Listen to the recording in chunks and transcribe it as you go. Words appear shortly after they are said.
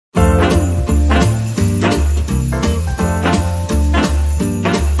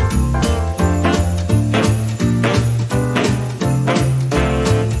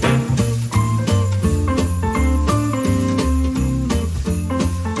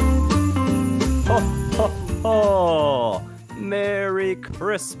ho! Merry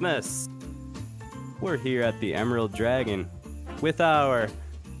Christmas! We're here at the Emerald Dragon with our,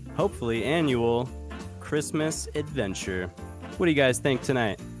 hopefully, annual Christmas adventure. What do you guys think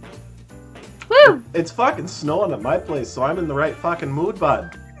tonight? Woo! It's fucking snowing at my place, so I'm in the right fucking mood,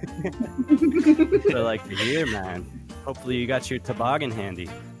 bud. I like to hear, man. Hopefully you got your toboggan handy.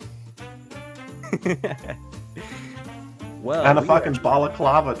 Well, And a fucking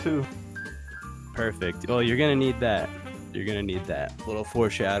balaclava, too. Perfect. Well, you're gonna need that. You're gonna need that. Little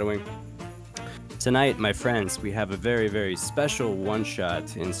foreshadowing. Tonight, my friends, we have a very, very special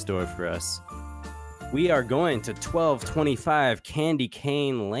one-shot in store for us. We are going to 1225 Candy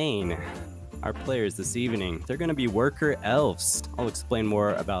Cane Lane. Our players this evening, they're gonna be worker elves. I'll explain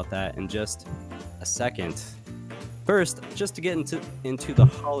more about that in just a second. First, just to get into the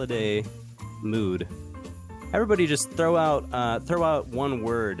holiday mood, everybody just throw out one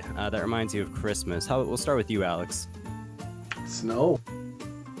word that reminds you of Christmas. We'll start with you, Alex. Snow.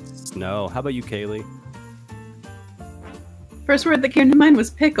 Snow. How about you, Kaylie? First word that came to mind was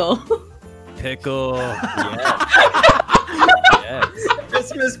pickle. Pickle. Yes. Yes.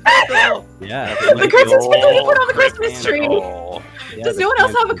 Christmas pickle. Yeah. The Christmas pickle you put on the Christmas tree. Yeah, Does no one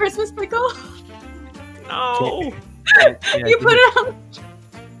else have a Christmas pickle? No. You put it on.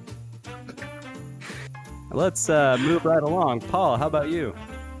 Let's move right along. Paul, how about you?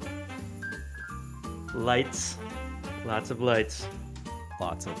 Lights. Lots of lights.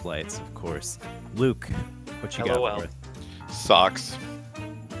 Lots of lights, of course. Luke, what you LOL. got for us? Socks.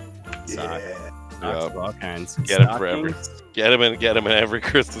 Socks. Yeah. Socks of all kinds. Get it forever. Stockings? Get him in every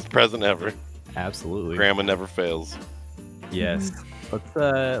Christmas present ever. Absolutely. Grandma never fails. Yes. Let's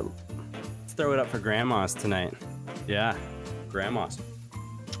throw it up for grandmas tonight. Yeah, grandmas.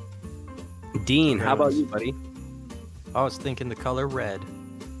 Dean, how about you, buddy? I was thinking the color red.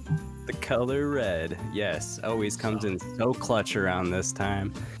 The color red. Yes, always comes in so clutch around this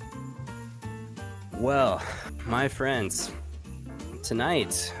time. Well, my friends,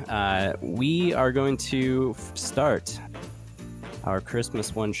 tonight we are going to start our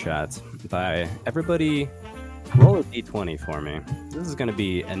Christmas one-shot by everybody roll a d20 for me. This is going to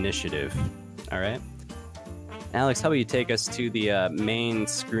be initiative, all right? Alex, how about you take us to the main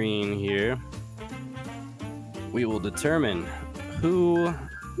screen here? We will determine who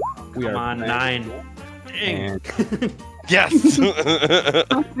we Come are on, playing 9. Dang. and, Yes. and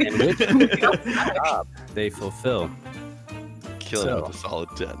which job they fulfill. Kill So. him with a solid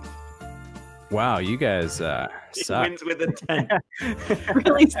 10. Wow, you guys He suck. wins with a 10.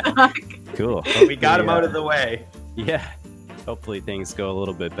 Really suck. Cool. But we got him out of the way. Yeah. Hopefully things go a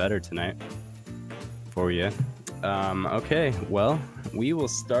little bit better tonight for you. Okay, well, we will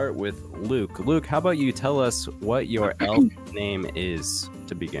start with Luke. Luke, how about you tell us what your elf name is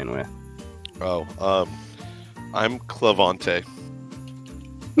to begin with? Oh, I'm Clevonte.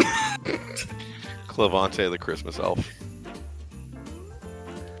 Clevonte the Christmas elf.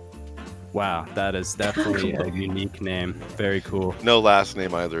 Wow, that is definitely a unique name. Very cool. No last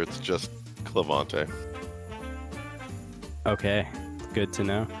name either. It's just Clevonte. Okay, good to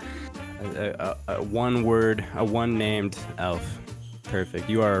know. A one word, a one named elf. Perfect.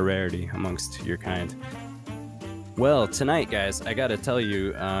 You are a rarity amongst your kind. Well, tonight, guys, I gotta tell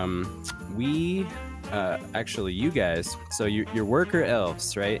you, actually, you guys, so you're worker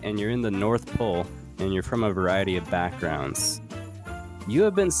elves, right? And you're in the North Pole, and you're from a variety of backgrounds. You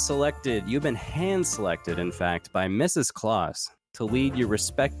have been selected, you've been hand-selected, in fact, by Mrs. Claus to lead your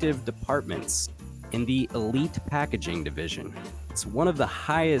respective departments in the Elite Packaging Division. It's one of the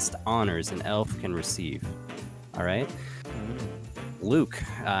highest honors an elf can receive. All right? Luke,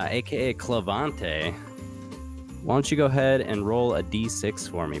 aka Clevonte, why don't you go ahead and roll a d6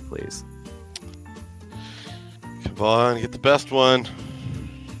 for me, please? Come on, get the best one.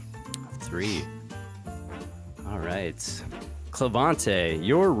 3. All right. Clevonte,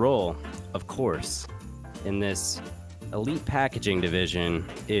 your role, of course, in this Elite Packaging Division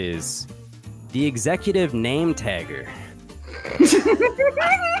is the Executive Name Tagger.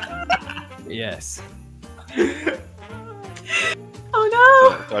 Yes.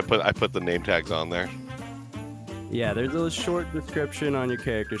 Oh So I put the name tags on there. Yeah, there's a short description on your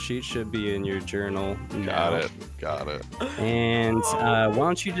character sheet. Should be in your journal now. Got it. And why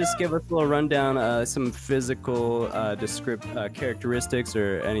don't you just give us a little rundown, some physical characteristics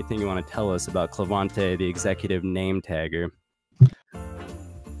or anything you want to tell us about Clevonte, the Executive Name Tagger.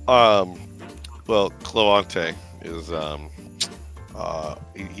 Well, Clevonte is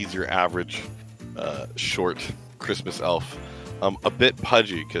he's your average short Christmas elf. A bit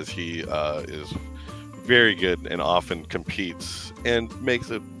pudgy because he is very good and often competes and makes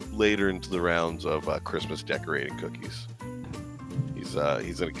a later into the rounds of Christmas decorating cookies. He's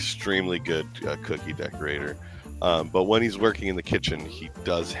an extremely good cookie decorator. But when he's working in the kitchen, he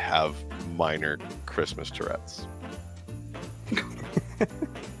does have minor Christmas Tourette's.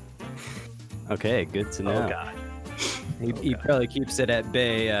 Okay, good to know. Oh god. He probably keeps it at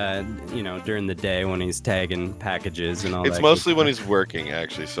bay, during the day when he's tagging packages and all that. It's mostly when he's working,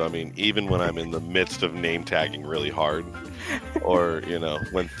 actually. So, I mean, even when I'm in the midst of name tagging really hard, or,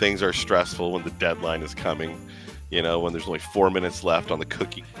 when things are stressful, when the deadline is coming, when there's only 4 minutes left on the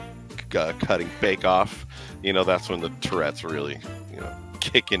cookie cutting bake-off, that's when the Tourette's really,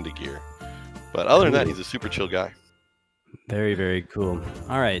 kick into gear. But other than that, he's a super chill guy. Very, very cool.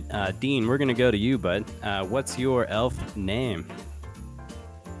 All right, Dean, we're going to go to you, bud. What's your elf name?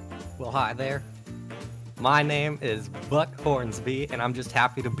 Well, hi there. My name is Buck Hornsby, and I'm just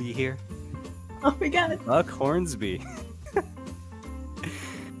happy to be here. Oh my god. Buck Hornsby.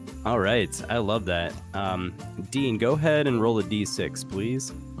 All right, I love that. Dean, go ahead and roll a d6,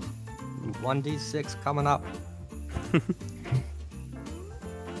 please. 1d6 coming up.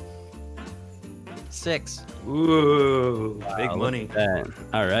 6. Ooh, big Wow, money. look at that.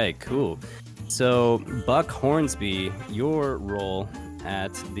 All right, cool. So, Buck Hornsby, your role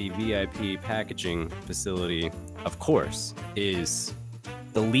at the VIP packaging facility, of course, is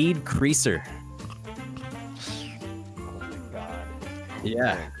the lead creaser. Oh my god.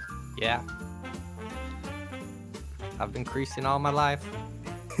 Yeah. Yeah. I've been creasing all my life.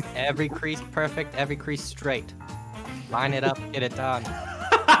 Every crease perfect, every crease straight. Line it up, get it done.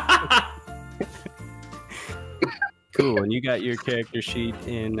 Cool, and you got your character sheet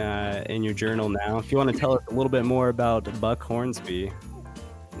in your journal now. If you want to tell us a little bit more about Buck Hornsby,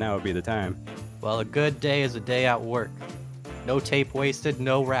 now would be the time. Well, a good day is a day at work. No tape wasted,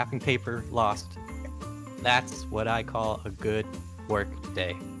 no wrapping paper lost. That's what I call a good work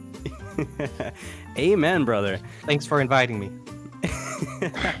day. Amen, brother. Thanks for inviting me.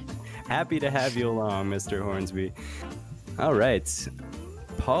 Happy to have you along, Mr. Hornsby. All right,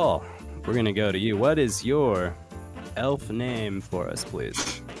 Paul, we're going to go to you. What is your elf name for us,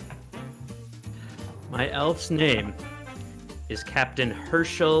 please? My elf's name is Captain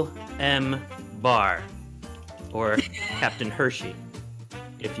Hershal M. Barr, or Captain Hershey,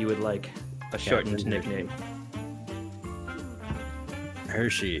 if you would like a shortened Captain nickname.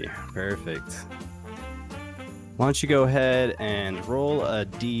 Hershey, perfect. Why don't you go ahead and roll a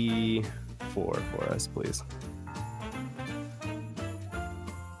d4 for us, please?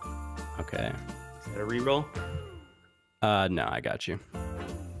 Okay. Is that a reroll? No, I got you.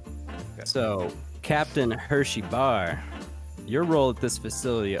 So, Captain Hershey Barr, your role at this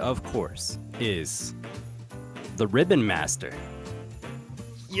facility, of course, is the Ribbon Master.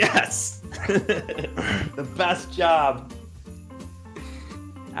 Yes! The best job.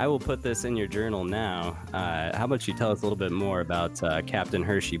 I will put this in your journal now. How about you tell us a little bit more about Captain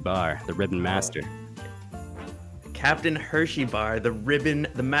Hershey Barr, the Ribbon Master? Captain Hershey Barr, the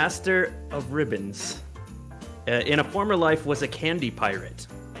master of ribbons, in a former life was a candy pirate.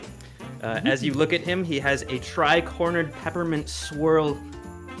 As you look at him, he has a tri-cornered peppermint swirl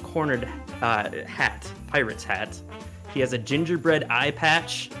cornered hat, pirate's hat. He has a gingerbread eye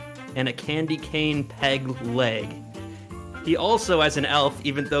patch and a candy cane peg leg. He also, as an elf,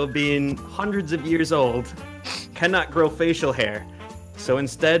 even though being hundreds of years old, cannot grow facial hair. So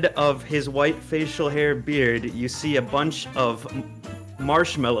instead of his white facial hair beard, you see a bunch of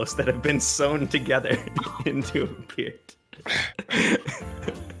marshmallows that have been sewn together into a beard.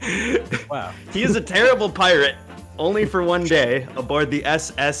 Wow. He is a terrible pirate, only for one day, aboard the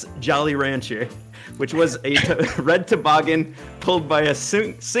SS Jolly Rancher, which was a red toboggan pulled by a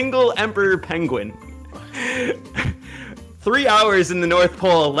single emperor penguin. 3 hours in the North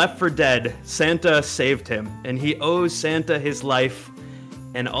Pole, left for dead, Santa saved him, and he owes Santa his life,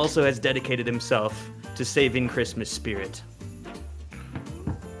 and also has dedicated himself to saving Christmas spirit.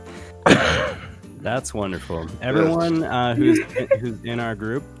 That's wonderful. Everyone who's in our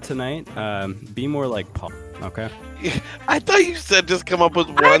group tonight, be more like Paul, okay? I thought you said just come up with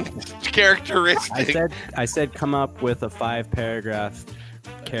one characteristic. I said come up with a 5-paragraph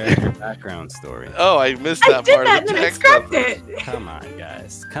character background story. Oh, I missed I that did part that of and the then I text. scrapped it. Come on,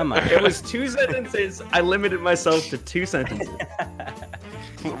 guys. Come on. It was 2 sentences. I limited myself to 2 sentences.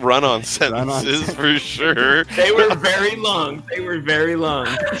 Run-on sentences for sure. They were very long. They were very long.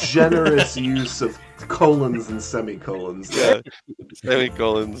 Generous use of colons and semicolons. Yeah,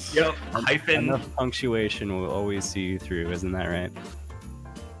 semicolons. Yep. Hyphen. Enough punctuation will always see you through, isn't that right?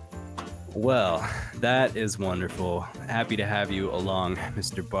 Well, that is wonderful. Happy to have you along,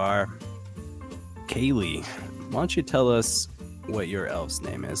 Mr. Barr. Kaylie, why don't you tell us what your elf's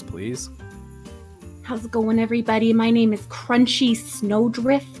name is, please? How's it going, everybody? My name is Crunchy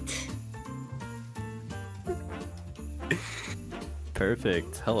Snowdrift.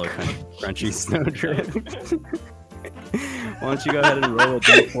 Perfect. Hello, Crunchy Snowdrift. Why don't you go ahead and roll a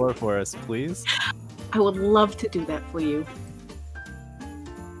d4 for us, please? I would love to do that for you.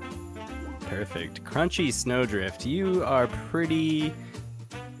 Perfect. Crunchy Snowdrift, you are pretty...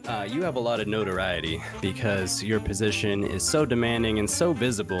 you have a lot of notoriety because your position is so demanding and so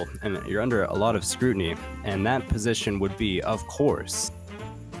visible, and you're under a lot of scrutiny. And that position would be, of course,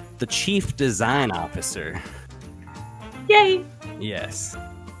 the Chief Design Officer. Yay! Yes.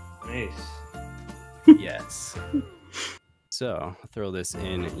 Nice. Yes. So, I'll throw this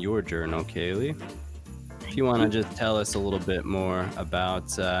in your journal, Kaylie. If you want to just tell us a little bit more about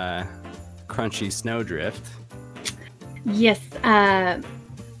Crunchy Snowdrift. Yes,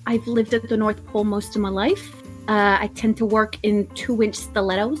 I've lived at the North Pole most of my life. I tend to work in 2-inch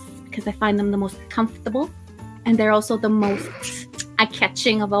stilettos because I find them the most comfortable. And they're also the most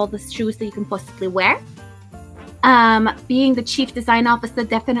eye-catching of all the shoes that you can possibly wear. Being the chief design officer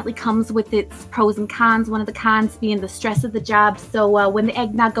definitely comes with its pros and cons. One of the cons being the stress of the job. So when the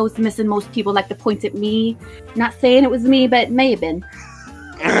eggnog goes missing, most people like to point at me. Not saying it was me, but it may have been.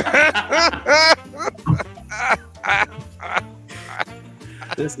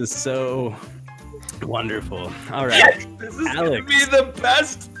 This is so wonderful. All right. This is Alex. gonna be the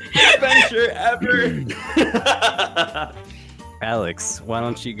best adventure ever. Alex, why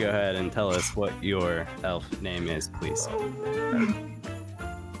don't you go ahead and tell us what your elf name is, please?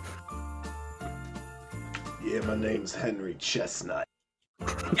 Yeah, my name's Henry Chestnut.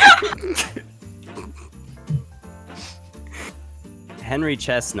 Henry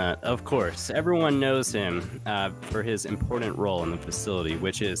Chestnut, of course. Everyone knows him for his important role in the facility,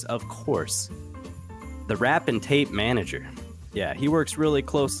 which is, of course, the wrap and tape manager. Yeah, he works really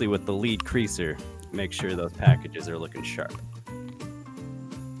closely with the lead creaser. Make sure those packages are looking sharp.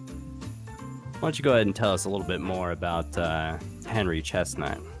 Why don't you go ahead and tell us a little bit more about Henry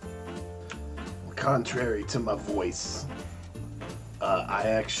Chestnut? Contrary to my voice, I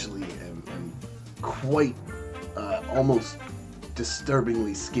actually am quite almost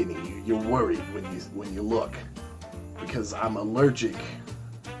disturbingly skinny. You're worried when you look because I'm allergic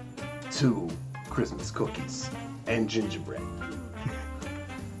to Christmas cookies and gingerbread.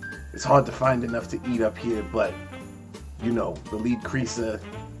 It's hard to find enough to eat up here, but you know, the lead creaser,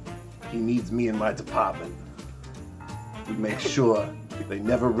 he needs me in my department. We make sure they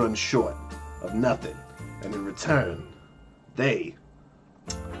never run short of nothing, and in return, they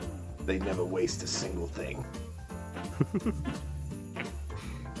never waste a single thing.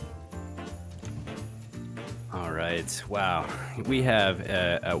 All right. Wow. We have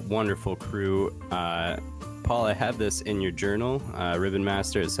a wonderful crew. Paul, I have this in your journal. Ribbon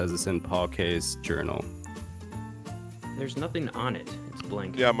Master, it says it's in Paul K's journal. There's nothing on it. It's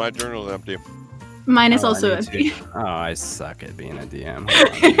blank. Yeah, my journal is empty. Mine is Oh, also I need empty. to- Oh, I suck at being a DM.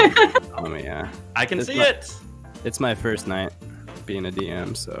 Oh, yeah. I can It's see not- it. It's my first night being a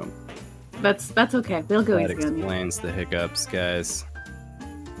DM, so That's okay. We'll go that easy on you. explains the hiccups, guys.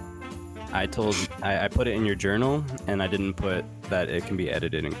 I put it in your journal, and I didn't put that it can be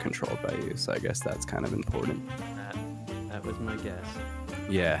edited and controlled by you, so I guess that's kind of important. That was my guess.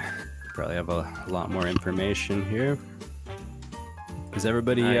 Yeah, probably have a lot more information here. Is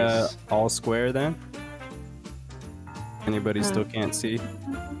everybody Nice. all square then? Anybody still can't see?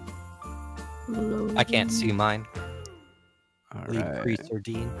 I can't see mine. All Lead right. Creaser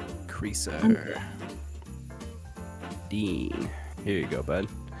Dean. Creaser. Dean. Here you go, bud.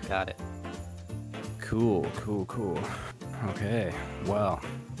 Got it. Cool. Okay, well.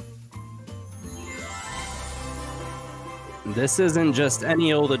 This isn't just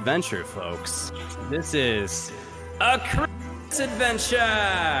any old adventure, folks. This is a Christmas adventure!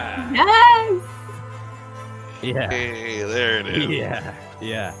 Yes! Yeah. Hey, there it is.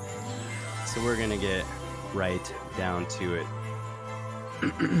 Yeah. So we're gonna get right down to it.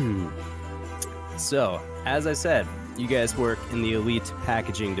 So, as I said, you guys work in the elite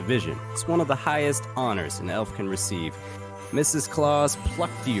packaging division. It's one of the highest honors an elf can receive. Mrs. Claus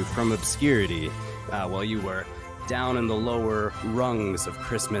plucked you from obscurity while you were down in the lower rungs of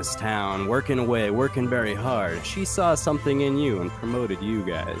Christmas Town, working away, working very hard. She saw something in you and promoted you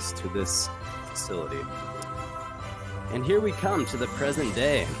guys to this facility. And here we come to the present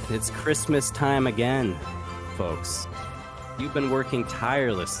day. It's Christmas time again, folks. You've been working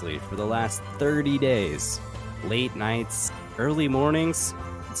tirelessly for the last 30 days. Late nights, early mornings,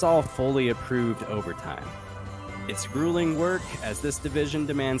 it's all fully approved overtime. It's grueling work as this division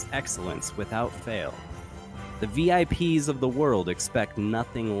demands excellence without fail. The VIPs of the world expect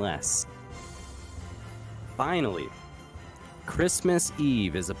nothing less. Finally, Christmas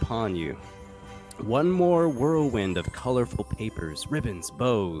Eve is upon you. One more whirlwind of colorful papers, ribbons,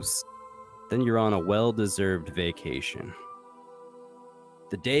 bows. Then you're on a well-deserved vacation.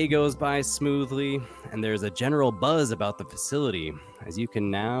 The day goes by smoothly, and there's a general buzz about the facility. As you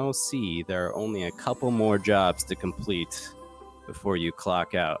can now see, there are only a couple more jobs to complete before you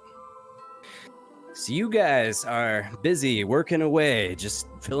clock out. So you guys are busy working away, just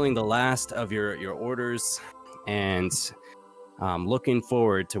filling the last of your orders, and looking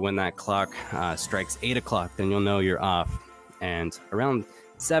forward to when that clock strikes 8 o'clock, then you'll know you're off. And around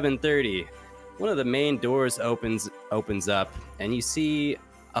 7:30, one of the main doors opens up, and you see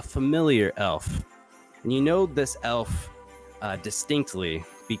a familiar elf. And you know this elf distinctly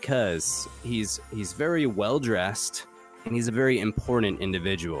because he's very well dressed, and he's a very important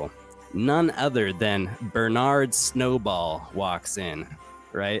individual. None other than Bernard Snowball walks in,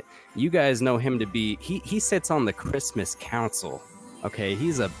 right? You guys know him to be he sits on the Christmas Council. Okay,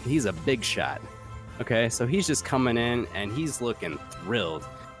 he's a big shot. Okay, so he's just coming in and he's looking thrilled.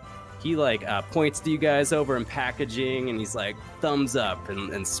 He like points to you guys over in packaging, and he's like thumbs up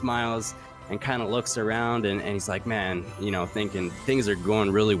and smiles and kind of looks around, and he's like, man, you know, thinking things are going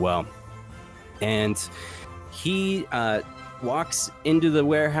really well. And he walks into the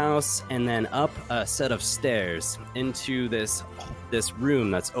warehouse and then up a set of stairs into this room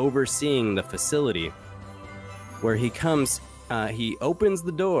that's overseeing the facility, where he comes, he opens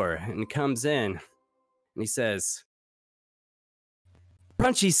the door and comes in, and he says,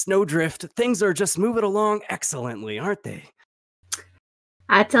 Crunchy Snowdrift, things are just moving along excellently, aren't they?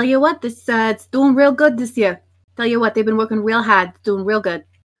 I tell you what, this it's doing real good this year. Tell you what, they've been working real hard, it's doing real good.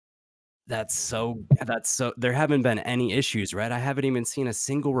 That's so, there haven't been any issues, right? I haven't even seen a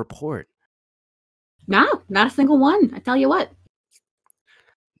single report. No, not a single one. I tell you what.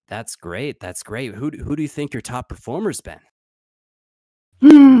 That's great. That's great. Who do you think your top performer's been?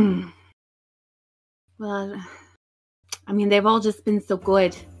 Well, I mean, they've all just been so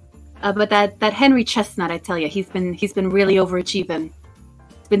good. But that Henry Chestnut, I tell you, he's been really overachieving.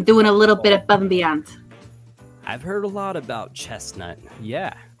 He's been doing a little bit above and beyond. I've heard a lot about Chestnut.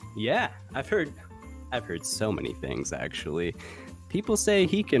 Yeah, I've heard so many things, actually. People say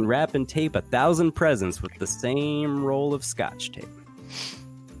he can wrap and tape 1,000 presents with the same roll of Scotch tape.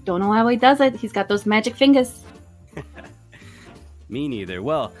 Don't know how he does it. He's got those magic fingers. Me neither.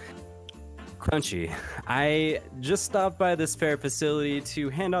 Well, Crunchy, I just stopped by this fair facility to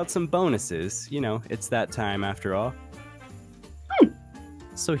hand out some bonuses. You know, it's that time after all.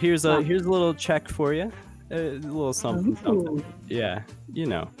 So here's a little check for you. A little something. Yeah, you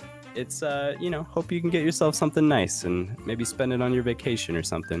know. It's, hope you can get yourself something nice and maybe spend it on your vacation or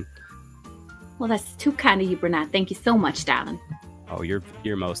something. Well, that's too kind of you, Bernard. Thank you so much, darling. Oh, you're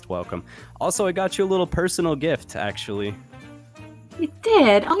most welcome. Also, I got you a little personal gift, actually. You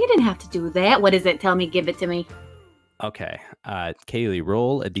did? Oh, you didn't have to do that. What is it? Tell me, give it to me. Okay. Kaylie,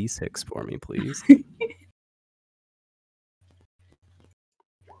 roll a d6 for me, please.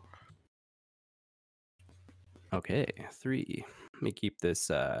 Okay, 3. Let me keep this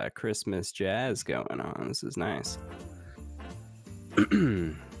Christmas jazz going on. This is nice.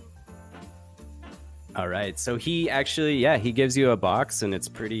 All right, so he actually, he gives you a box, and it's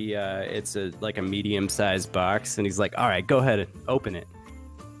pretty, it's like a medium-sized box, and he's like, all right, go ahead and open it.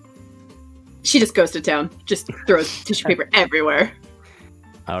 She just goes to town, just throws tissue paper everywhere.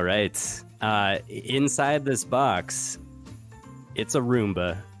 All right, inside this box, it's a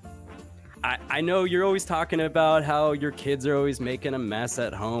Roomba. I know you're always talking about how your kids are always making a mess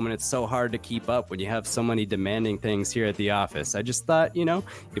at home, and it's so hard to keep up when you have so many demanding things here at the office. I just thought, you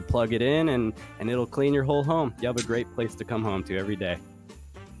plug it in and it'll clean your whole home. You have a great place to come home to every day.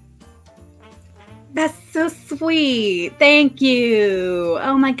 That's so sweet. Thank you.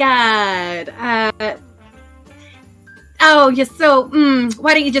 Oh my God. Oh, you're so,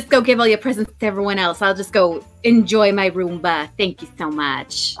 why don't you just go give all your presents to everyone else? I'll just go enjoy my Roomba. Thank you so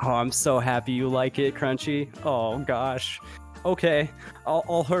much. Oh, I'm so happy you like it, Crunchy. Oh, gosh. Okay,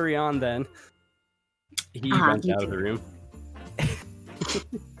 I'll hurry on then. He runs out of the room.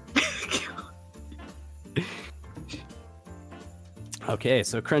 Okay,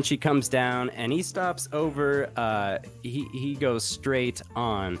 so Crunchy comes down, and he stops over, he goes straight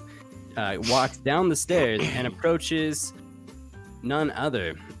on. Walks down the stairs and approaches none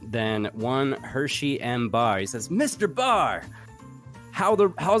other than one Hershal M. Barr. He says, Mr. Barr, how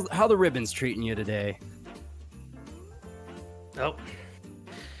the ribbons treating you today? Oh,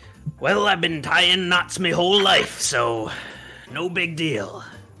 well, I've been tying knots my whole life, so no big deal.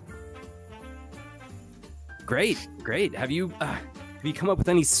 Great. Have you come up with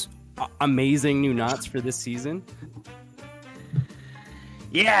any amazing new knots for this season?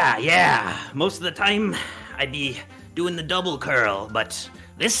 Yeah. Most of the time, I'd be doing the double curl, but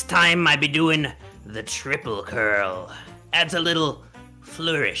this time I'd be doing the triple curl. Adds a little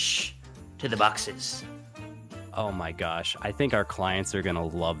flourish to the boxes. Oh my gosh. I think our clients are going to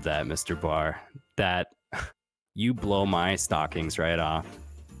love that, Mr. Barr. That you blow my stockings right off.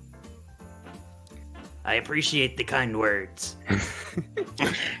 I appreciate the kind words.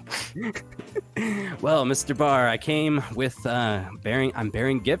 Well, Mr. Barr, I came with I'm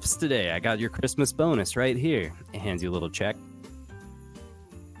bearing gifts today. I got your Christmas bonus right here. It hands you a little check.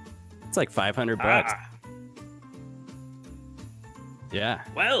 It's like $500. Yeah.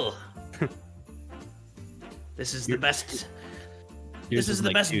 Well, this is the best. Yours This is the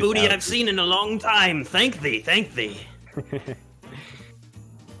like best 2,000. booty I've seen in a long time. Thank thee.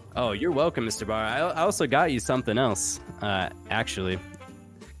 Oh, you're welcome, Mr. Barr. I also got you something else, actually.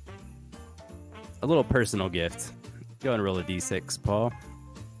 A little personal gift. Go and roll a d6, Paul.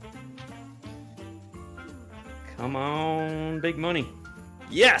 Come on, big money.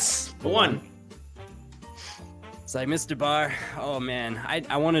 Yes, one. It's like, Mr. Barr, oh man,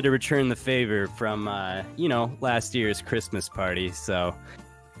 I wanted to return the favor from, last year's Christmas party, so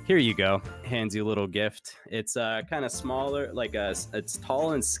here you go. Hands you a little gift. It's kind of smaller, it's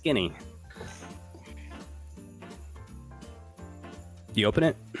tall and skinny. Do you open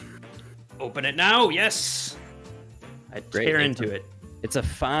it? Open it now. Yes. I Great. tear into it. It's a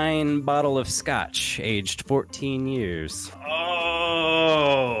fine bottle of scotch, aged 14 years.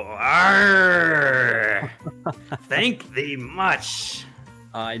 Oh, arr. Thank thee much.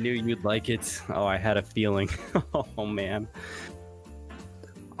 I knew you'd like it. Oh, I had a feeling. Oh man.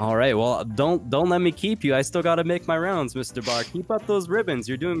 All right, well, don't let me keep you. I still got to make my rounds, Mr. Barr. Keep up those ribbons.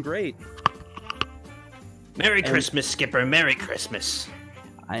 You're doing great. Merry Christmas, Skipper. Merry Christmas.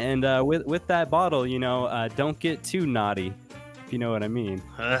 And with that bottle, don't get too naughty, if you know what I mean.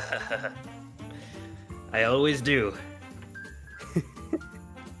 I always do.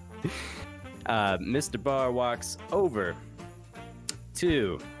 Mr. Barr walks over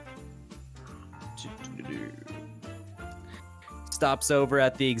to... Stops over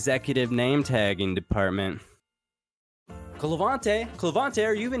at the executive name tagging department. Clevonte,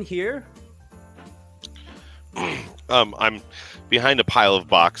 are you even here? I'm behind a pile of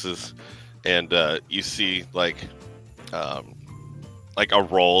boxes, and you see like a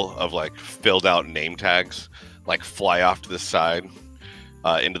roll of like filled out name tags like fly off to the side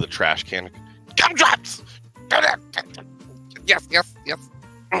into the trash can. Gumdrops! Yes.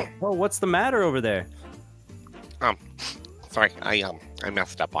 Oh, what's the matter over there? Sorry, I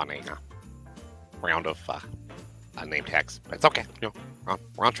messed up on a round of name tags. It's okay.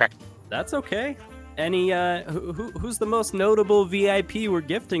 We're on track. That's okay. Any who's the most notable VIP we're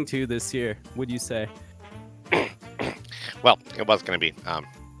gifting to this year, would you say? Well, it was going to be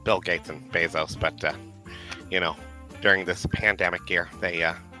Bill Gates and Bezos, but during this pandemic year, they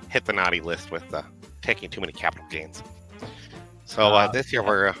hit the naughty list with taking too many capital gains. So this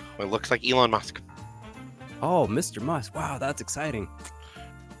year it looks like Elon Musk. Oh, Mr. Musk! Wow, that's exciting.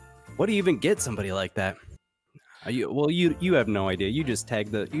 What do you even get somebody like that? You have no idea. You just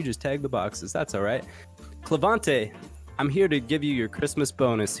tag the boxes. That's all right. Clevonte, I'm here to give you your Christmas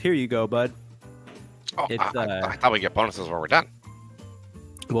bonus. Here you go, bud. Oh, I thought we get bonuses when we're done.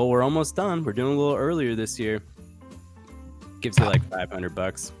 Well, we're almost done. We're doing a little earlier this year. Gives you like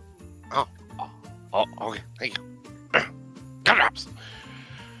 $500. Oh, okay. Thank you. Gumdrops.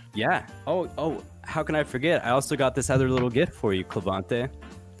 Yeah. Oh, how can I forget? I also got this other little gift for you, Clevonte.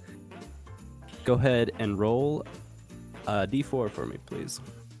 Go ahead and roll a d4 for me, please.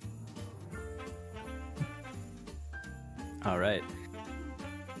 All right.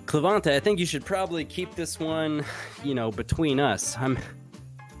 Clevonte, I think you should probably keep this one, between us.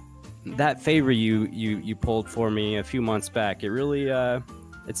 That favor you pulled for me a few months back. It really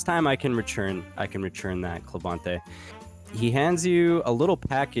it's time I can return that, Clevonte. He hands you a little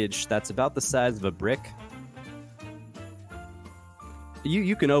package that's about the size of a brick.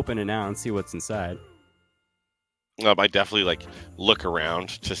 You can open it now and see what's inside. I definitely look around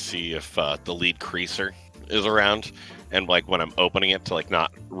to see if the lead creaser is around, and when I'm opening it to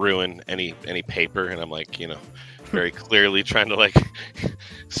not ruin any paper, and I'm very clearly trying to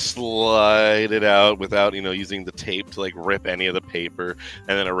slide it out without using the tape to rip any of the paper, and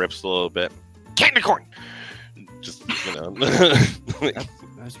then it rips a little bit. Candy corn. Just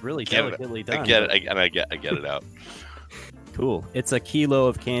That's really delicately done. I get it, I get it out. Cool. It's a kilo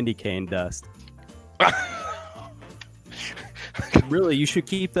of candy cane dust. Really, you should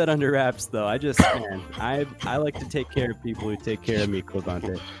keep that under wraps, though. I like to take care of people who take care of me,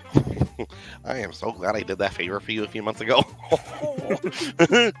 Clevonte. I am so glad I did that favor for you a few months ago.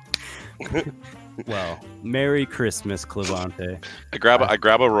 Well, Merry Christmas, Clevonte. I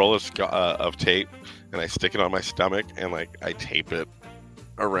grab a roll of tape and I stick it on my stomach and like I tape it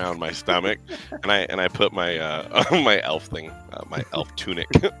around my stomach and I put my my elf thing, my elf tunic,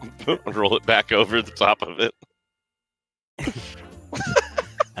 roll it back over the top of it.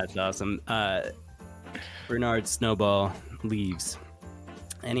 That's awesome. Bernard Snowball leaves,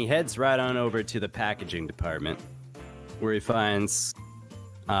 and he heads right on over to the packaging department, where he finds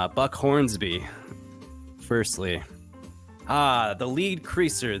Buck Hornsby. Firstly, the lead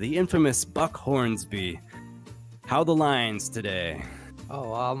creaser, the infamous Buck Hornsby. How the lines today?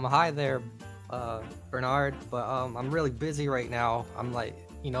 Oh, hi there, Bernard, but I'm really busy right now. I'm like,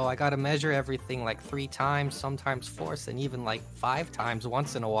 I gotta measure everything like 3 times, sometimes 4, and even like 5 times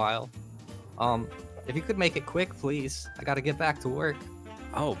once in a while. If you could make it quick, please. I gotta get back to work.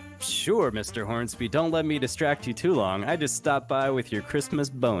 Oh, sure, Mr. Hornsby. Don't let me distract you too long. I just stopped by with your Christmas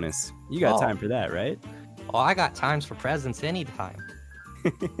bonus. You got time for that, right? Oh, I got times for presents anytime.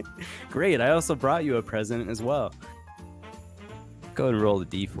 Great, I also brought you a present as well. Go ahead and roll the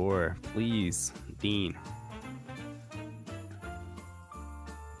D4, please, Dean.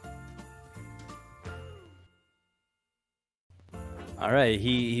 All right,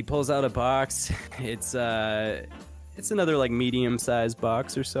 he pulls out a box. It's another like medium-sized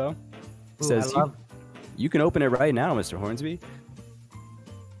box or so. Ooh, Says you can open it right now, Mr. Hornsby.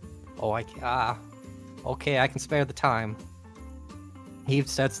 Oh, okay, I can spare the time. He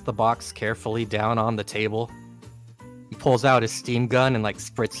sets the box carefully down on the table. He pulls out his steam gun and like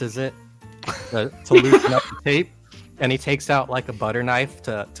spritzes it to loosen up the tape. And he takes out like a butter knife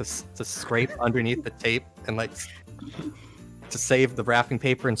to scrape underneath the tape and like to save the wrapping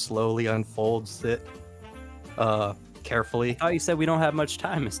paper and slowly unfolds it carefully. Oh, you said we don't have much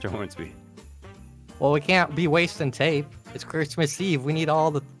time, Mr. Hornsby. Well, we can't be wasting tape. It's Christmas Eve. We need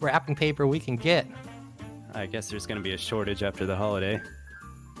all the wrapping paper we can get. I guess there's going to be a shortage after the holiday.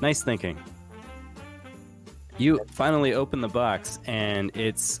 Nice thinking. You finally open the box, and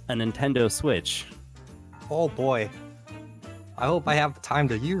it's a Nintendo Switch. Oh boy. I hope I have time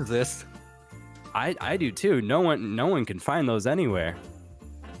to use this. I do too. No one can find those anywhere.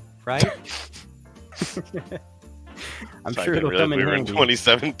 Right? I'm sure it'll come in we were handy. in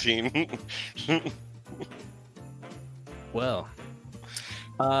 2017. Well,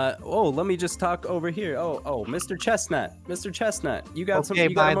 let me just talk over here. Oh, Mr. Chestnut, you got okay,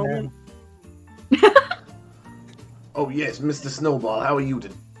 you got a moment? Oh yes, Mr. Snowball, how are you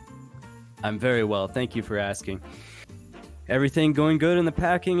today? I'm very well, thank you for asking. Everything going good in the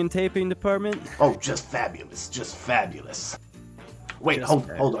packing and taping department? Oh, just fabulous, just fabulous. Wait, Just hold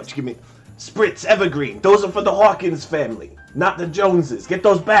fabulous. on, just give me... Spritz, Evergreen, those are for the Hawkins family, not the Joneses. Get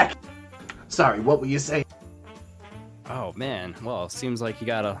those back. Sorry, what were you saying? Oh man, well, seems like you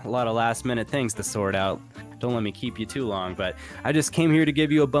got a lot of last minute things to sort out. Don't let me keep you too long, but I just came here to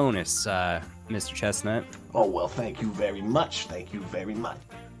give you a bonus, Mr. Chestnut. Oh, well, thank you very much. Thank you very much.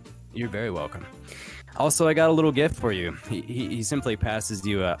 You're very welcome. Also, I got a little gift for you. He simply passes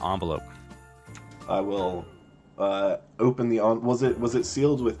you an envelope. I will open the was it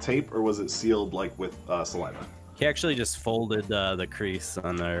sealed with tape or was it sealed like with saliva? He actually just folded the crease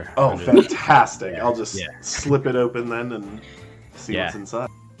on there. Oh, fantastic! Yeah. I'll just slip it open then and see what's inside.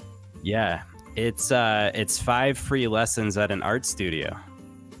 Yeah, it's 5 free lessons at an art studio.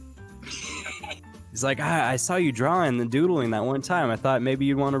 He's like, I saw you drawing and doodling that one time. I thought maybe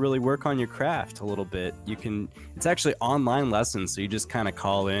you'd want to really work on your craft a little bit. It's actually online lessons, so you just kind of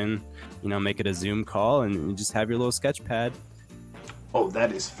call in, make it a Zoom call, and you just have your little sketch pad. Oh,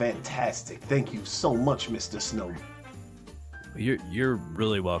 that is fantastic. Thank you so much, Mr. Snow. You're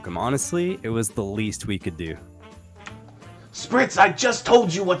really welcome. Honestly, it was the least we could do. Spritz, I just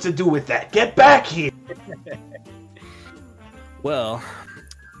told you what to do with that. Get back here. Well,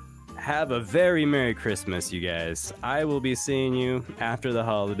 have a very Merry Christmas, you guys. I will be seeing you after the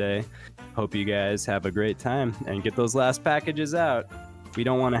holiday. Hope you guys have a great time and get those last packages out. We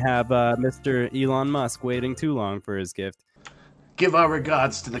don't want to have Mr. Elon Musk waiting too long for his gift. Give our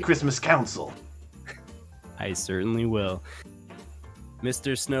regards to the Christmas Council. I certainly will.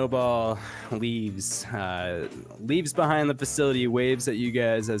 Mr. Snowball leaves behind the facility, waves at you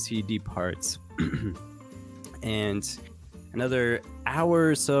guys as he departs. And another hour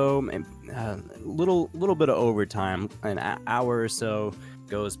or so, little bit of overtime, an hour or so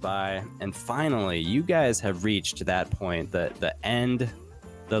goes by, and finally you guys have reached that point, the end,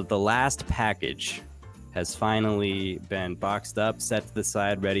 the last package has finally been boxed up, set to the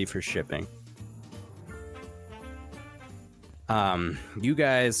side, ready for shipping. You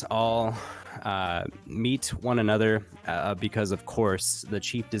guys all meet one another because, of course, the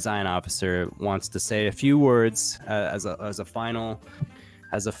chief design officer wants to say a few words as a final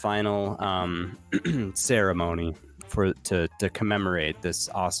ceremony to commemorate this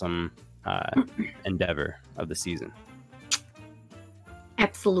awesome endeavor of the season.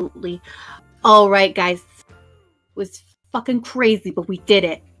 Absolutely. All right, guys. It was fucking crazy, but we did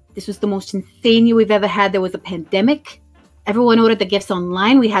it. This was the most insane year we've ever had. There was a pandemic. Everyone ordered the gifts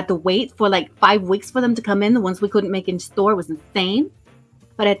online. We had to wait for like 5 weeks for them to come in. The ones we couldn't make in store was insane.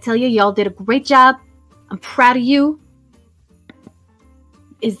 But I tell you, y'all did a great job. I'm proud of you.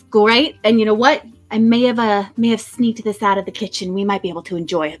 It's great. And you know what? I may have sneaked this out of the kitchen. We might be able to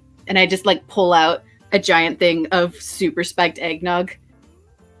enjoy it. And I just like pull out a giant thing of super spiked eggnog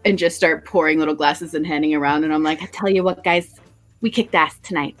and just start pouring little glasses and handing around. And I'm like, I tell you what, guys, we kicked ass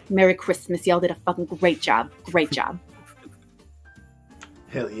tonight. Merry Christmas. Y'all did a fucking great job. Great job.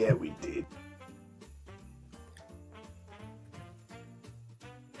 Hell yeah, we did.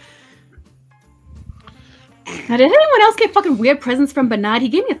 Now, did anyone else get fucking weird presents from Bernard? He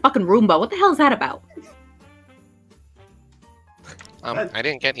gave me a fucking Roomba. What the hell is that about? I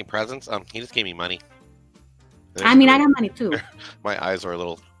didn't get any presents. He just gave me money. I mean, I got money too. My eyes are a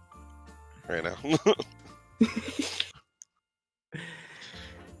little right now.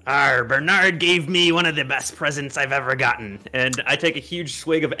 Bernard gave me one of the best presents I've ever gotten. And I take a huge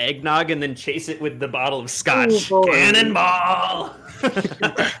swig of eggnog and then chase it with the bottle of scotch. Oh, Cannonball!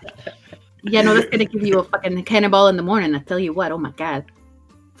 Yeah, no, that's gonna give you a fucking cannonball in the morning. I tell you what, oh my god.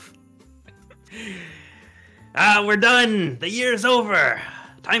 We're done. The year's over.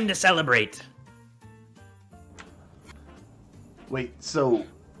 Time to celebrate. Wait, so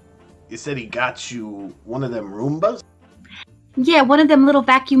you said he got you one of them Roombas? Yeah, one of them little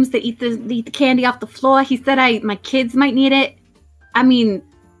vacuums that eat the candy off the floor. He said my kids might need it. I mean,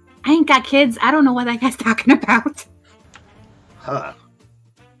 I ain't got kids. I don't know what that guy's talking about. Huh.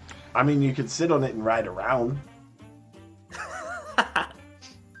 I mean, you could sit on it and ride around.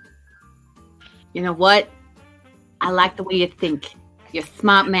 You know what? I like the way you think. You're a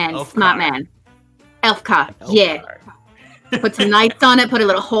smart man. Elf Smart car. man. Elf car. Yeah. Put some lights on it. Put a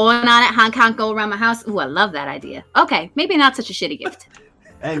little horn on it. Honk honk go around my house. Ooh, I love that idea. Okay, maybe not such a shitty gift.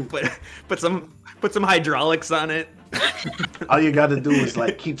 And Put some hydraulics on it. all you gotta do is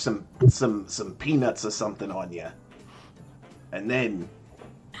like keep some peanuts or something on you. And then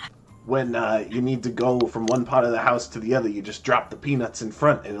when you need to go from one part of the house to the other, you just drop the peanuts in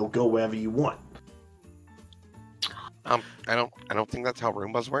front and it'll go wherever you want. I don't think that's how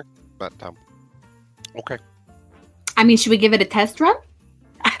Roombas work, but okay. I mean, should we give it a test run?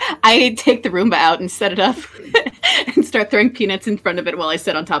 I take the Roomba out and set it up and start throwing peanuts in front of it while I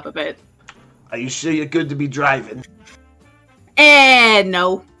sit on top of it. Are you sure you're good to be driving?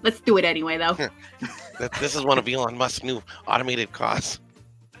 No. Let's do it anyway, though. This is one of Elon Musk's new automated cars.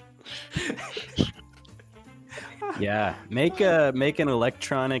 Yeah, make an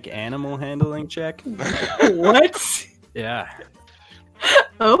electronic animal handling check. What? Yeah,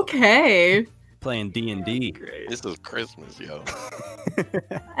 Okay. playing D&D. This is Christmas, yo.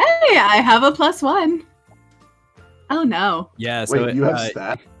 Hey, I have a +1. Oh, no. Yeah, so Wait, you have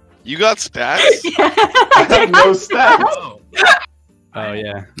stats? You got stats? I have no stats. oh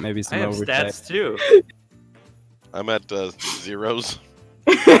yeah, maybe some I have overcheck. stats too. I'm at zeros.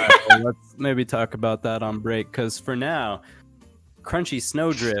 Well, let's maybe talk about that on break, because for now, Crunchy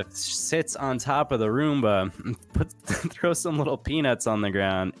Snowdrift sits on top of the Roomba, throws some little peanuts on the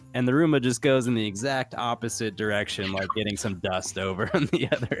ground, and the Roomba just goes in the exact opposite direction, like getting some dust over in the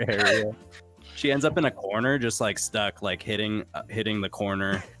other area. She ends up in a corner, just like stuck, like hitting the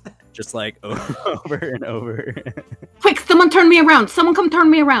corner, just like over and over. Quick, someone turn me around. Someone come turn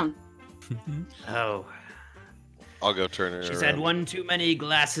me around. Oh, I'll go turn her she's around. had one too many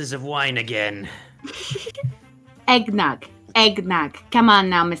glasses of wine again. Eggnog. Eggnog. Come on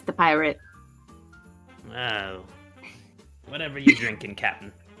now, Mr. Pirate. Oh, whatever you drinking,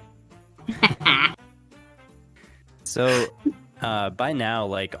 Captain. So, by now,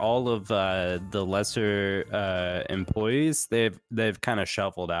 like all of the lesser employees, they've kind of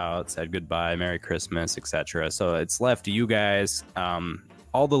shuffled out, said goodbye, Merry Christmas, etc. So it's left you guys,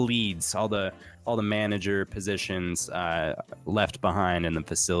 all the leads, all the manager positions left behind in the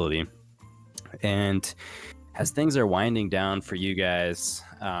facility. And as things are winding down for you guys,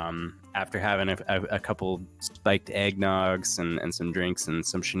 after having a couple spiked eggnogs and some drinks and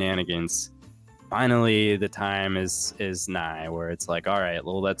some shenanigans, finally the time is nigh where it's like, all right,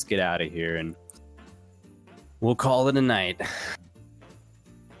 well, let's get out of here. And we'll call it a night.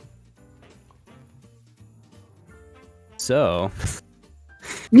 So,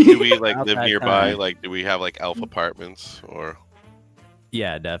 Do we like About live that nearby? time. Like, do we have like elf apartments or?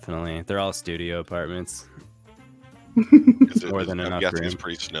 yeah, definitely. They're all studio apartments. More than I'm enough guessing it's room.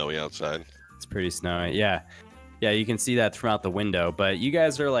 pretty snowy outside. It's pretty snowy. Yeah. Yeah, you can see that from out the window. But you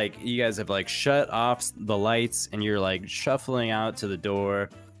guys have like shut off the lights and you're like shuffling out to the door.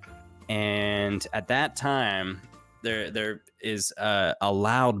 And at that time, there is a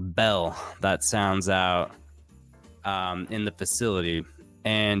loud bell that sounds out in the facility.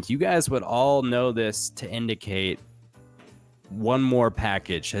 And you guys would all know this to indicate one more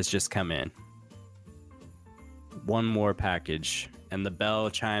package has just come in. One more package. And the bell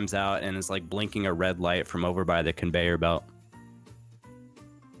chimes out and is like blinking a red light from over by the conveyor belt.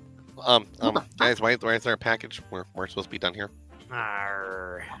 Guys, why is there a package? We're supposed to be done here.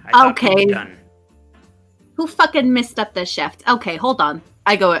 Arr, I thought we'd be Okay. done. Who fucking messed up the shaft? Okay, hold on.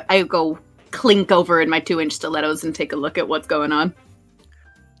 I go clink over in my 2-inch stilettos and take a look at what's going on.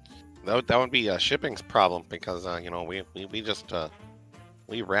 That would be a shipping's problem because we just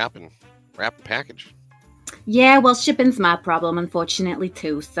we wrap and package. Yeah, well, shipping's my problem, unfortunately,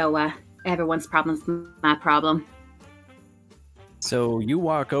 too. So, everyone's problem's my problem. So you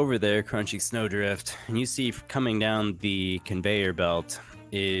walk over there, Crunchy Snowdrift, and you see coming down the conveyor belt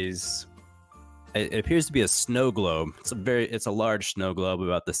is it appears to be a snow globe. It's a large snow globe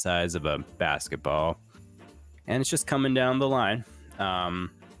about the size of a basketball, and it's just coming down the line.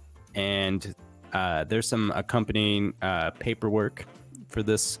 And there's some accompanying paperwork for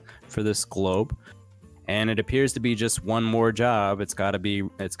this globe. And it appears to be just one more job. It's got to be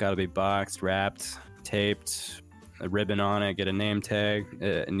boxed, wrapped, taped, a ribbon on it, get a name tag.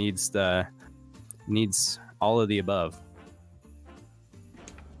 It needs all of the above.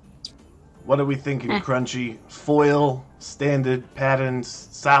 What are we thinking, Crunchy? Foil, standard, patterned,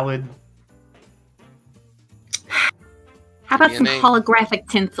 solid? How about some DNA. holographic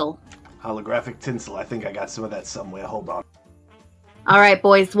tinsel? Holographic tinsel. I think I got some of that somewhere. Hold on. All right,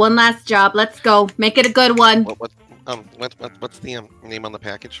 boys, one last job. Let's go. Make it a good one. What's the name on the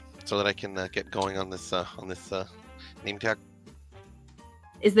package so that I can get going on this name tag?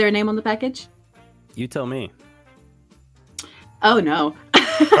 Is there a name on the package? You tell me. Oh, no.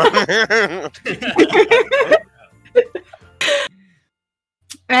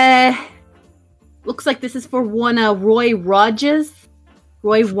 Looks like this is for one Roy Rogers.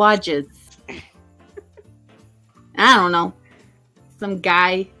 Roy Rogers. I don't know. Some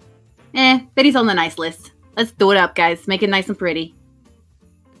guy. But he's on the nice list. Let's do it up, guys. Make it nice and pretty.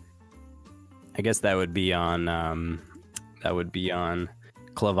 I guess that would be on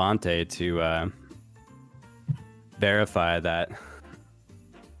Clevonte to verify that.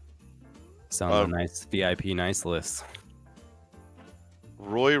 It's on the nice VIP nice list.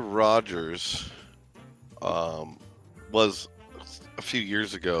 Roy Rogers was a few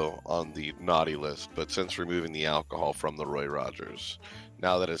years ago on the naughty list, but since removing the alcohol from the Roy Rogers,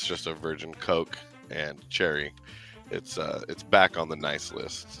 now that it's just a virgin Coke and cherry, it's back on the nice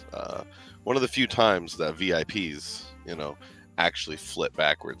list. One of the few times that VIPs, actually flip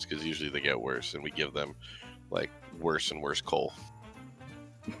backwards, because usually they get worse, and we give them like worse and worse coal.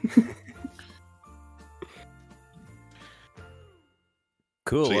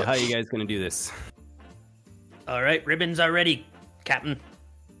 Cool. So, Well, yeah. how are you guys gonna do this? All right, ribbons are ready, Captain.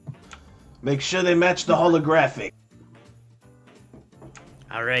 Make sure they match the holographic.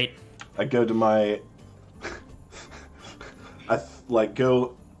 All right. I go to my...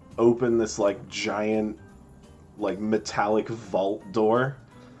 go open this, giant, metallic vault door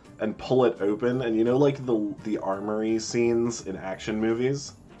and pull it open. And the armory scenes in action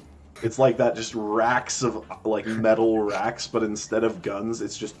movies? It's like that, just racks of, metal racks, but instead of guns,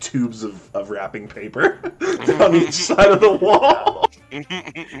 it's just tubes of wrapping paper on each side of the wall.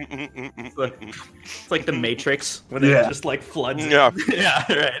 It's like the Matrix when Yeah. it just floods. Yeah. Yeah,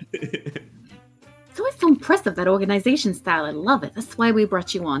 right. It's always so impressive, that organization style. I love it. That's why we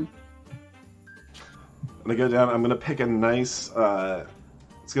brought you on. I'm gonna go down, I'm gonna pick a nice,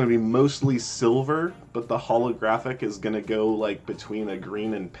 it's gonna be mostly silver, but the holographic is gonna go, between a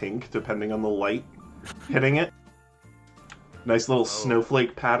green and pink, depending on the light hitting it. Nice little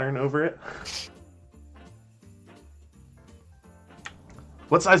snowflake pattern over it.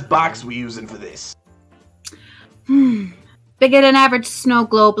 What size box we using for this? Bigger than average snow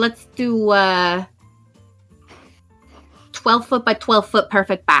globe. Let's do 12 foot by 12 foot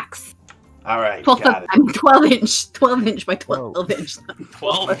perfect box. Alright, 12 got foot, it. I mean 12 inch. 12 inch by 12 inch.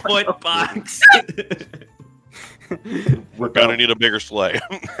 12-foot box. We're gonna need a bigger sleigh.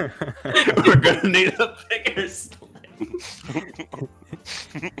 We're gonna need a bigger sleigh.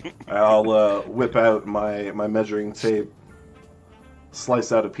 I'll whip out my measuring tape,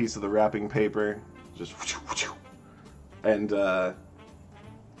 slice out a piece of the wrapping paper, just and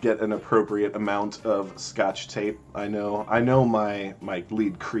get an appropriate amount of Scotch tape. I know my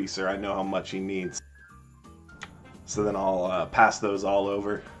lead creaser. I know how much he needs. So then I'll pass those all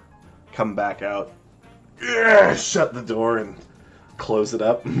over, come back out, shut the door, and close it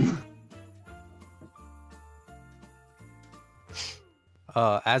up.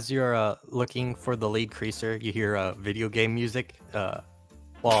 As you're looking for the lead creaser, you hear video game music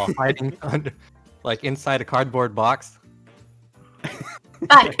while hiding under, like inside a cardboard box.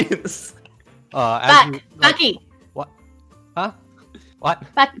 Bud, Bucky. What? Huh? What?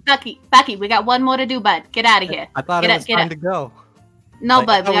 Bucky, we got one more to do, bud. Get out of here. I thought it was time to go. No,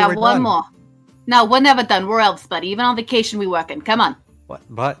 Like, bud, we got one more. No, we're never done. We're elves, buddy. Even on vacation, we working. Come on. What?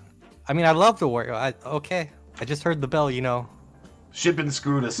 But I mean, I love the work. Okay. I just heard the bell. You know. Shipping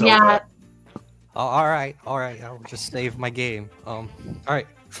screwed us Yeah. over. All right. I'll just save my game. All right.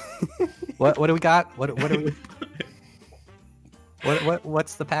 What do we got? What do we?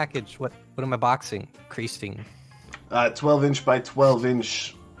 What's the package? What am I creasing? 12-inch by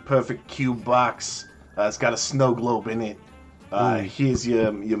 12-inch perfect cube box. It's got a snow globe in it. Here's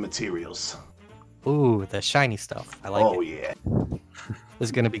your materials. Ooh, the shiny stuff. I like it. Oh yeah. This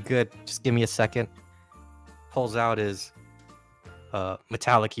is gonna be good. Just give me a second. Pulls out his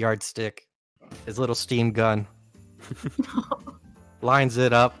metallic yardstick, his little steam gun, lines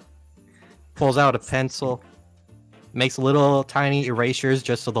it up, pulls out a pencil, makes little tiny erasures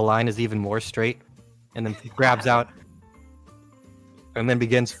just so the line is even more straight, and then grabs out and then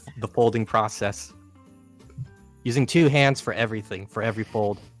begins the folding process. Using 2 hands for everything, for every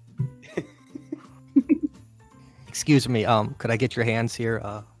fold. Excuse me, could I get your hands here,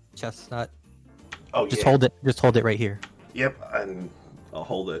 Chestnut? Oh, just yeah. hold it right here. Yep, and I'll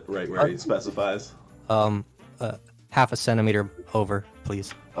hold it right where he specifies. Half a centimeter over,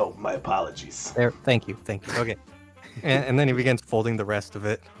 please. Oh, my apologies. There, thank you. Okay. and then he begins folding the rest of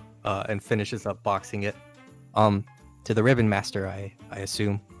it, and finishes up boxing it. To the ribbon master, I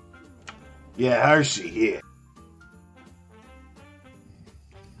assume. Yeah, Hershal here.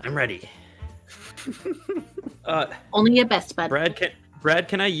 I'm ready. Only your best, bud. Brad,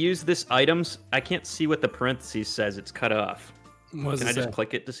 can I use this items? I can't see what the parentheses says. It's cut off. Can I just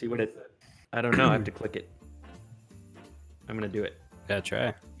click it to see what it? I don't know. I have to click it. I'm gonna do it. Yeah,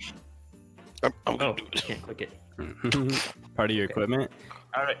 try. I'm gonna do I it. can't click it. Part of your equipment.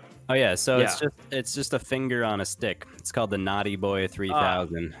 All right. Oh yeah, so Yeah. it's just a finger on a stick. It's called the Naughty Boy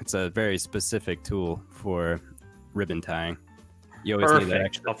 3000. It's a very specific tool for ribbon tying. You always need that Perfect.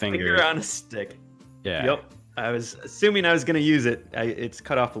 extra A finger on a stick. Yeah. Yep. I was assuming I was gonna use it. It's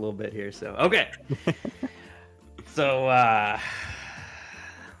cut off a little bit here, so okay. So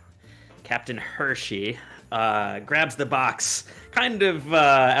Captain Hershal grabs the box. Kind of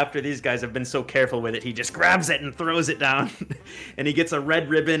after these guys have been so careful with it, he just grabs it and throws it down. And he gets a red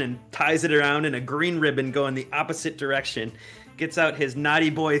ribbon and ties it around, and a green ribbon going the opposite direction. Gets out his Naughty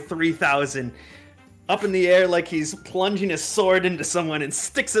Boy 3000 up in the air like he's plunging his sword into someone, and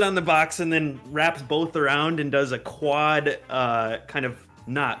sticks it on the box, and then wraps both around and does a quad kind of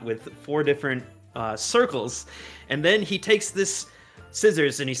knot with 4 different circles. And then he takes this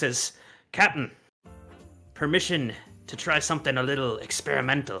scissors and he says, "Captain, permission to try something a little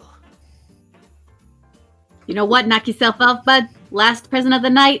experimental." You know what? Knock yourself off, bud. Last present of the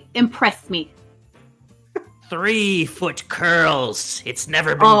night impressed me. 3-foot curls. It's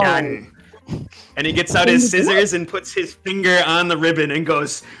never been done. And he gets out his scissors and puts his finger on the ribbon and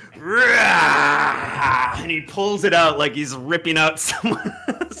goes, "Rah!" And he pulls it out like he's ripping out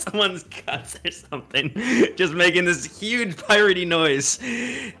someone's guts or something, just making this huge piratey noise.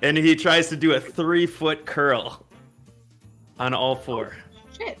 And he tries to do a 3-foot curl on all 4.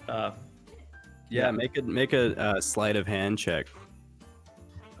 Shit. Yeah, make a sleight of hand check.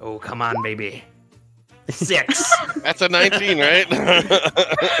 Oh, come on, baby. 6. That's a 19,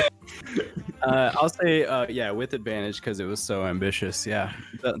 right? I'll say yeah, with advantage because it was so ambitious. Yeah,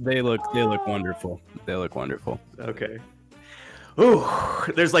 they look wonderful. They look wonderful. Okay. Ooh,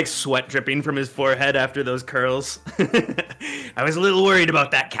 there's like sweat dripping from his forehead after those curls. I was a little worried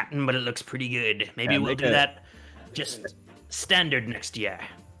about that, Captain, but it looks pretty good. Maybe Yeah, we'll make do a- that just standard next year.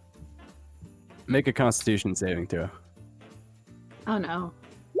 Make a Constitution saving throw. Oh no.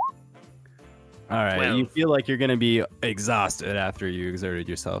 All right, 12. you feel like you're gonna be exhausted after you exerted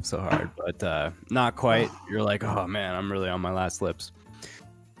yourself so hard, but not quite. You're like, oh man, I'm really on my last lips.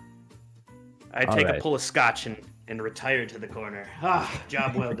 I All take right. a pull of scotch and and retire to the corner. Ah,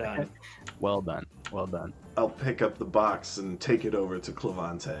 job well done. Well done. Well done. I'll pick up the box and take it over to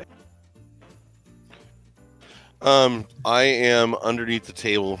Clevonte. I am underneath the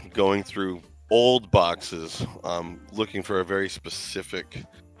table going through old boxes, looking for a very specific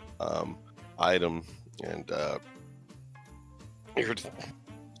item, and you're just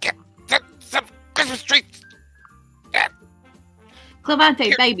get some Christmas treats. Clevonte,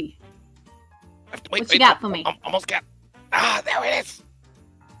 Here. baby. Wait, What you got for me? Almost got. Ah, there it is.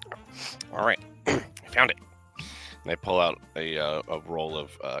 All right, I found it. And I pull out a roll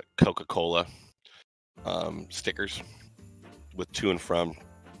of Coca-Cola stickers with to and from,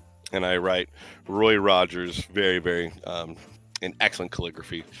 and I write Roy Rogers, very, very in excellent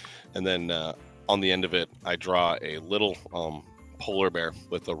calligraphy, and then on the end of it, I draw a little polar bear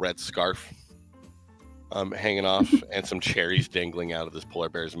with a red scarf hanging off and some cherries dangling out of this polar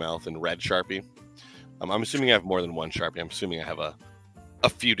bear's mouth in red Sharpie. I'm assuming I have more than one Sharpie. I'm assuming I have a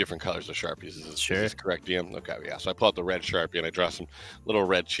few different colors of Sharpies. Is this correct, DM? Okay, yeah. So I pull out the red Sharpie and I draw some little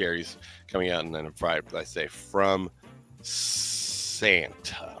red cherries coming out, and then I say, from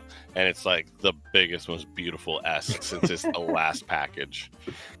Santa. And it's like the biggest, most beautiful S since it's the last package.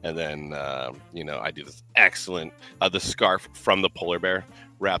 And then, I do this excellent, the scarf from the polar bear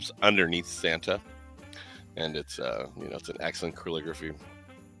wraps underneath Santa. And it's, it's an excellent calligraphy.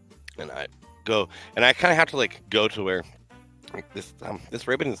 And I go, and I kind of have to go to where this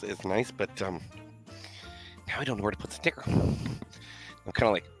ribbon is nice, but now I don't know where to put the sticker. I'm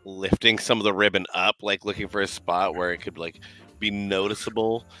kind of lifting some of the ribbon up, looking for a spot where it could be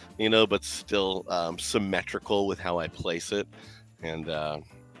noticeable, but still symmetrical with how I place it. And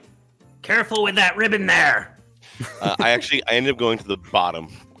Careful with that ribbon there. I ended up going to the bottom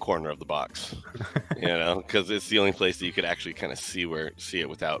corner of the box, because it's the only place that you could actually kind of see it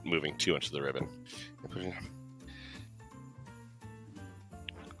without moving too much of the ribbon.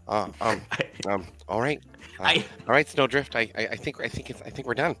 All right. All right, Snowdrift. I think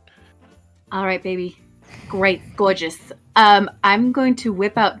we're done. All right, baby. Great, gorgeous. I'm going to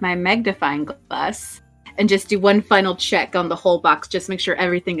whip out my magnifying glass and just do one final check on the whole box. Just make sure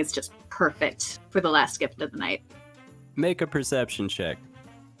everything is just perfect for the last gift of the night. Make a perception check.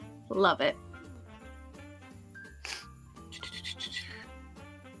 Love it.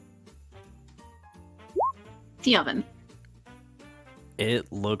 The oven. It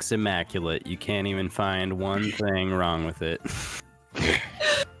looks immaculate. You can't even find one thing wrong with it.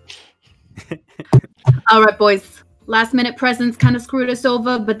 All right, boys. Last minute presents kind of screwed us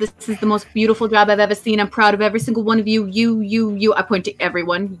over, but this is the most beautiful job I've ever seen. I'm proud of every single one of you. You. I point to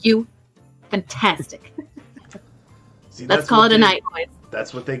everyone. You. Fantastic. See, Let's call it a night, boys.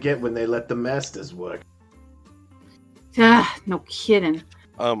 That's what they get when they let the masters work. No kidding.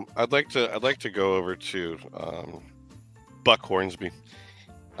 I'd like to go over to Buck Hornsby.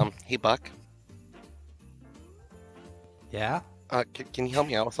 Hey Buck. Yeah. Can you help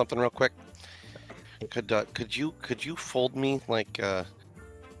me out with something real quick? Could you fold me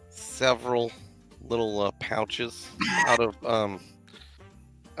several little pouches out of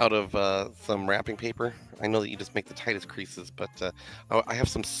some wrapping paper? I know that you just make the tightest creases, but I have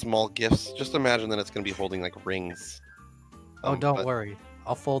some small gifts. Just imagine that it's going to be holding rings. Oh, don't worry.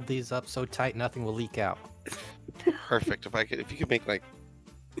 I'll fold these up so tight nothing will leak out. Perfect. If you could make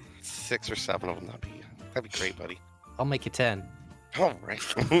 6 or 7 of them, that'd be great, buddy. I'll make you 10. All right.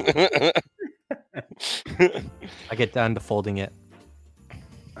 I get down to folding it.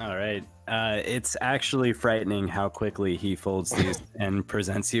 All right. It's actually frightening how quickly he folds these and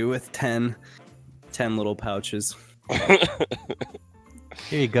presents you with 10 little pouches. Here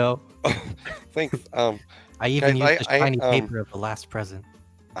you go. Thanks. I even guys, used the shiny paper of the last present.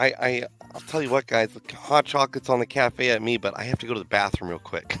 I'll tell you what, guys. The hot chocolate's on the cafe at me, but I have to go to the bathroom real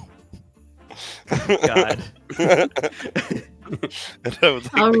quick. God.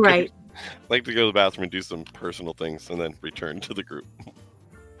 All right. I'd like to go to the bathroom and do some personal things and then return to the group.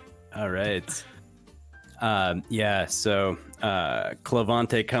 All right. So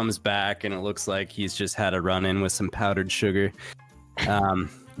Clevonte comes back and it looks like he's just had a run-in with some powdered sugar.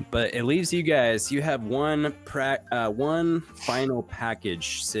 But it leaves you guys. You have one final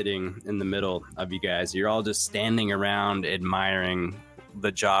package sitting in the middle of you guys. You're all just standing around admiring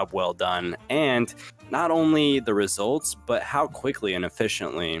the job well done, and not only the results, but how quickly and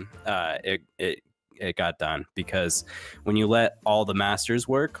efficiently it got done. Because when you let all the masters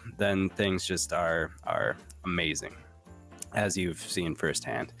work, then things just are amazing, as you've seen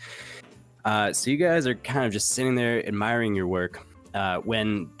firsthand. So you guys are kind of just sitting there admiring your work.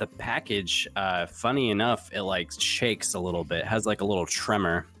 When the package, funny enough, it shakes a little bit, has a little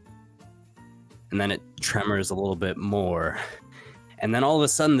tremor. and then it tremors a little bit more. And then all of a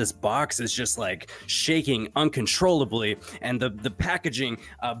sudden, this box is just like shaking uncontrollably, and the packaging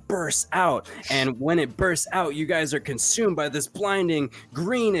bursts out. And when it bursts out, you guys are consumed by this blinding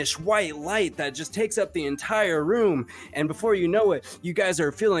greenish white light that just takes up the entire room. And before you know it, you guys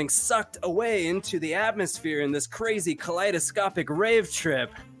are feeling sucked away into the atmosphere in this crazy kaleidoscopic rave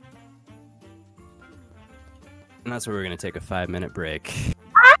trip. And that's where we're going to take a 5-minute break.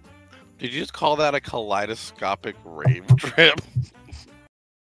 Did you just call that a kaleidoscopic rave trip?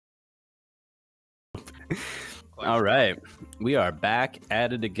 All right, we are back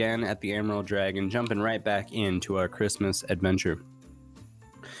at it again at the Emerald Dragon, jumping right back into our Christmas adventure.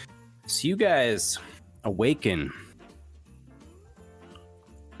 So you guys awaken,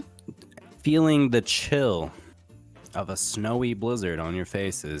 feeling the chill of a snowy blizzard on your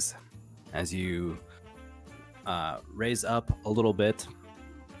faces as you raise up a little bit,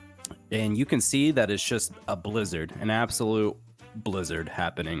 and you can see that it's just a blizzard, an absolute blizzard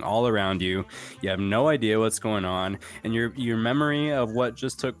happening all around you. You have no idea what's going on, and your memory of what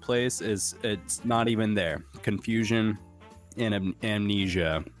just took place it's not even there. Confusion and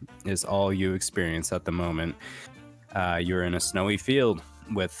amnesia is all you experience at the moment. You're in a snowy field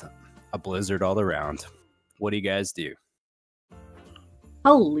with a blizzard all around. What do you guys do?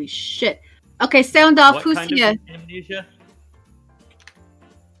 Holy shit. Okay, sound off. What Who's kind here? of amnesia?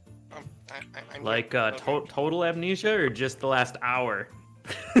 Like total amnesia, or just the last hour?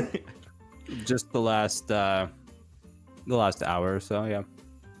 Just the last hour or so, yeah.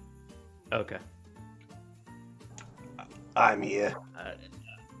 Okay. I'm here.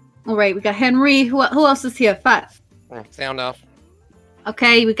 All right, we got Henry. Who else is here? Five. Sound off.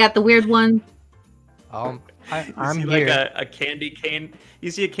 Okay, we got the weird one. I'm see here. like a candy cane.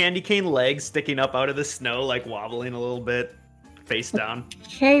 You see a candy cane leg sticking up out of the snow, like wobbling a little bit, face down.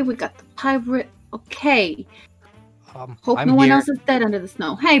 Okay, we got the pirate. Okay. Hope I'm no one here. else is dead under the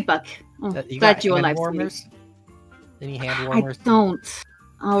snow. Hey, Buck. Oh, You glad got you're hand alive. warmers? Any hand I warmers? don't.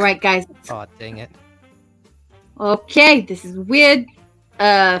 All right, guys. Oh, dang it. Okay, this is weird.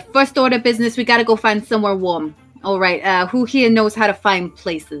 First order business. We gotta go find somewhere warm. All right. Who here knows how to find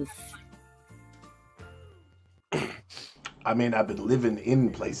places? I mean, I've been living in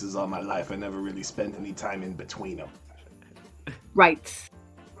places all my life. I never really spent any time in between them. Right.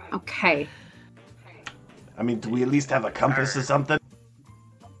 Okay. I mean, do we at least have a compass or something?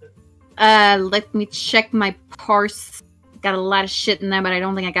 Let me check my purse. Got a lot of shit in there, but I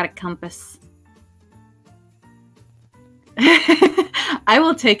don't think I got a compass. I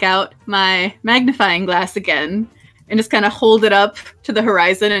will take out my magnifying glass again and just kind of hold it up to the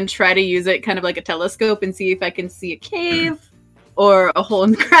horizon and try to use it kind of like a telescope and see if I can see a cave or a hole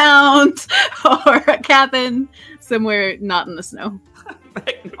in the ground or a cabin somewhere not in the snow.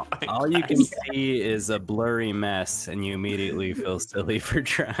 All you can see is a blurry mess, and you immediately feel silly for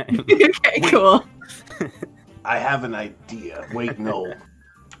trying. Okay, cool. I have an idea. Wait, no.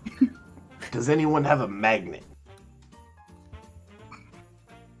 Does anyone have a magnet?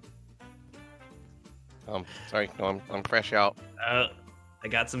 Sorry, no, I'm fresh out. I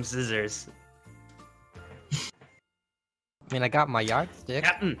got some scissors. I mean, I got my yardstick.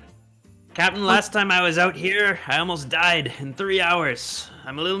 Captain, last time I was out here, I almost died in 3 hours.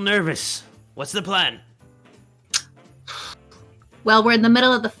 I'm a little nervous. What's the plan? Well, we're in the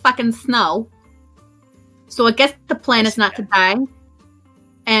middle of the fucking snow. So I guess the plan is not to die.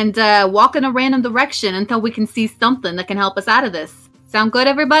 And walk in a random direction until we can see something that can help us out of this. Sound good,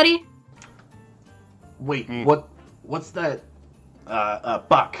 everybody? Wait, what's that,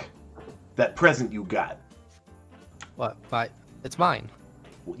 Buck? That present you got? What? But it's mine.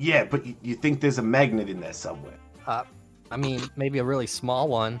 Yeah, but you think there's a magnet in there somewhere? I mean, maybe a really small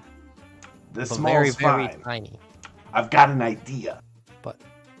one. The But small's very, fine. very tiny. I've got an idea. But,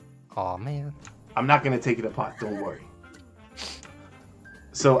 oh man. I'm not going to take it apart, don't worry.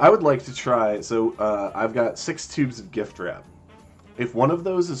 So I would like to try, I've got 6 tubes of gift wrap. If one of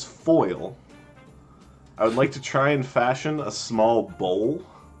those is foil, I would like to try and fashion a small bowl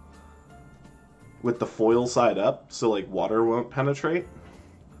with the foil side up, so like water won't penetrate.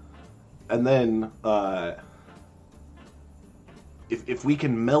 And then, if we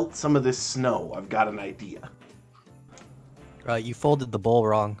can melt some of this snow, I've got an idea. You folded the bowl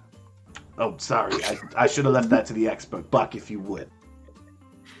wrong. Oh, sorry. I should have left that to the expert. Buck, if you would.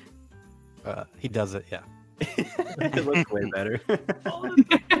 He does it, yeah. It looks way better.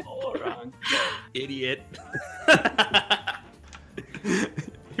 All wrong. Idiot.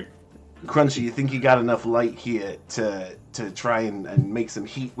 Crunchy, you think you got enough light here to try and make some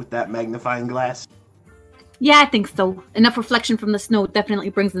heat with that magnifying glass? Yeah, I think so. Enough reflection from the snow definitely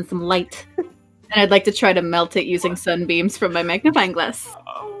brings in some light. And I'd like to try to melt it using sunbeams from my magnifying glass.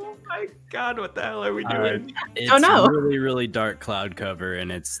 Oh my god, what the hell are we doing? It's Oh, no. really, really dark cloud cover,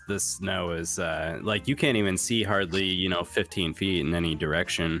 and the snow is like you can't even see hardly 15 feet in any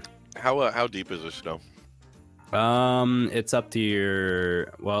direction. How deep is the snow? It's up to you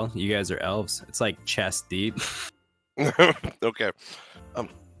guys are elves. It's like chest deep. Okay.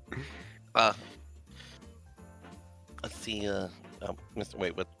 Let's see.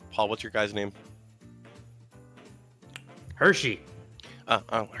 Paul, what's your guy's name? Hershey.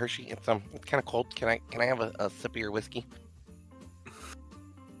 Hershey. It's kind of cold. Can I have a sip of your whiskey?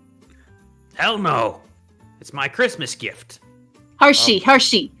 Hell no. It's my Christmas gift.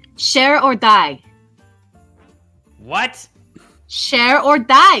 Hershey, share or die. What? Share or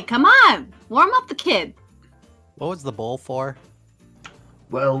die. Come on, warm up the kid. What was the bowl for?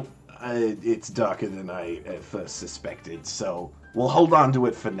 Well, it's darker than I at first suspected, so we'll hold on to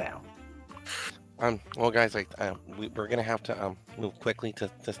it for now. Well, guys, we're gonna have to move quickly to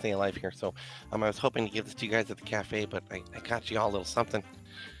stay alive here. So, I was hoping to give this to you guys at the cafe, but I got you all a little something,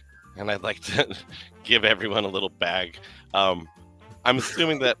 and I'd like to give everyone a little bag. I'm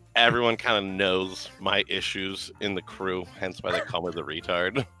assuming that everyone kind of knows my issues in the crew, hence why they call me the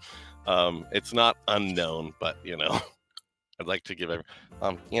retard. It's not unknown, but I'd like to give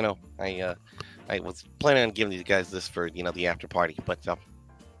I was planning on giving you guys this for the after party, but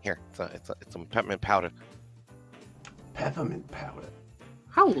here it's some peppermint powder. Peppermint powder.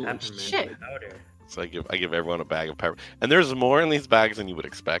 Holy Peppermint shit. powder. So I give everyone a bag of pepper, and there's more in these bags than you would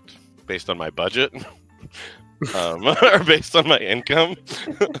expect based on my budget. Or based on my income.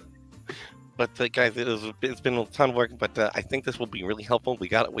 But guys, it's been a ton of work, but I think this will be really helpful. We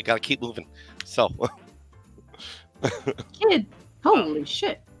got to keep moving. So, Kid, holy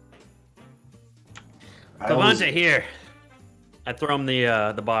shit. Clevonte, here. I throw him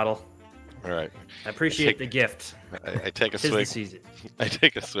the bottle. all right, I appreciate the gift. I take a Tis the swig. season. I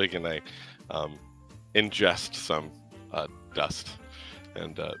take a swig and I ingest some dust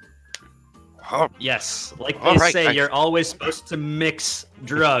and. Yes, like All they right, say, thanks. you're always supposed to mix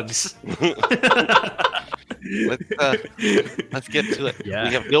drugs. Let's get to it. Yeah.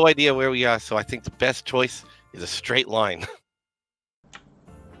 We have no idea where we are, so I think the best choice is a straight line.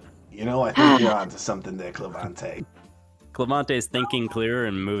 I think you're onto something there, Clevonte. Clevonte is thinking clearer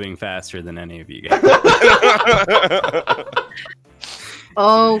and moving faster than any of you guys.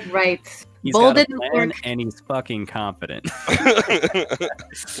 Oh, right. He's Bold got a didn't plan, work. and he's fucking confident.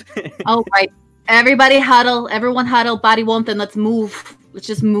 Oh, right. Everybody huddle. Everyone huddle. Body warmth, and let's move. Let's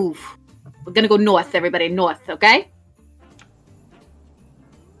just move. We're gonna go north, everybody. North, okay?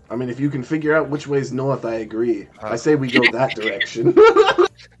 I mean, if you can figure out which way's north, I agree. I say we go that direction.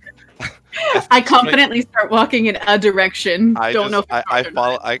 I confidently start walking in a direction. I Don't just, know. I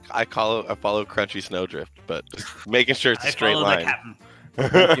follow Crunchy Snowdrift, but make sure it's a I straight follow the line. captain.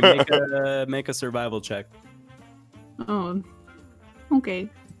 You make a survival check. Oh, okay.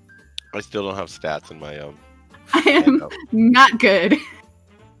 I still don't have stats in my I am not good.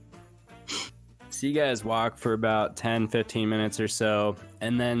 So you guys walk for about 10-15 minutes or so,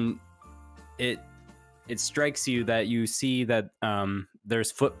 and then it strikes you that you see that there's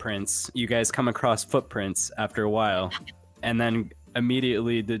footprints. You guys come across footprints after a while, and then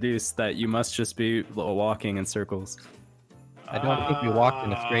immediately deduce that you must just be walking in circles. I don't think we walked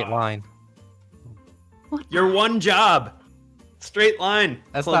in a straight line. Your one job. Straight line.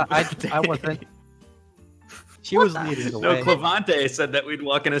 That's not. I wasn't. She was leading the No, way. Clevonte said that we'd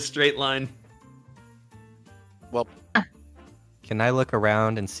walk in a straight line. Well, Can I look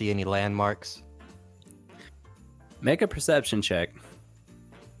around and see any landmarks? Make a perception check.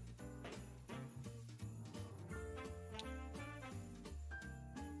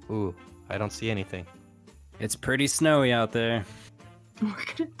 Ooh, I don't see anything. It's pretty snowy out there. We're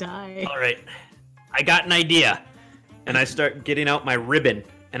gonna die. All right, I got an idea. And I start getting out my ribbon,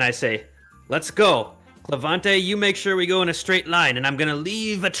 and I say, let's go. Clevonte, you make sure we go in a straight line, and I'm gonna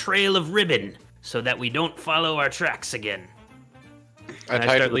leave a trail of ribbon so that we don't follow our tracks again. I And I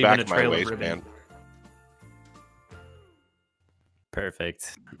tied to start the leaving back a of my trail of waistband.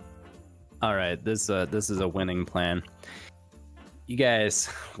 Perfect. All right, this is a winning plan. You guys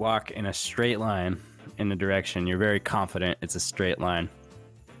walk in a straight line in a direction. You're very confident it's a straight line.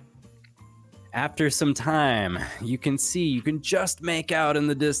 After some time, you can just make out in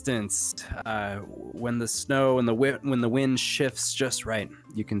the distance when the snow and when the wind shifts just right.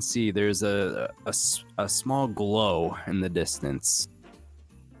 You can see there's a small glow in the distance,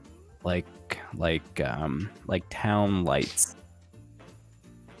 like town lights.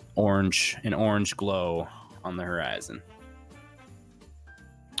 An orange glow on the horizon.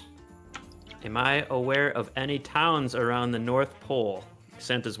 Am I aware of any towns around the North Pole?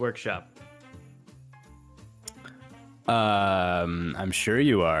 Santa's workshop. I'm sure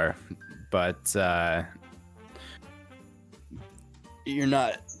you are, but you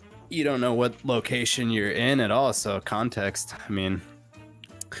don't know what location you're in at all, so context. I mean,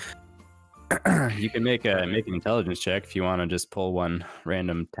 you can make an intelligence check if you want to just pull one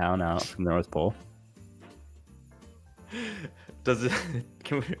random town out from the North Pole. Does it?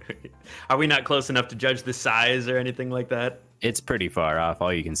 Are we not close enough to judge the size or anything like that? It's pretty far off.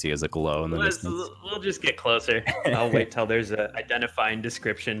 All you can see is a glow in the distance. We'll just get closer. I'll wait till there's an identifying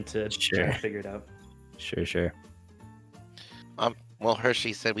description to try to figure it out. Sure. Well,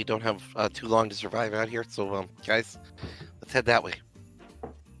 Hershey said we don't have too long to survive out here, so guys, let's head that way.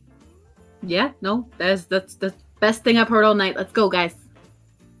 Yeah, no, that's the best thing I've heard all night. Let's go, guys.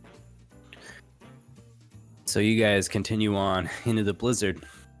 So you guys continue on into the blizzard,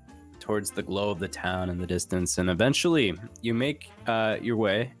 towards the glow of the town in the distance, and eventually you make your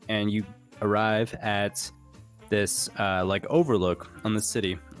way and you arrive at this like overlook on the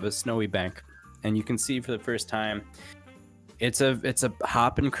city of a snowy bank, and you can see for the first time it's a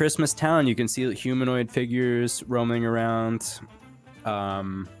hoppin' Christmas town. You can see humanoid figures roaming around. A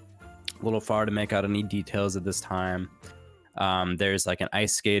little far to make out any details at this time. There's like an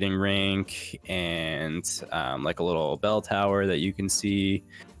ice skating rink and like a little bell tower that you can see.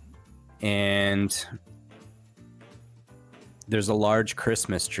 And there's a large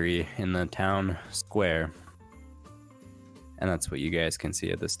Christmas tree in the town square. And that's what you guys can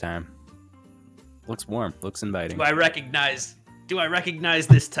see at this time. Looks warm, looks inviting. Do I recognize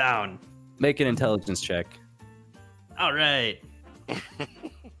this town? Make an intelligence check. All right.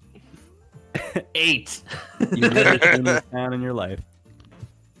 8. You've never seen this town in your life.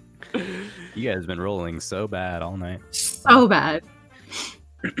 You guys have been rolling so bad all night. So bad.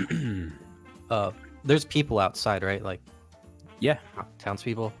 There's people outside, right? Like, yeah,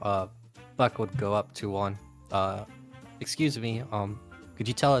 townspeople. Buck would go up to one. Excuse me. Could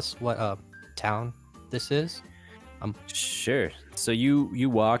you tell us what town this is? Sure. So you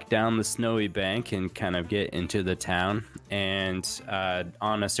walk down the snowy bank and kind of get into the town, and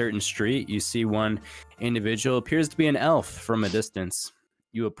on a certain street you see one individual, appears to be an elf from a distance.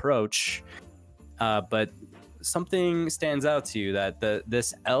 You approach, but something stands out to you, that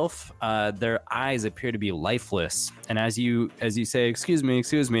this elf, their eyes appear to be lifeless, and as you say excuse me,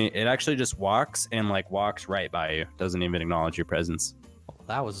 it actually just walks right by you, doesn't even acknowledge your presence. Well,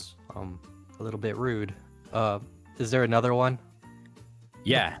 that was a little bit rude. Is there another one?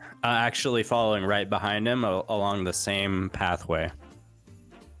 Yeah, actually following right behind him along the same pathway.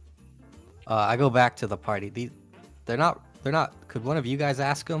 I go back to the party. They're not. Could one of you guys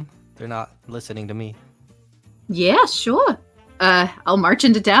ask them? They're not listening to me. Yeah, sure. I'll march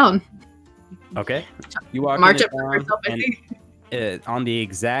into town. Okay. You walk March into up town, yourself, I and on the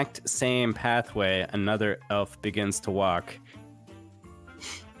exact same pathway, another elf begins to walk.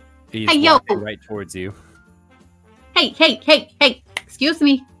 He's walking right towards you. Hey. Excuse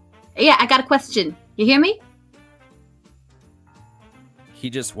me. Yeah, I got a question. You hear me? He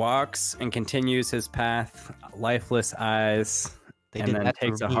just walks and continues his path, lifeless eyes, and then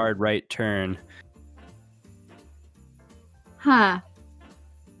takes a hard right turn. Huh.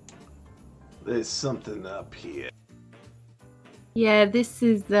 There's something up here. Yeah, this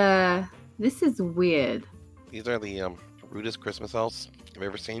is weird. These are the rudest Christmas elves I've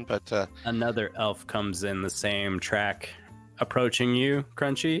ever seen, but another elf comes in the same track, approaching you,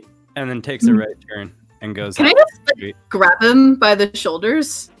 Crunchy, and then takes a right turn and goes. Can I just grab him by the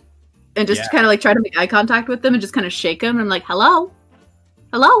shoulders and just kind of like try to make eye contact with them and just kind of shake him? And I'm like, hello,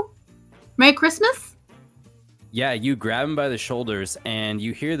 Merry Christmas. Yeah, you grab him by the shoulders and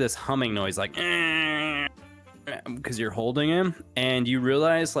you hear this humming noise, like because you're holding him, and you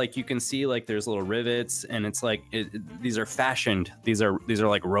realize like you can see like there's little rivets, and it's like these are fashioned. These are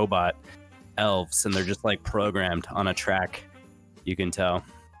like robot elves, and they're just like programmed on a track. You can tell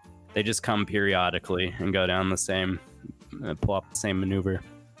they just come periodically and go down the same, pull up the same maneuver.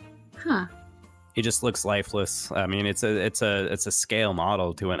 Huh. He just looks lifeless. I mean, it's a scale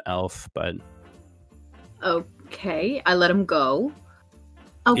model to an elf, but okay, I let him go.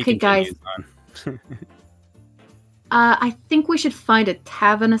 Okay, guys. I think we should find a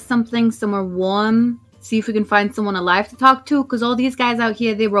tavern or something, somewhere warm. See if we can find someone alive to talk to, because all these guys out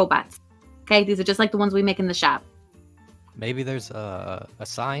here, they're robots. Okay, these are just like the ones we make in the shop. Maybe there's a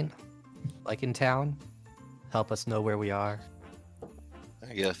sign, like in town, help us know where we are.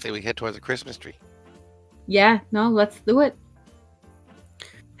 I guess say we head towards the Christmas tree. Yeah, no, let's do it.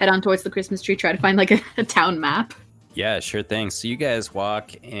 Head on towards the Christmas tree, try to find like a town map. Yeah, sure thing. So you guys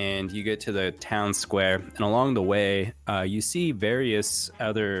walk and you get to the town square, and along the way, you see various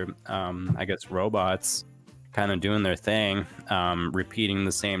other, I guess, robots kind of doing their thing, repeating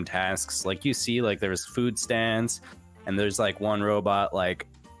the same tasks. Like you see, like there's food stands, and there's like one robot, like,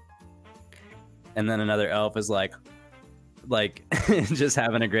 and then another elf is like just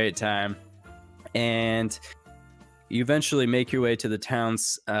having a great time, and you eventually make your way to the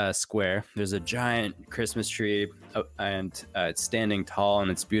town's square. There's a giant Christmas tree, and it's standing tall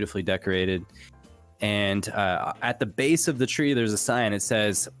and it's beautifully decorated. And at the base of the tree, there's a sign. It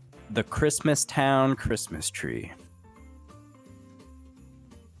says, "The Christmas Town Christmas Tree."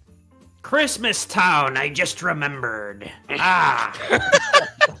 Christmas Town, I just remembered. Ah.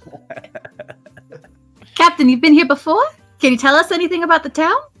 Captain, you've been here before? Can you tell us anything about the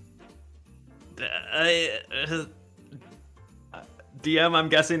town? DM, I'm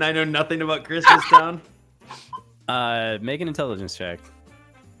guessing I know nothing about Christmas Town. Make an intelligence check.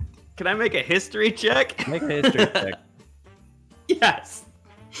 Can I make a history check? Make a history check. Yes.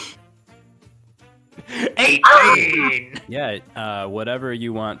 18! Yeah, whatever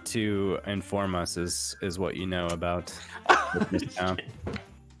you want to inform us is what you know about Christmas Town.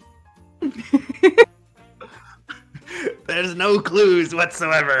 There's no clues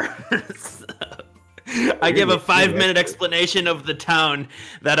whatsoever. I give a 5-minute explanation of the town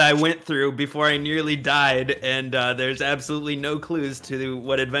that I went through before I nearly died, and there's absolutely no clues to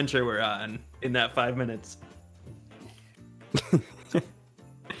what adventure we're on in that 5 minutes.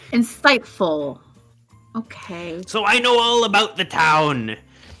 Insightful. Okay. So I know all about the town.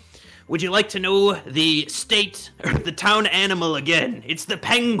 Would you like to know the state or the town animal again? It's the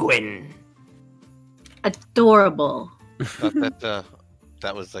penguin. Adorable. That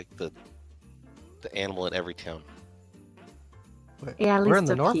was like the animal in every town. Yeah, at We're least in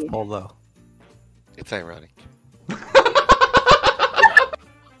the so North cute. Pole, though. It's ironic.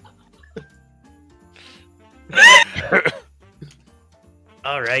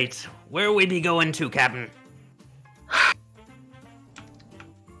 All right, where we be going to, Captain?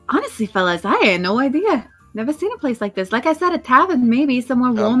 Honestly, fellas, I had no idea. Never seen a place like this. Like I said, a tavern, maybe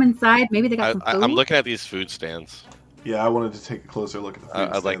somewhere warm inside. Maybe they got some food. I'm looking at these food stands. Yeah, I wanted to take a closer look at the food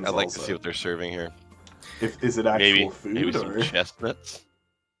I'd like stands to also. see what they're serving here. Is it actual food Maybe or? some chestnuts.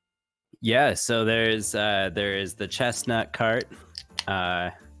 Yeah, so there is the chestnut cart,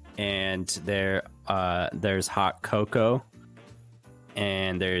 and there's hot cocoa,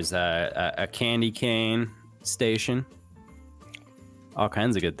 and there's a candy cane station. All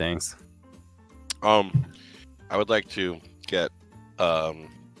kinds of good things. I would like to get 5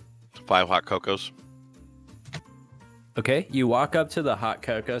 hot cocos. Okay, you walk up to the hot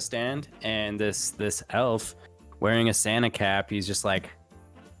cocoa stand, and this elf wearing a Santa cap, he's just like,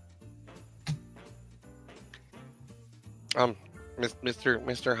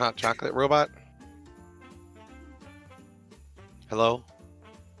 Mr. Hot Chocolate Robot. Hello.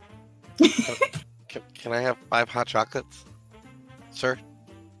 Can I have 5 hot chocolates, sir?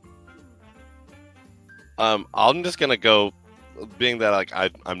 I'm just gonna go. Being that like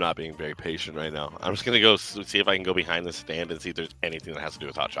I'm not being very patient right now, I'm just gonna go see if I can go behind the stand and see if there's anything that has to do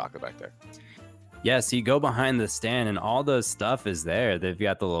with hot chocolate back there. yeah, so you go behind the stand and all the stuff is there. They've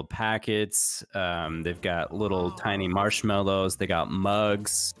got the little packets, they've got little tiny marshmallows, they got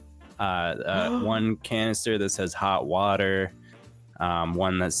mugs, one canister that says hot water,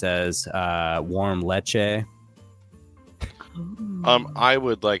 one that says warm leche. I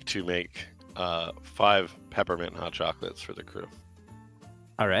would like to make 5 peppermint hot chocolates for the crew.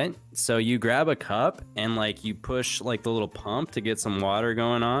 All right, so you grab a cup and like you push like the little pump to get some water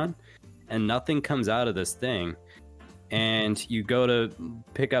going on, and nothing comes out of this thing. And you go to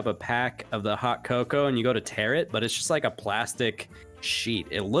pick up a pack of the hot cocoa and you go to tear it, but it's just like a plastic sheet.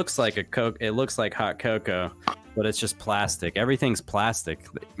 It looks like it looks like hot cocoa, but it's just plastic. Everything's plastic,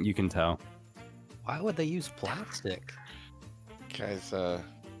 you can tell. Why would they use plastic? Guys,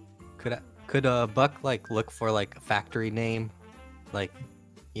 Could Buck like look for like a factory name, like,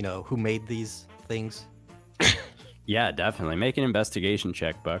 you know, who made these things? Yeah, definitely. Make an investigation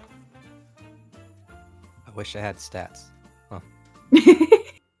check, Buck. I wish I had stats. Huh.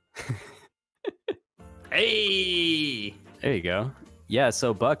 Hey! There you go. Yeah,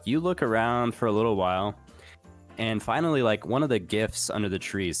 so Buck, you look around for a little while, and finally, like one of the gifts under the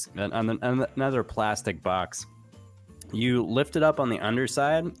trees, another plastic box. You lift it up on the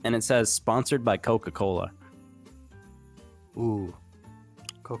underside, and it says "Sponsored by Coca-Cola." Ooh,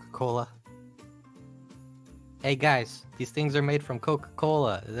 Coca-Cola. Hey guys, these things are made from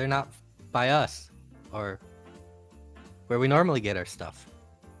Coca-Cola. They're not by us, or where we normally get our stuff.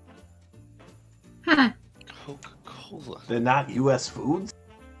 Huh. Coca-Cola. Coca-Cola. They're not U.S. foods?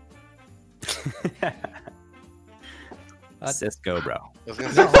 Cisco, bro. I was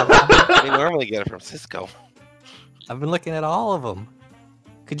gonna say, we normally get it from Cisco. I've been looking at all of them.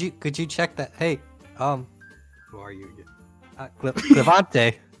 Could you check that? Hey, who are you again?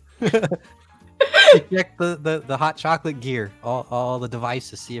 Clevonte. Check the hot chocolate gear, all the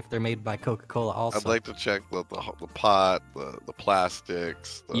devices, see if they're made by Coca-Cola. Also, I'd like to check the pot, the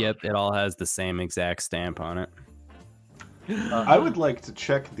plastics. Yep, it all has the same exact stamp on it. I would like to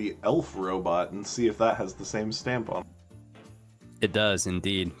check the elf robot and see if that has the same stamp on it. It does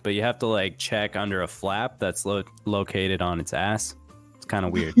indeed, but you have to like check under a flap that's located on its ass. It's kind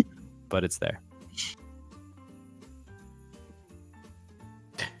of weird, but it's there.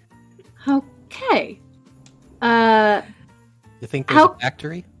 Okay. you think there's a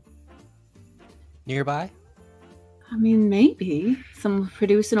factory nearby? I mean, maybe someone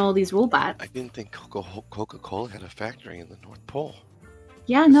producing all these robots. I didn't think Coca-Cola had a factory in the North Pole.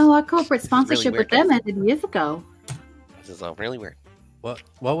 Yeah, no, our corporate sponsorship really with them ended years ago. This is all really weird. What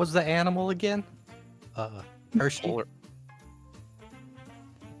was the animal again? Hershal Polar.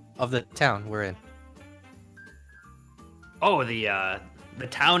 of the town we're in. Oh, the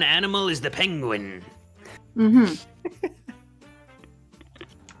town animal is the penguin. Mm-hmm.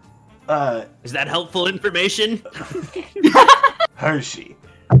 Is that helpful information? Hershey,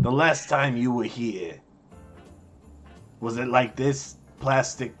 the last time you were here, was it like this?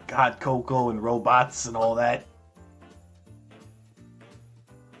 Plastic, hot cocoa, and robots and all that?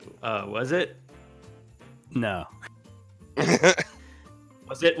 Was it? No.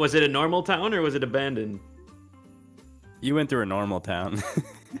 Was it a normal town or was it abandoned? You went through a normal town.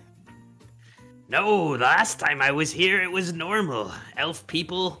 No, the last time I was here, it was normal. Elf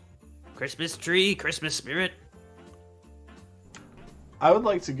people, Christmas tree, Christmas spirit. I would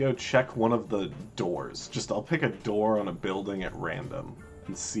like to go check one of the doors. I'll pick a door on a building at random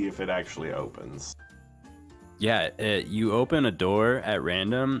and see if it actually opens. Yeah, you open a door at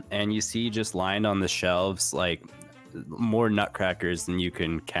random and you see just lined on the shelves like more nutcrackers than you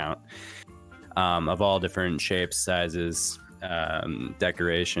can count, of all different shapes, sizes,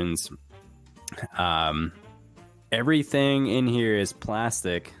 decorations. Everything in here is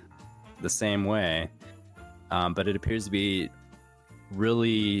plastic the same way, but it appears to be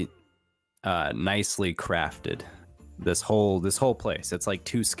really nicely crafted. This whole place, it's like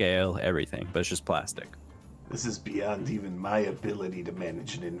to scale, everything, but it's just plastic. This is beyond even my ability to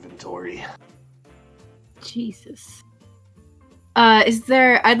manage an inventory. Jesus.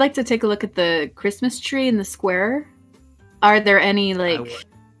 I'd like to take a look at the Christmas tree in the square. Are there any, like...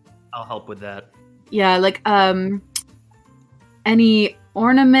 I'll help with that. Yeah, like, any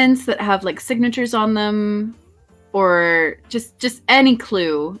ornaments that have, like, signatures on them? Or just any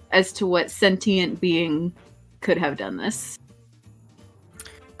clue as to what sentient being could have done this?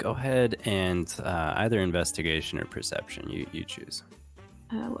 Go ahead and either investigation or perception. You choose.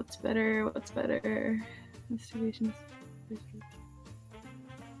 What's better? Investigations.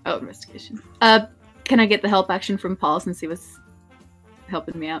 Oh, investigation. Can I get the help action from Paul since he was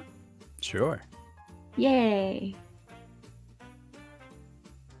helping me out? Sure. Yay!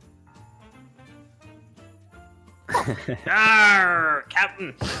 Arr,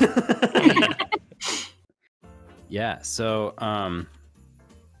 Captain. Yeah, so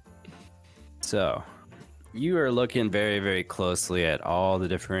you are looking very, very closely at all the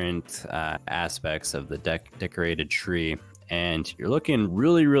different aspects of the decorated tree, and you're looking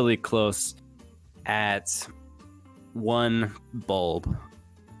really, really close at one bulb.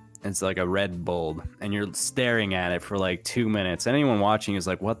 It's like a red bulb, and you're staring at it for like 2 minutes. Anyone watching is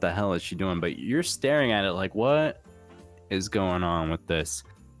like, what the hell is she doing? But you're staring at it like, what is going on with this?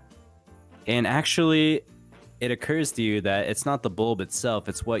 And actually, it occurs to you that it's not the bulb itself,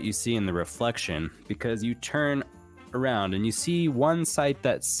 it's what you see in the reflection, because you turn around and you see one site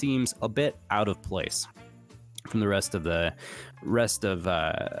that seems a bit out of place from the rest of the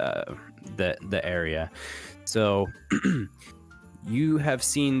area. So you have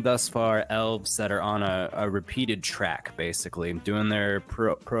seen thus far elves that are on a repeated track, basically doing their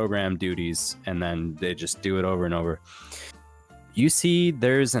program duties, and then they just do it over and over. You see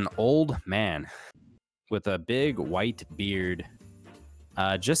there's an old man with a big white beard,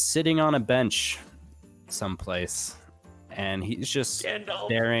 just sitting on a bench someplace, and he's just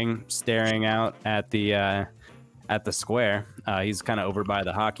staring out at the square. He's kind of over by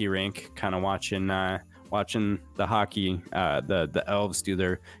the hockey rink, kind of watching the hockey, the elves do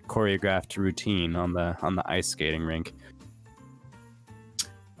their choreographed routine on the ice skating rink.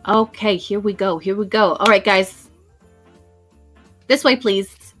 Okay, here we go. All right, guys. This way,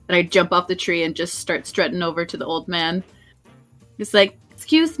 please. And I jump off the tree and just start strutting over to the old man. Just like,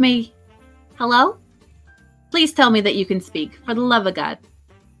 excuse me. Hello? Please tell me that you can speak, for the love of God.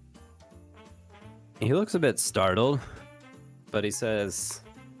 He looks a bit startled, but he says,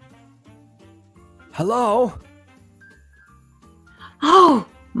 "Hello?" Oh,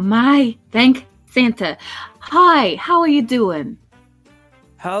 my. Thank Santa. Hi, how are you doing?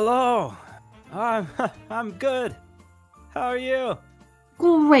 "Hello. I'm good. How are you?"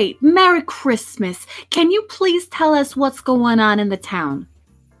 Great. Merry Christmas. Can you please tell us what's going on in the town?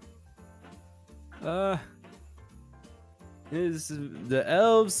 Is the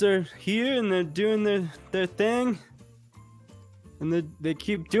elves are here and they're doing their thing, and they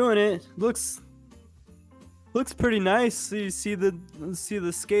keep doing it. Looks pretty nice. You see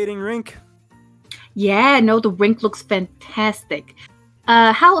the skating rink. Yeah, no, the rink looks fantastic.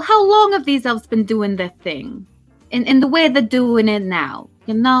 How long have these elves been doing their thing? In the way they're doing it now,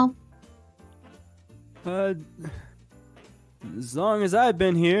 you know? As long as I've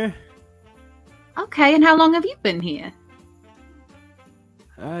been here. Okay, and how long have you been here?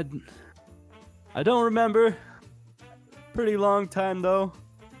 I don't remember. Pretty long time though.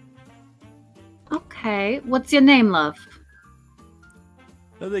 Okay, what's your name, love?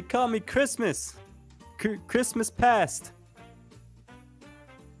 They call me Christmas. Christmas past.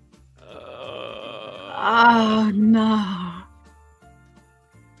 Oh, no.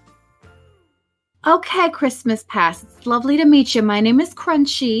 Okay, Christmas past. It's lovely to meet you. My name is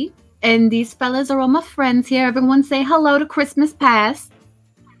Crunchy, and these fellas are all my friends here. Everyone say hello to Christmas past.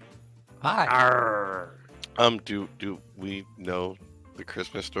 Hi. Arr. Do we know the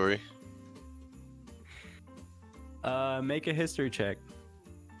Christmas story? Make a history check.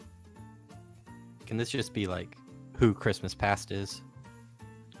 Can this just be like who Christmas past is?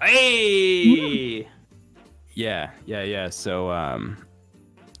 Hey! Yeah. So,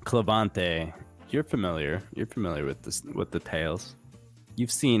 Clevonte, you're familiar with the tales.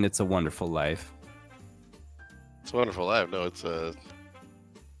 You've seen It's a Wonderful Life. It's a Wonderful Life. No, it's a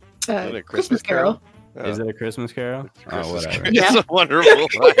Christmas Carol. Oh. Is it a Christmas Carol? Christmas Whatever. Carol. Yeah. It's a Wonderful Life.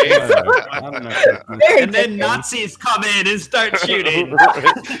 Whatever. I don't know. And then Nazis come in and start shooting.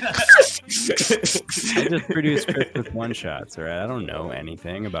 I just produce Christmas one-shots, all right? I don't know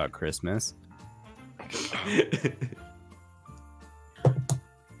anything about Christmas.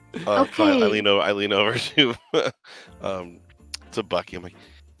 Okay. I lean over to to Bucky. I'm like,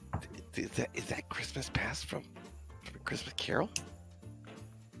 is that Christmas past from a Christmas Carol?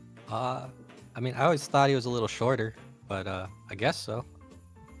 I mean, I always thought he was a little shorter, but I guess so.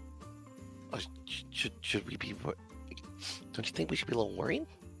 Should we be? Don't you think we should be a little worried?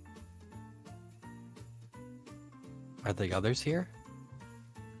 Are the others here?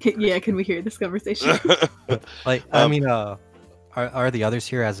 Yeah, can we hear this conversation? Like, I mean, are the others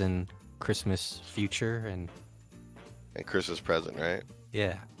here as in Christmas future and Christmas present, right?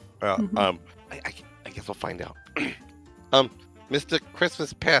 yeah? I guess we'll find out. Mr.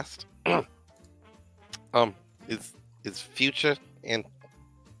 Christmas past. Is future and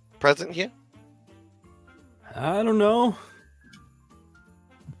present here? I don't know.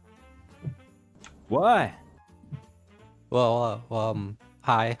 Why? Well,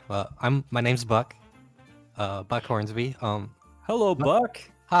 hi. My name's Buck. Buck Hornsby. Hello, Buck.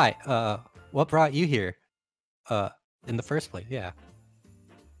 Hi. What brought you here? In the first place? Yeah.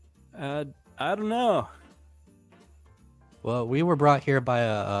 I don't know. Well, we were brought here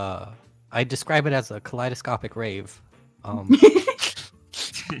by I describe it as a kaleidoscopic rave.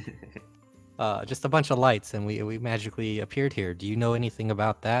 Just a bunch of lights, and we magically appeared here. Do you know anything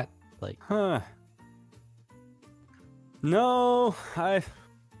about that? Like, Huh. No, I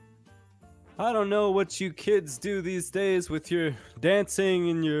don't know what you kids do these days with your dancing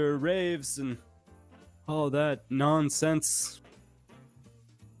and your raves and all that nonsense.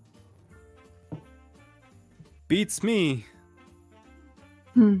 Beats me.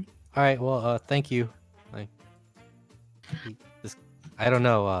 all right. Well, thank you. Like, I don't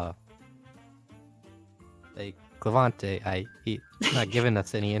know. Like Clevonte, he's not giving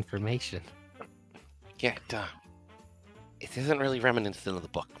us any information. Yeah, it isn't really reminiscent of the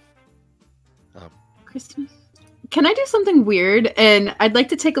book. Christmas. Can I do something weird? And I'd like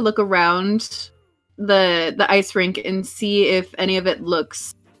to take a look around the ice rink and see if any of it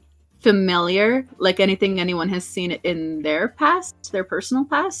looks familiar, like anything anyone has seen in their past, their personal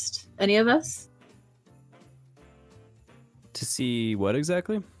past. Any of us? To see what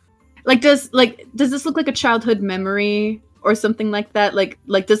exactly? Does this look like a childhood memory or something like that? Like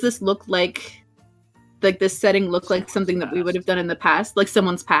does this look like this setting look like something that we would have done in the past, like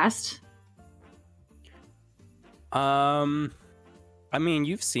someone's past? I mean,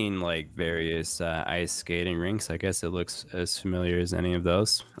 you've seen like various ice skating rinks. I guess it looks as familiar as any of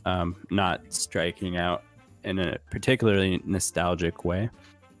those. Not striking out in a particularly nostalgic way.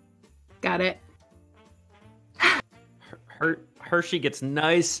 Got it. Hershey gets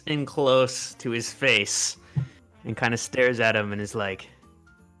nice and close to his face and kind of stares at him and is like,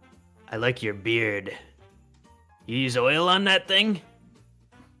 I like your beard. You use oil on that thing?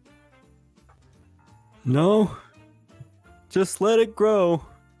 No, just let it grow,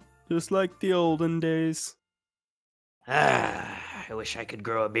 just like the olden days. I wish I could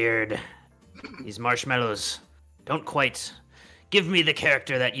grow a beard. These marshmallows don't quite give me the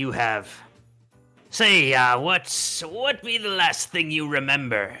character that you have. Say, what be the last thing you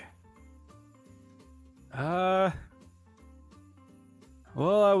remember? Well,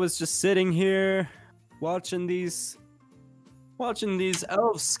 I was just sitting here watching these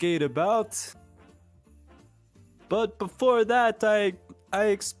elves skate about. But before that, I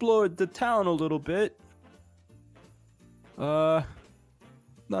explored the town a little bit. Not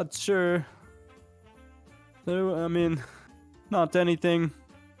sure. I mean, not anything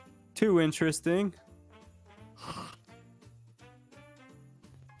too interesting.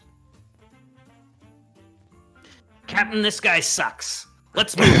 Captain, this guy sucks.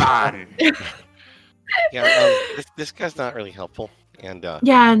 Let's move on. Yeah, this guy's not really helpful, and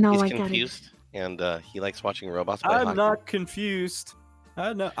Yeah, no, he's I got it. confused, and he likes watching robots play I'm hockey. not confused.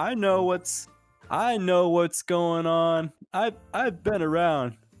 I know what's going on. I've been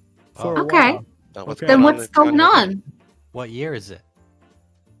around for a Okay. while. What's Okay. Then going what's on going on? What year is it?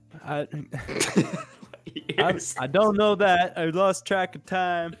 I don't know that. I lost track of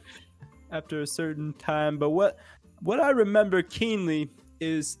time after a certain time, but what I remember keenly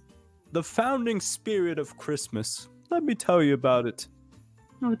is the founding spirit of Christmas. Let me tell you about it.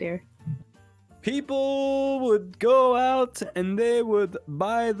 Oh dear. People would go out and they would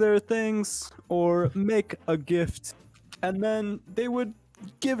buy their things or make a gift, and then they would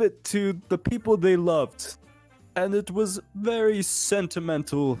give it to the people they loved. And it was very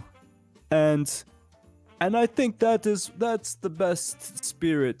sentimental, and I think that's the best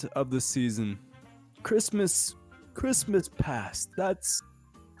spirit of the season. Christmas past.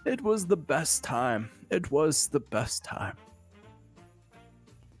 It was the best time. It was the best time.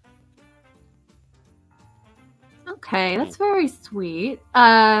 Okay, that's very sweet.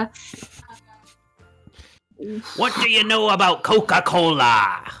 What do you know about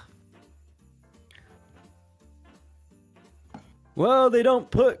Coca-Cola? Well, they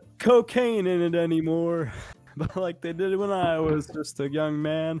don't put cocaine in it anymore, but like they did when I was just a young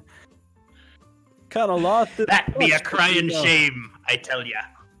man. Kind of lost it. That be a crying shame, I tell ya.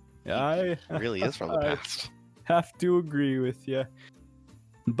 I It really is from the past. have to agree with you.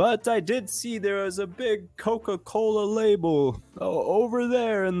 But I did see there was a big Coca-Cola label over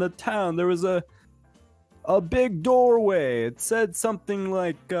there in the town. There was a big doorway. It said something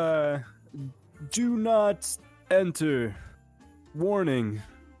like, do not enter. Warning.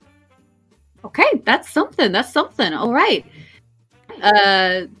 Okay, that's something. That's something. All right.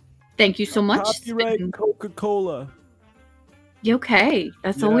 Thank you so much. Copyright Coca-Cola. Okay,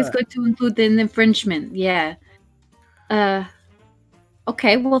 that's always Yeah. good to include the infringement. Yeah.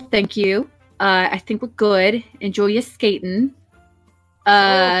 Okay, well, thank you. I think we're good. Enjoy your skating.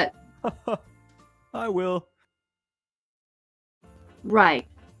 I will. Right.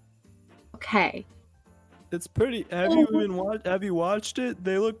 Okay. It's pretty. Have you watched it?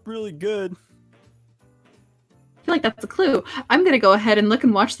 They look really good. I feel like that's a clue. I'm gonna go ahead and look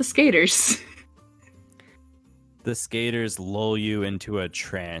and watch the skaters. The skaters lull you into a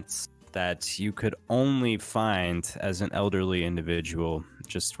trance that you could only find as an elderly individual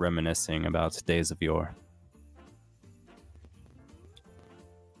just reminiscing about days of yore.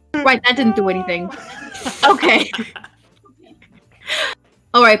 Right, that didn't do anything. Okay.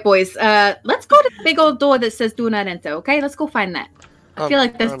 All right, boys. Let's go to the big old door that says "Do not enter." Okay, let's go find that. I feel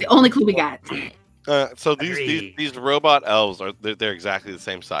like that's the only clue we got. So Agreed. these robot elves they're exactly the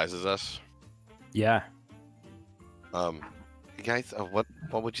same size as us. Yeah. You guys, what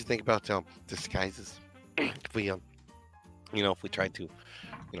would you think about disguises? If we if we tried to,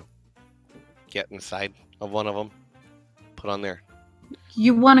 get inside of one of them, put on there.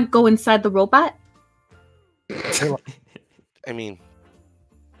 You want to go inside the robot? I mean,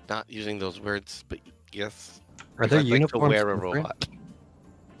 not using those words, but yes. Are there I'd like to uniforms wear a different? robot.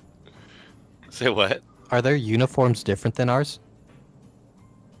 Say what? Are their uniforms different than ours?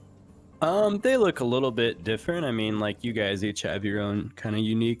 They look a little bit different. I mean, like you guys each have your own kind of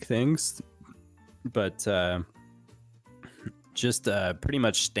unique things, but just pretty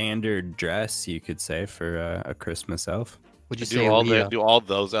much standard dress, you could say, for a Christmas elf. Would you Do say do all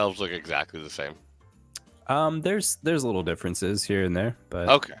those elves look exactly the same? There's little differences here and there, but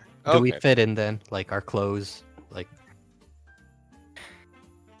Okay. do we fit in then? Like our clothes? Like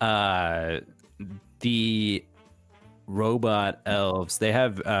the robot elves, they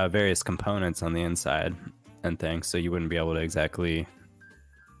have various components on the inside and things, so you wouldn't be able to exactly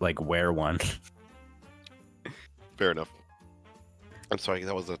like wear one. Fair enough. I'm sorry,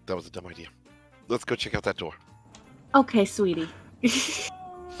 that was a dumb idea. Let's go check out that door. Okay, sweetie.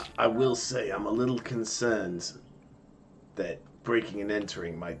 I will say I'm a little concerned that breaking and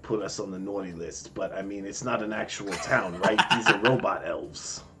entering might put us on the naughty list, but I mean, it's not an actual town, right? These are robot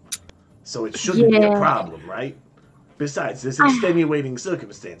elves. So it shouldn't be a problem, right? Besides, there's extenuating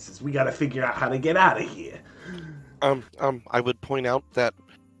circumstances. We gotta figure out how to get out of here. I would point out that,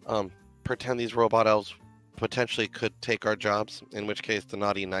 pretend these robot elves potentially could take our jobs, in which case the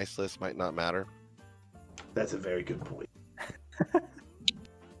naughty nice list might not matter. That's a very good point.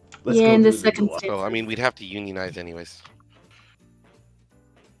 In the circumstances. So, I mean, we'd have to unionize anyways.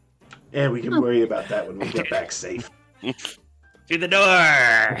 Yeah, we can worry about that when we get back safe. To the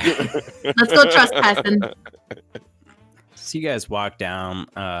door! Let's go trespassing. So you guys walk down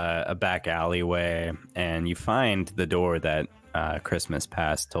a back alleyway, and you find the door that Christmas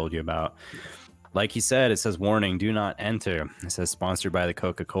Past told you about. Like he said, it says, "Warning, do not enter." It says, "Sponsored by the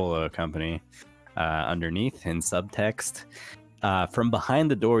Coca-Cola Company." Underneath, in subtext. From behind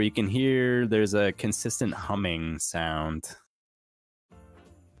the door, you can hear there's a consistent humming sound.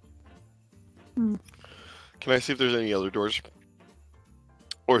 Can I see if there's any other doors?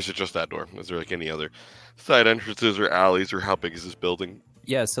 Or is it just that door? Is there like any other side entrances or alleys, or how big is this building?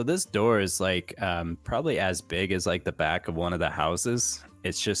 Yeah, so this door is like probably as big as like the back of one of the houses.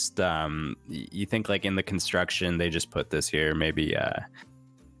 It's just you think like in the construction they just put this here maybe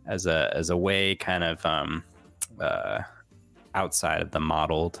as a way kind of outside of the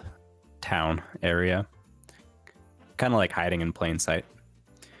modeled town area, kind of like hiding in plain sight.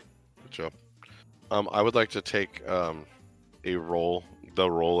 Good job. I would like to take the roll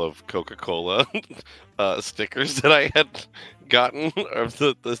of Coca-Cola stickers that I had gotten, of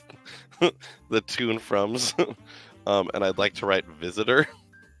the to and froms, and I'd like to write "visitor"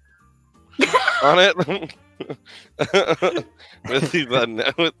 on it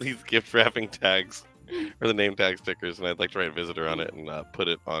with these gift wrapping tags, or the name tag stickers, and I'd like to write "visitor" on it and put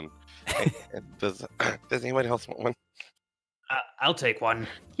it on. Does anybody else want one? I'll take one.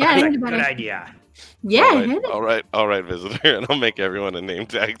 Yeah, Good anybody. idea. Yeah, All right, visitor, and I'll make everyone a name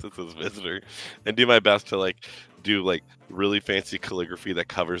tag that says "visitor," and do my best to do really fancy calligraphy that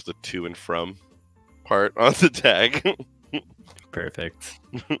covers the "to" and "from" part on the tag. Perfect.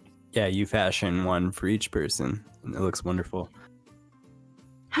 Yeah, you fashion one for each person. It looks wonderful.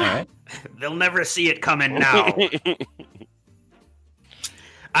 All right. They'll never see it coming now.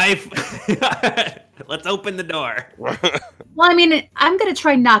 Let's open the door. Well, I mean, I'm going to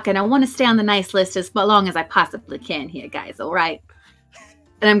try knocking. I want to stay on the nice list as long as I possibly can here, guys, all right?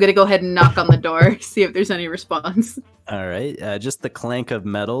 And I'm going to go ahead and knock on the door, see if there's any response. All right. Just the clank of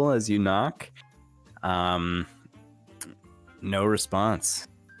metal as you knock. No response.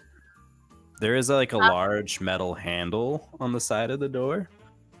 There is like a large metal handle on the side of the door.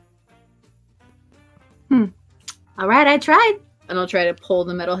 All right, I tried. And I'll try to pull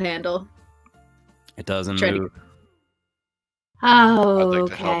the metal handle. It doesn't Try to- move. Oh, I'd like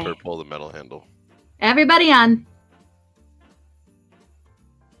okay. to help her pull the metal handle. Everybody on.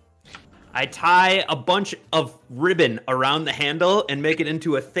 I tie a bunch of ribbon around the handle and make it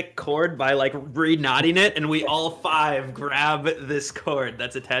into a thick cord by re-knotting it, and we all 5 grab this cord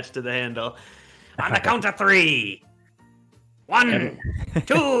that's attached to the handle. On the count of 3. 1,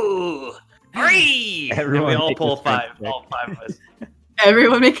 2, 3. And we all pull 5. All 5 of us.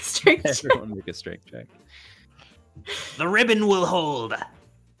 Everyone make a strength check. Everyone make a strength check. The ribbon will hold.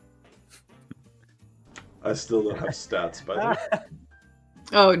 I still don't have stats, by the way.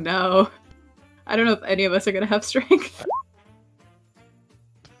 Oh, no. I don't know if any of us are going to have strength.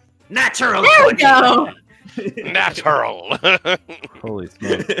 Natural. There we 20. go. Natural. Holy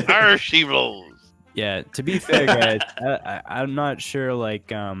smoke. There she rolls. Yeah, to be fair, guys, I'm not sure, I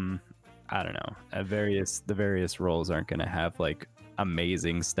don't know. The various roles aren't going to have,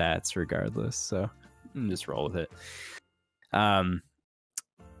 amazing stats regardless, so just roll with it.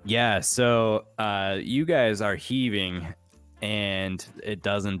 Yeah, so you guys are heaving, and it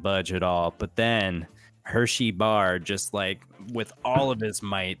doesn't budge at all, but then Hershal Barr just, with all of his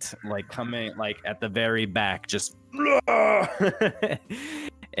might, coming, at the very back, just...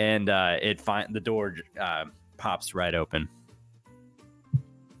 and the door pops right open.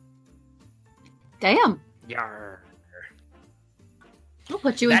 Damn. Yarr. I'll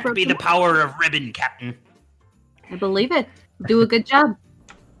put you in for That be the power of ribbon, Captain. I believe it. Do a good job.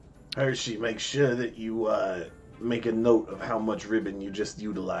 Hershey, make sure that you make a note of how much ribbon you just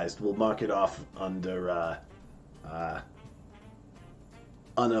utilized. We'll mark it off under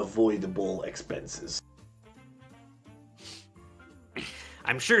unavoidable expenses.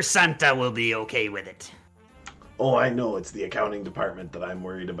 I'm sure Santa will be okay with it. Oh, I know. It's the accounting department that I'm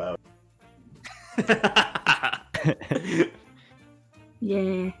worried about.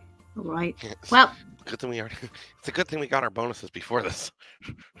 Yeah. All right. Well, Good thing it's a good thing we got our bonuses before this.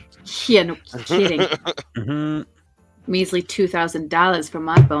 yeah, no kidding. Measly $2,000 for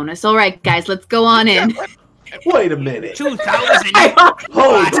my bonus. All right, guys, let's go on in. Wait a minute. 2,000.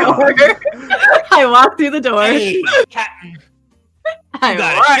 Hold on. I walk through the door. Hey, Captain, you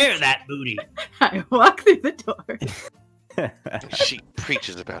gotta share that booty. I walk through the door. She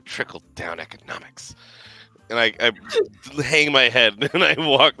preaches about trickle-down economics. And I hang my head and I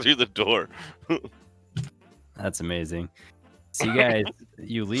walk through the door. That's amazing. So you guys,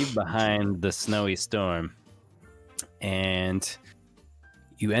 you leave behind the snowy storm, and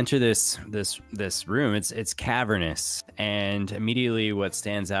you enter this room. It's cavernous, and immediately what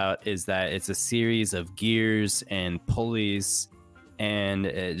stands out is that it's a series of gears and pulleys, and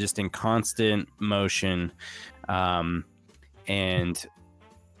just in constant motion. There's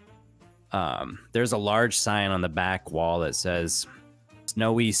a large sign on the back wall that says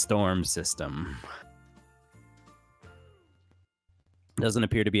 "Snowy Storm System." Doesn't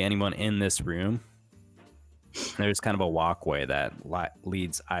appear to be anyone in this room. There's kind of a walkway that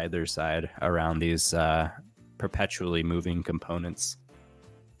leads either side around these perpetually moving components.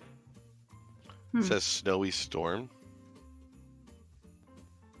 It says snowy storm.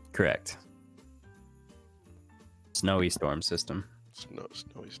 Correct. Snowy storm system. Snowy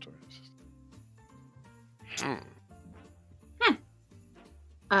storm system.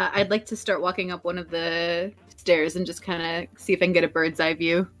 I'd like to start walking up one of the stairs and just kind of see if I can get a bird's eye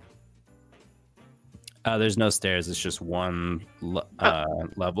view. There's no stairs. It's just one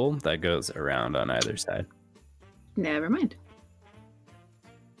level that goes around on either side. Never mind.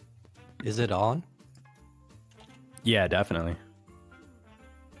 Is it on? Yeah, definitely.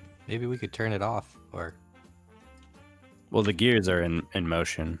 Maybe we could turn it off, or... Well, the gears are in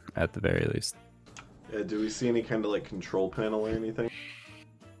motion, at the very least. Do we see any kind of like control panel or anything?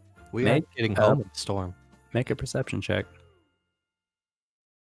 We are getting home in the storm. Make a perception check.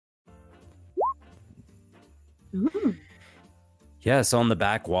 Ooh. Yeah, so on the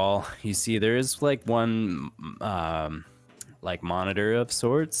back wall, you see there is like one like monitor of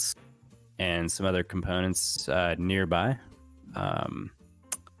sorts and some other components nearby.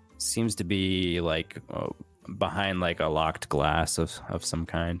 Seems to be like behind like a locked glass of some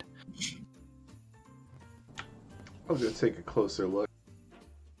kind. I'll go take a closer look.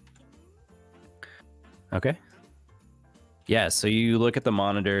 Okay. Yeah, so you look at the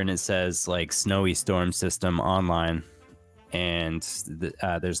monitor and it says like Snowy Storm System online, and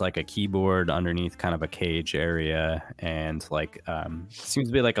there's like a keyboard underneath kind of a cage area, and like seems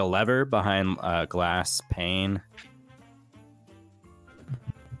to be like a lever behind a glass pane.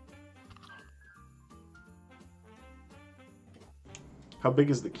 How big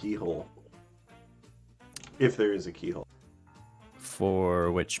is the keyhole? If there is a keyhole.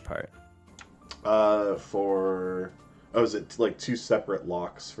 For which part? Oh, is it like two separate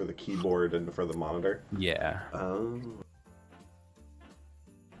locks for the keyboard and for the monitor? Yeah.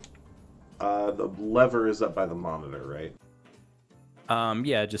 The lever is up by the monitor, right?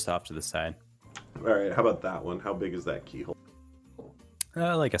 Yeah, just off to the side. All right, how about that one? How big is that keyhole?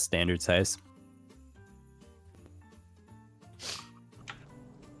 Like a standard size.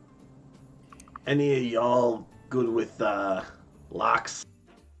 Any of y'all good with locks?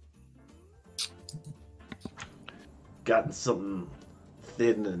 Gotten something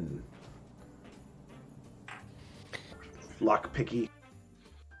thin and lockpicky?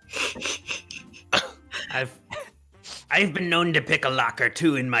 I've been known to pick a lock or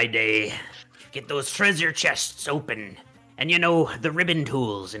two in my day. Get those treasure chests open. And you know, the ribbon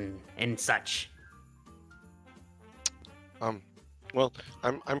tools and such. Well,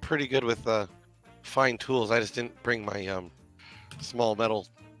 I'm pretty good with fine tools. I just didn't bring my small metal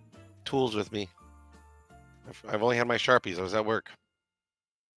tools with me. I've only had my Sharpies. I was at work.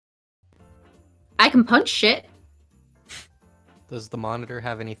 I can punch shit. Does the monitor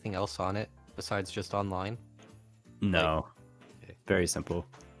have anything else on it besides just online? No. Very simple.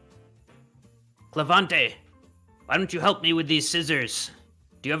 Clevonte, why don't you help me with these scissors?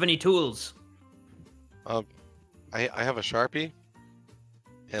 Do you have any tools? I have a Sharpie.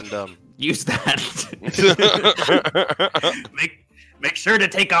 And Use that. Make sure to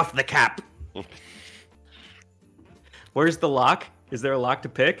take off the cap. Where's the lock? Is there a lock to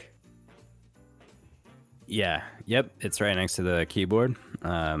pick? Yeah. Yep. It's right next to the keyboard.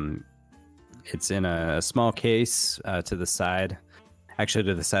 It's in a small case to the side. Actually,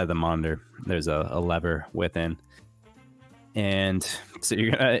 to the side of the monitor. There's a lever within. And so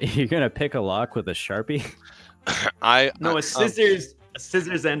you're gonna pick a lock with a Sharpie? A scissors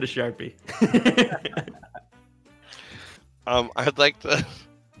and a Sharpie. I'd like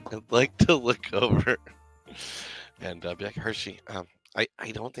to look over and be like, Hershey,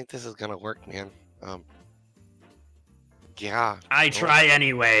 I don't think this is gonna work, man. Yeah. I try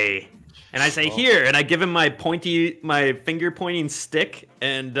anyway. And I say, here, and I give him my finger pointing stick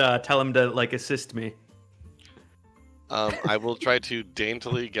and tell him to like assist me. I will try to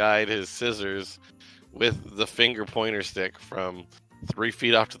daintily guide his scissors with the finger pointer stick from 3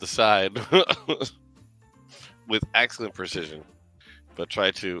 feet off to the side with excellent precision, but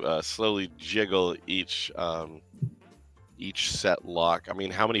try to slowly jiggle each set lock. I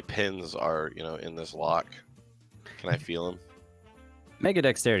mean, how many pins are in this lock? Can I feel them? Make a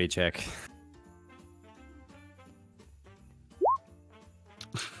dexterity check.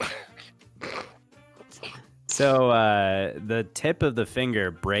 So the tip of the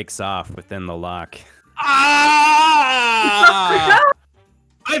finger breaks off within the lock. Ah!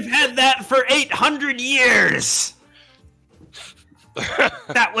 I've had that for 800 years.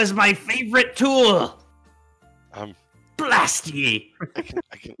 That was my favorite tool. Blast ye!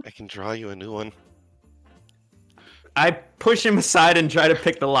 I can draw you a new one. I push him aside and try to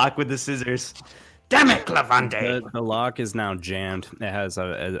pick the lock with the scissors. Damn it, Clevonte! The lock is now jammed. It has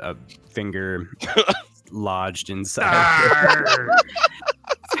a finger lodged inside.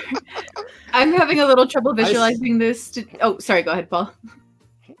 I'm having a little trouble visualizing this. Oh, sorry. Go ahead, Paul.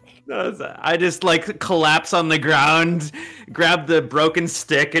 I just like collapse on the ground, grab the broken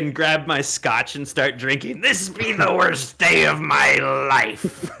stick, and grab my scotch and start drinking. This be the worst day of my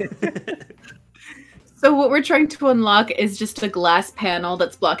life. So what we're trying to unlock is just a glass panel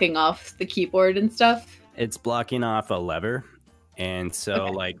that's blocking off the keyboard and stuff. It's blocking off a lever, and so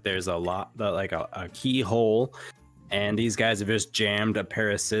like there's a keyhole, and these guys have just jammed a pair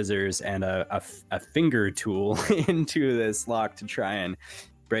of scissors and a finger tool into this lock to try and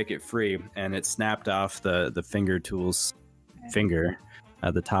break it free, and it snapped off the finger tool's finger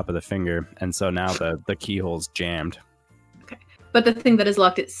at the top of the finger, and so now the keyhole's jammed. Okay, but the thing that is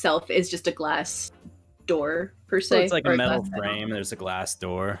locked itself is just a glass door per se. So it's like a metal frame. There's a glass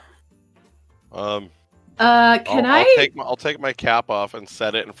door. I'll take my cap off and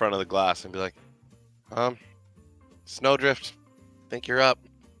set it in front of the glass and be like, Snowdrift, think you're up.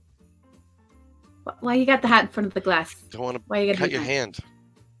 Why you got the hat in front of the glass? Don't want Why you to cut your hand.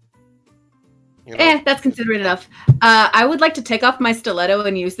 That's considerate enough. I would like to take off my stiletto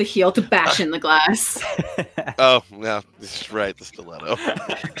and use the heel to bash in the glass. Oh, no. Right, the stiletto.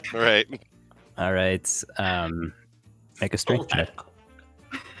 Right. All right. Make a strength check.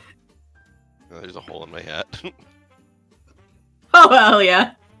 There's a hole in my hat. Oh, hell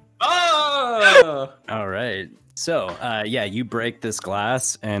yeah. Oh! All right. So, you break this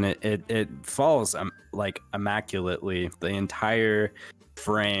glass, and it falls like immaculately. The entire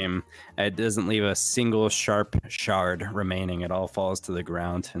frame. It doesn't leave a single sharp shard remaining. It all falls to the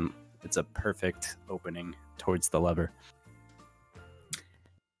ground, and it's a perfect opening towards the lever.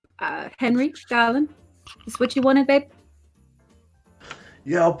 Henry, darling, is what you wanted, babe?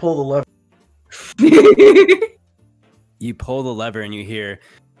 Yeah, I'll pull the lever. You pull the lever, and you hear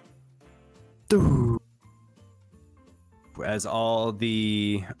doo, as all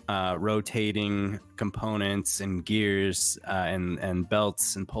the rotating components and gears and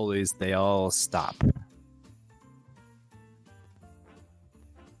belts and pulleys, they all stop.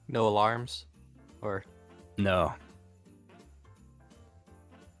 No alarms? Or no.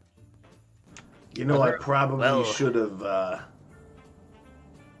 You know, I probably should have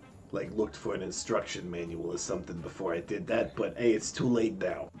looked for an instruction manual or something before I did that, but hey, it's too late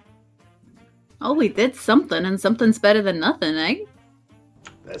now. Oh, we did something, and something's better than nothing, eh?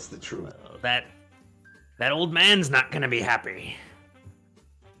 That's the truth. That old man's not gonna be happy.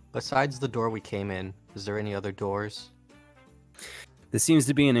 besides the door we came in, is there any other doors? This seems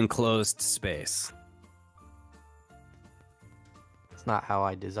to be an enclosed space. It's not how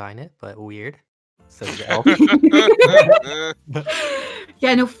I design it, but weird. Says the elf.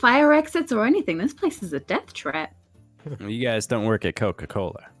 Yeah, no fire exits or anything. This place is a death trap. Well, you guys don't work at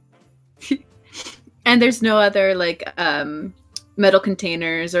Coca-Cola. And there's no other metal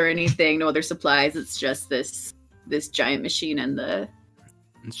containers or anything, no other supplies. It's just this giant machine and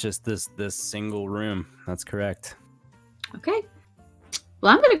It's just this single room. That's correct. Okay.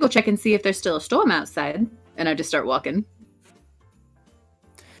 Well, I'm gonna go check and see if there's still a storm outside. And I just start walking.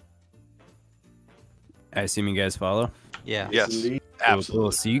 I assume you guys follow? Yeah. Yes, Indeed. absolutely.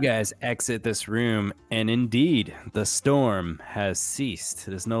 Cool. So you guys exit this room, and indeed, the storm has ceased.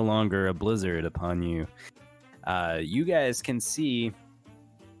 It is no longer a blizzard upon you. You guys can see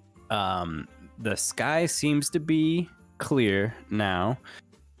the sky seems to be clear now.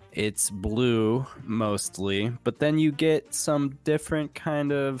 It's blue mostly, but then you get some different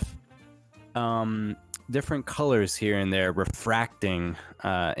kind of different colors here and there refracting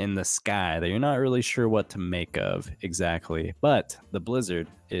in the sky that you're not really sure what to make of exactly. But the blizzard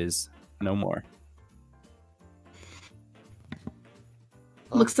is no more.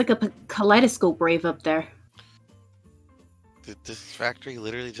 Looks like a kaleidoscope rave up there. Did this factory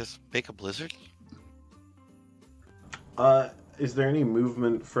literally just make a blizzard? Is there any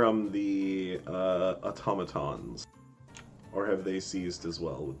movement from the automatons? Or have they seized as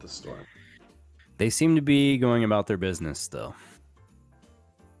well with the storm? They seem to be going about their business still.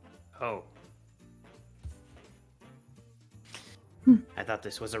 Oh. I thought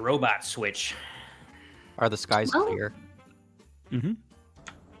this was a robot switch. Are the skies Well- clear? Mm-hmm.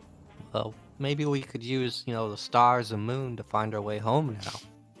 Well, maybe we could use, the stars and moon to find our way home now.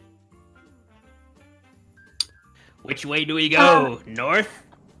 Which way do we go? North?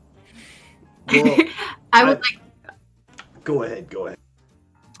 Well, I would like. Go ahead. Well,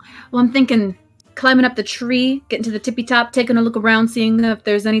 I'm thinking climbing up the tree, getting to the tippy top, taking a look around, seeing if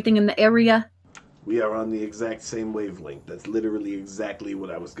there's anything in the area. We are on the exact same wavelength. That's literally exactly what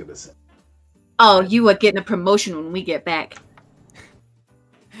I was gonna say. Oh, you are getting a promotion when we get back.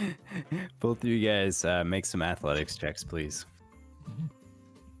 Both of you guys make some athletics checks, please.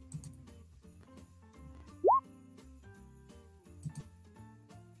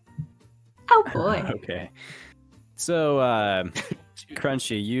 Oh boy. Okay. So,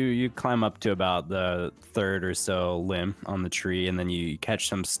 Crunchy, you climb up to about the third or so limb on the tree, and then you catch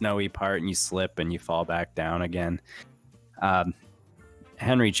some snowy part, and you slip, and you fall back down again.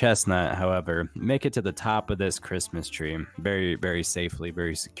 Henry Chestnut, however, make it to the top of this Christmas tree very, very safely,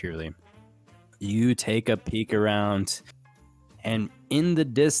 very securely. You take a peek around, and in the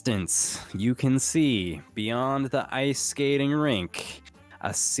distance, you can see, beyond the ice skating rink,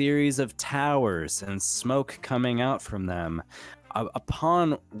 a series of towers and smoke coming out from them.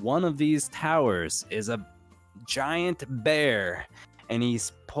 Upon one of these towers is a giant bear, and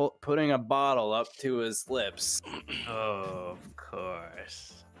he's putting a bottle up to his lips. Oh, of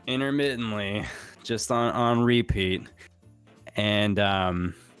course. Intermittently, just on repeat. And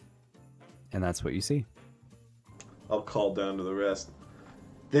that's what you see. I'll call down to the rest.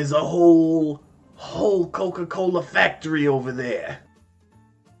 There's a whole Coca-Cola factory over there.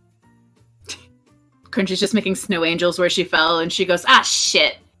 Crunchy's just making snow angels where she fell, and she goes, ah,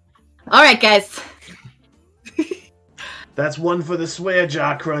 shit. All right, guys. That's one for the swear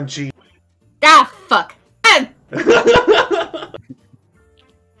jar, Crunchy. Ah, fuck.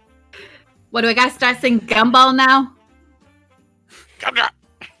 What, do I gotta start saying gumball now? Gumdrop!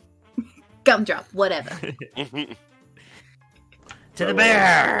 Gumdrop, whatever. To the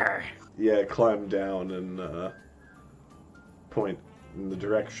bear! Yeah, climb down and point in the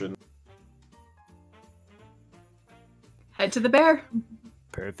direction. Head to the bear.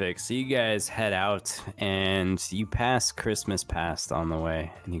 Perfect. So you guys head out, and you pass Christmas Past on the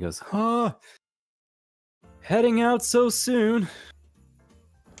way. And he goes, huh? Heading out so soon?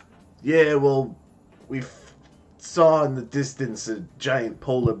 Yeah, well, we saw in the distance a giant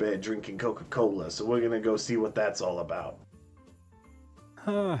polar bear drinking Coca-Cola, so we're gonna go see what that's all about.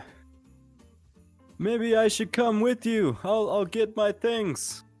 Huh. Maybe I should come with you. I'll get my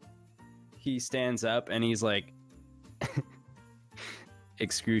things. He stands up, and he's like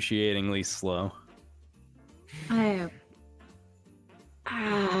excruciatingly slow. Wait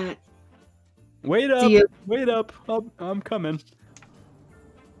up, I'm coming.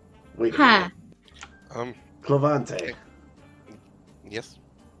 Wait a Huh. minute. Clevonte, Yes?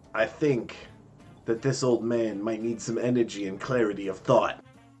 I think that this old man might need some energy and clarity of thought.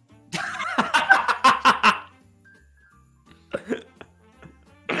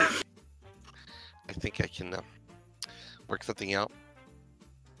 I think I can work something out.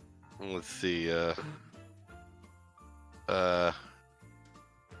 Let's see. I'd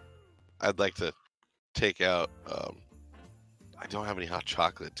like to take out. I don't have any hot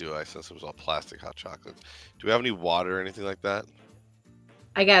chocolate, do I? Since it was all plastic hot chocolate. Do we have any water or anything like that?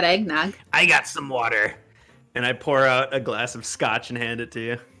 I got eggnog. I got some water. And I pour out a glass of scotch and hand it to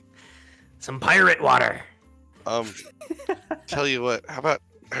you. Some pirate water. Tell you what. How about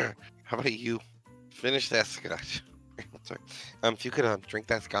you finish that scotch? Sorry. If you could drink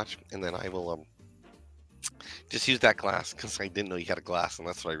that scotch, and then I will just use that glass because I didn't know you had a glass, and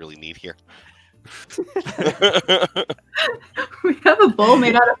that's what I really need here. We have a bowl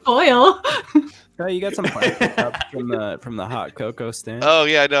made out of foil. Oh, you got some plastic cups from the hot cocoa stand. Oh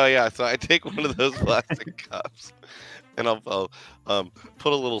yeah, no, yeah. So I take one of those plastic cups, and I'll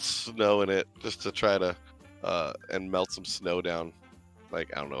put a little snow in it just to try to and melt some snow down. Like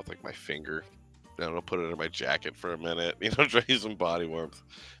I don't know, with like my finger. I don't know, put it in my jacket for a minute. You know, try to use some body warmth,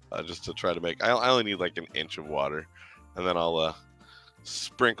 just to try to make. I only need like an inch of water, and then I'll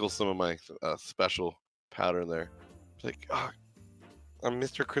sprinkle some of my special powder in there. It's like,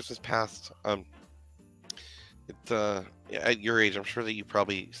 Mr. Christmas Past. At your age, I'm sure that you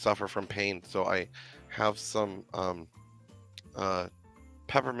probably suffer from pain, so I have some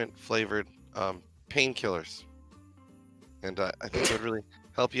peppermint flavored painkillers, and I think it would really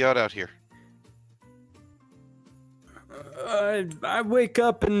help you out here. I wake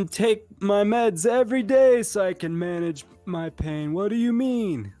up and take my meds every day so I can manage my pain. What do you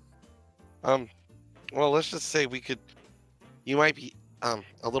mean? Well, let's just say you might be a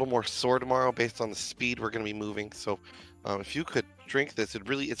little more sore tomorrow based on the speed we're going to be moving. So, if you could drink this,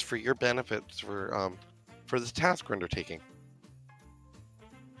 it's for your benefits for this task we're undertaking.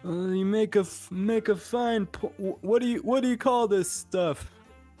 You make a fine. What do you call this stuff?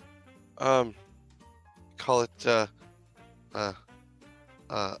 Call it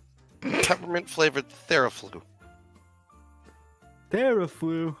peppermint flavored Theraflu.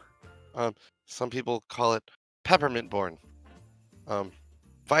 Theraflu. Some people call it peppermint born.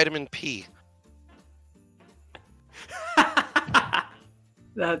 Vitamin P.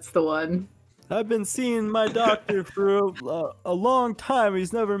 That's the one. I've been seeing my doctor for a long time.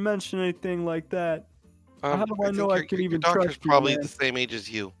 He's never mentioned anything like that. How do I know I can even trust you? Your doctor's probably the same age as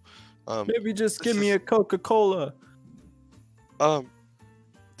you. Maybe just give me a Coca-Cola.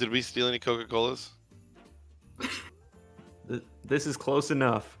 Did we steal any Coca-Colas? This is close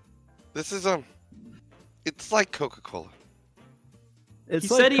enough. This is it's like Coca-Cola. He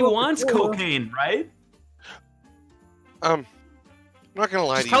said he wants cocaine, right? I'm not gonna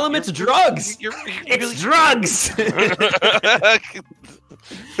lie to you. Tell him it's drugs. It's drugs.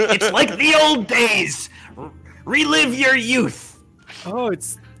 It's like the old days. Relive your youth. Oh,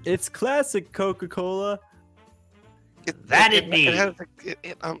 it's classic Coca-Cola. It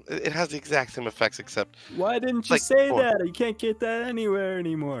has the exact same effects, except. Why didn't you say that? You can't get that anywhere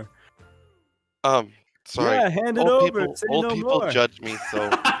anymore. Sorry. Yeah, hand it over. Old people judge me, so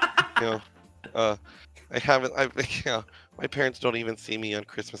I haven't. My parents don't even see me on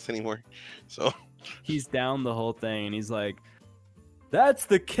Christmas anymore, so. He's down the whole thing, and he's like, "That's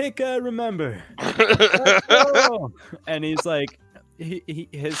the kick I remember." And he's like,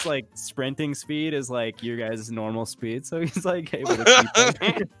 his like sprinting speed is like your guys' normal speed, so he's like able to keep up.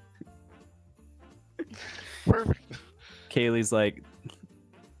 Perfect. Kaylee's like,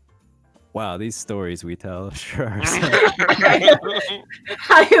 wow, these stories we tell sure are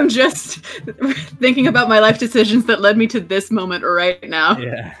I am just thinking about my life decisions that led me to this moment right now.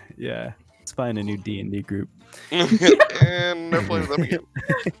 Yeah. Let's find a new D&D group. And never play with them again.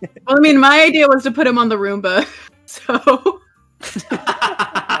 Well, I mean, my idea was to put him on the Roomba, so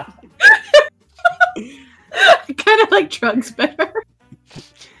I kind of like drugs better.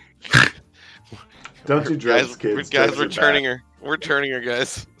 Don't do drugs, kids. Guys, we're turning her. We're turning her,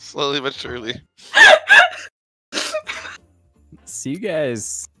 guys. Slowly but surely. So you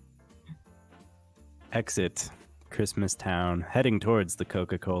guys exit Christmas Town, heading towards the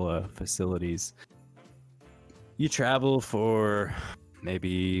Coca-Cola facilities. You travel for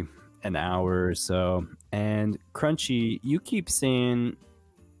maybe an hour or so, and Crunchy, you keep seeing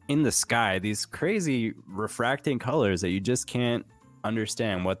in the sky these crazy refracting colors that you just can't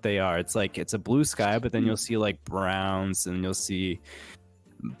understand what they are. It's like it's a blue sky, but then you'll see like browns, and you'll see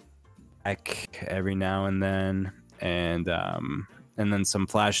black every now and then some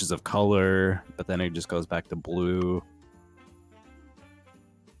flashes of color, but then it just goes back to blue.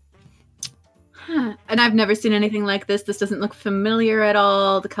 Huh. And I've never seen anything like this. This doesn't look familiar at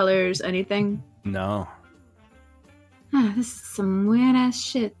all. The colors, anything? No. This is some weird ass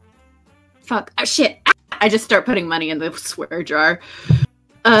shit. Fuck. Oh, shit. I just start putting money in the swear jar.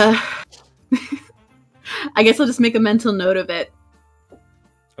 I guess I'll just make a mental note of it.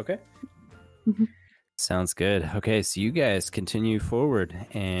 Okay. Sounds good. Okay, so you guys continue forward,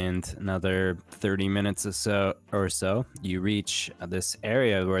 and another 30 minutes or so, you reach this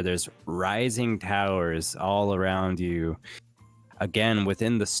area where there's rising towers all around you. Again,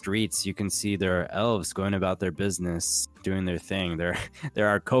 within the streets, you can see there are elves going about their business, doing their thing. There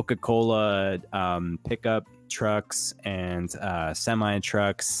are Coca-Cola pickup trucks and semi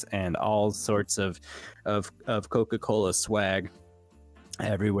trucks and all sorts of Coca-Cola swag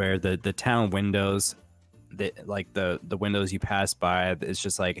everywhere. The town windows, the windows you pass by, it's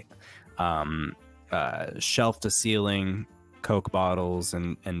just like shelf to ceiling Coke bottles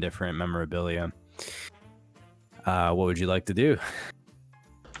and different memorabilia. What would you like to do?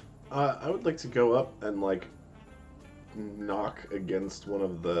 I would like to go up and like knock against one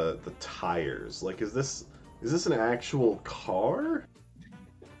of the tires. Like, is this an actual car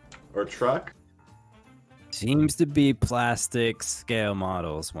or truck? Seems to be plastic scale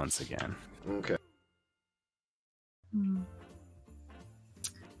models once again. Okay.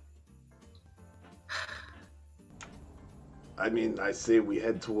 I mean, I say we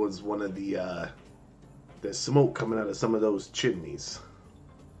head towards one of the there's smoke coming out of some of those chimneys.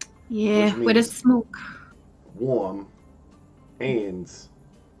 Yeah, where there's smoke. Warm and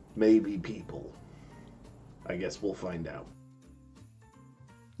maybe people. I guess we'll find out.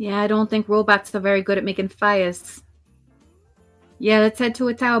 Yeah, I don't think robots are very good at making fires. Yeah, let's head to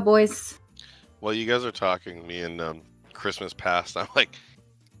a tower, boys. While you guys are talking, me and Christmas past, I'm like,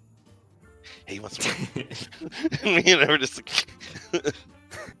 hey, you want some? Me and her just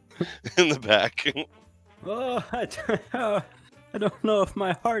in the back. Oh, I don't know if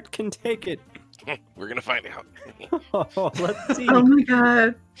my heart can take it. We're gonna find out. Oh, let's see. Oh my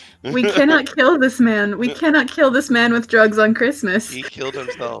god. We cannot kill this man. We cannot kill this man with drugs on Christmas. He killed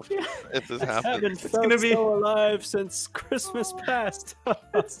himself. It's just I happening. haven't felt so alive since Christmas past.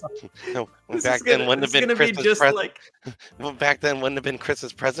 No, back then wouldn't have been Christmas present. Well, back then wouldn't have been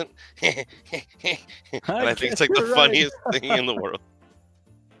Christmas present. And I think it's like the funniest thing in the world.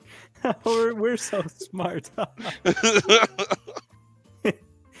 We're so smart.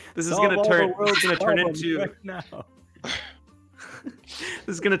 This is gonna turn into right now. This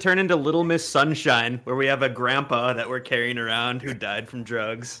is gonna turn into Little Miss Sunshine, where we have a grandpa that we're carrying around who died from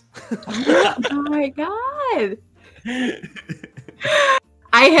drugs. Oh my god.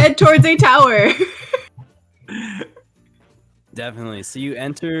 I head towards a tower. Definitely. So you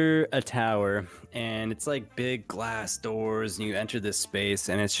enter a tower, and it's like big glass doors, and you enter this space,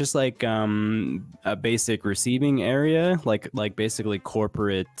 and it's just like a basic receiving area, like basically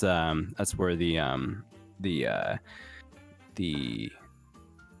corporate. That's where the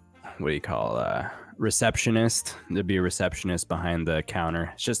what do you call receptionist? There'd be a receptionist behind the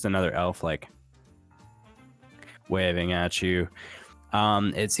counter. It's just another elf like waving at you.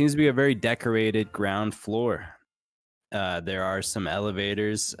 It seems to be a very decorated ground floor. There are some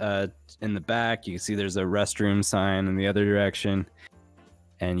elevators in the back. You can see there's a restroom sign in the other direction.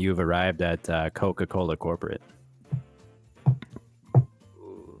 And you've arrived at Coca-Cola Corporate.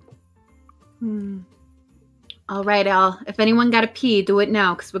 All right, Al. If anyone got to pee, do it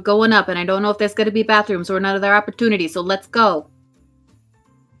now, because we're going up, and I don't know if there's going to be bathrooms or another opportunity, so let's go.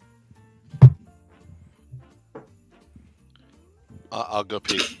 I'll go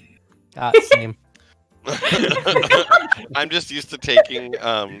pee. Same. I'm just used to taking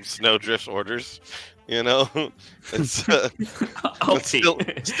Snowdrift's orders, you know. It's, it's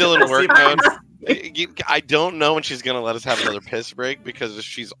still in work mode. I don't know when she's gonna let us have another piss break, because if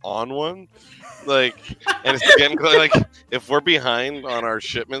she's on one, like, and it's getting like, if we're behind on our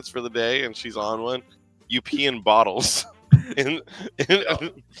shipments for the day and she's on one, you pee in bottles.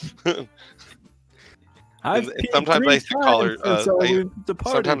 Sometimes I call her.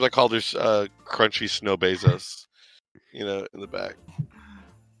 Sometimes I call her Crunchy Snow Bezos. You know, in the back.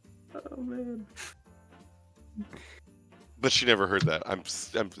 Oh man! But she never heard that. I'm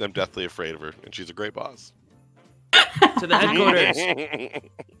deathly afraid of her, and she's a great boss. To the headquarters.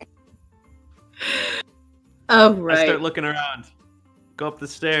 Oh right. I start looking around. Go up the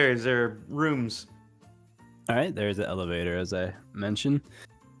stairs or rooms. All right, there's the elevator, as I mentioned.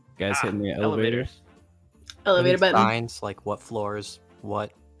 Guys hitting the elevator. Elevator button. Signs like what floors,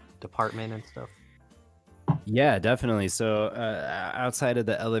 what department, and stuff. Yeah, definitely. So outside of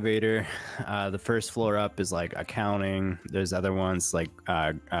the elevator, the first floor up is like accounting. There's other ones like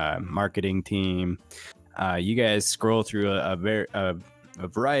marketing team. You guys scroll through a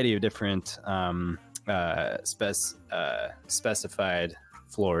variety of different specified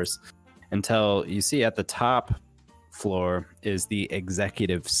floors until you see at the top floor is the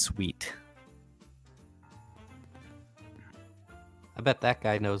executive suite. I bet that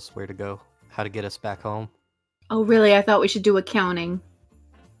guy knows where to go, how to get us back home. Oh, really? I thought we should do accounting.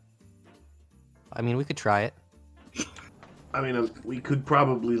 I mean, we could try it. I mean, we could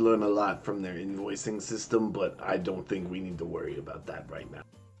probably learn a lot from their invoicing system, but I don't think we need to worry about that right now.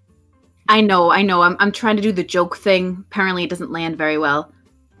 I know. I'm trying to do the joke thing. Apparently, it doesn't land very well.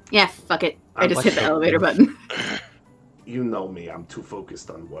 Yeah, fuck it. I just hit the elevator button. You know me, I'm too focused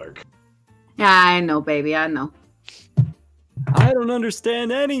on work. Yeah, I know, baby, I know. I don't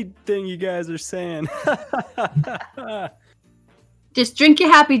understand anything you guys are saying. Just drink your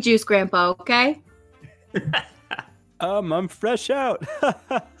happy juice, Grandpa, okay? I'm fresh out.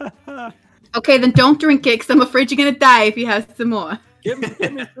 Okay, then don't drink it, because I'm afraid you're going to die if you have some more. Give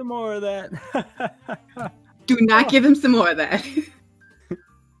me some more of that. Do not give him some more of that.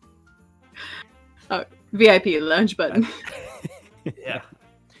 Oh, VIP lounge button. Yeah.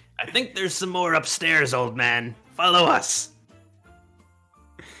 I think there's some more upstairs, old man. Follow us.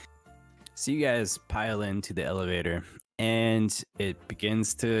 So you guys pile into the elevator, and it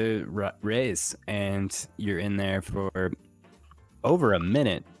begins to raise, and you're in there for over a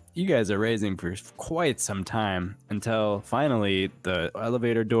minute. You guys are raising for quite some time until finally the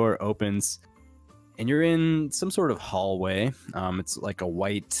elevator door opens, and you're in some sort of hallway. It's like a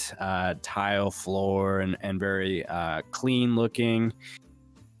white tile floor and very clean looking.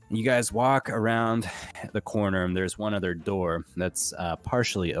 You guys walk around the corner, and there's one other door that's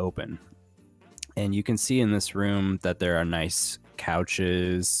partially open. And you can see in this room that there are nice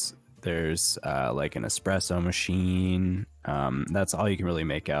couches. There's like an espresso machine. That's all you can really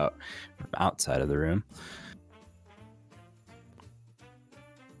make out from outside of the room.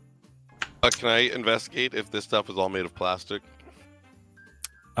 Can I investigate if this stuff is all made of plastic?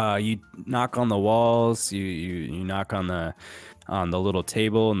 You knock on the walls. You knock on the little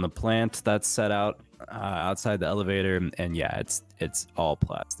table and the plant that's set out outside the elevator, and yeah, it's all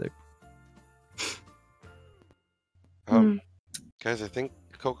plastic. Guys, I think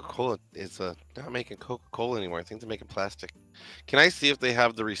Coca-Cola is not making Coca-Cola anymore. I think they're making plastic. Can I see if they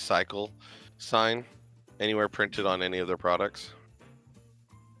have the recycle sign anywhere printed on any of their products?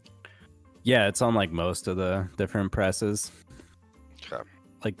 Yeah, it's on like most of the different presses. Okay.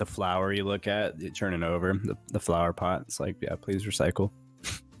 Like the flour you look at, you turn it over, the flower pot. It's like, yeah, please recycle.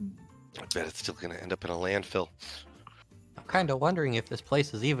 I bet it's still going to end up in a landfill. I'm kind of wondering if this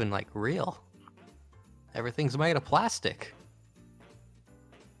place is even like real. Everything's made of plastic.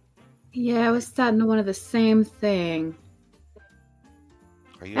 Yeah, I was starting to wonder the same thing.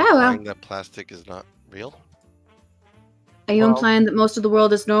 Are you implying that plastic is not real? Are you implying that most of the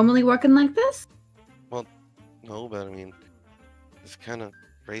world is normally working like this? Well, no, but I mean, it's kind of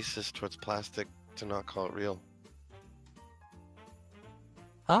racist towards plastic to not call it real.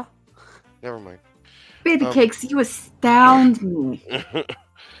 Huh? Never mind. Baby Cakes, you astound me.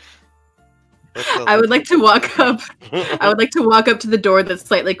 I would like to walk up. I would like to walk up to the door that's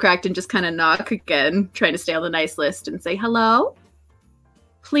slightly cracked and just kind of knock again, trying to stay on the nice list and say hello.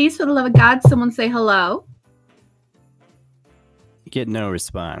 Please, for the love of God, someone say hello. You get no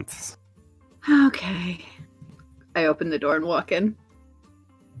response. Okay. I open the door and walk in.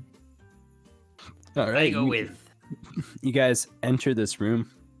 All right, you guys enter this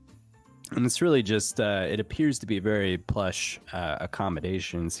room, and it's really just, it appears to be very plush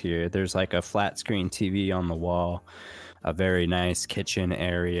accommodations here. There's like a flat screen TV on the wall, a very nice kitchen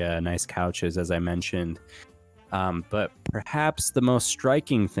area, nice couches, as I mentioned. But perhaps the most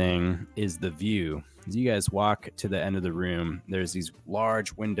striking thing is the view. As you guys walk to the end of the room, there's these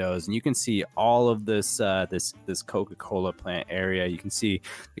large windows, and you can see all of this this Coca-Cola plant area. You can see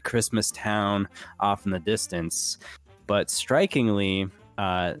the Christmas town off in the distance. But strikingly,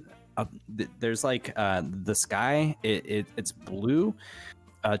 there's like the sky. It's blue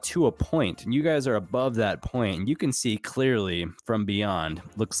to a point, and you guys are above that point, and you can see clearly from beyond.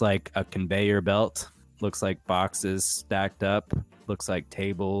 Looks like a conveyor belt. Looks like boxes stacked up. Looks like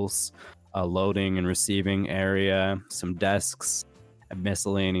tables. A loading and receiving area, some desks, and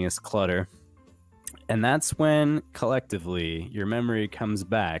miscellaneous clutter. And that's when, collectively, your memory comes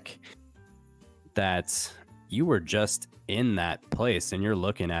back that you were just in that place, and you're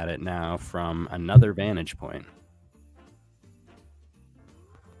looking at it now from another vantage point.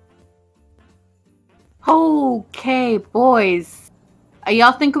 Okay, boys. Are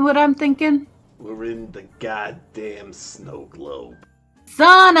y'all thinking what I'm thinking? We're in the goddamn snow globe.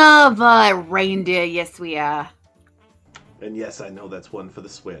 Son of a reindeer, yes we are. And yes, I know that's one for the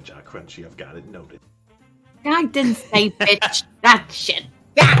swear jar, Crunchy. I've got it noted. I didn't say bitch. That shit.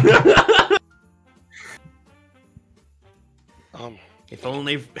 If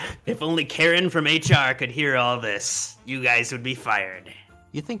only Karen from HR could hear all this, you guys would be fired.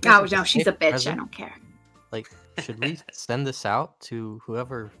 You think? Oh no, she's a bitch. I don't care. Like, should we send this out to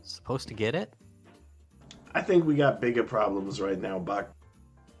whoever's supposed to get it? I think we got bigger problems right now, Buck.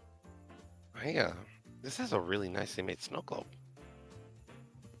 This is a really nicely made snow globe.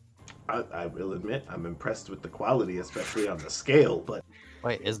 I will admit, I'm impressed with the quality, especially on the scale, but...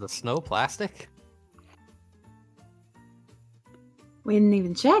 Wait, is the snow plastic? We didn't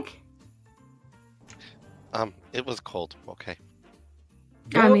even check. It was cold. Okay.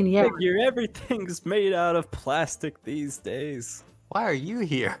 I mean, yeah. Figure everything's made out of plastic these days. Why are you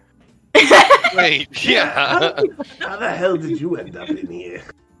here? Wait, yeah. How the hell did you end up in here?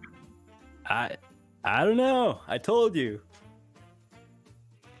 I don't know. I told you.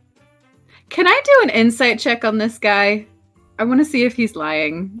 Can I do an insight check on this guy? I want to see if he's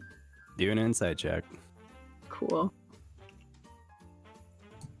lying. Do an insight check. Cool.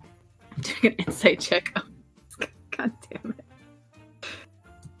 I'm doing an insight check. God damn it.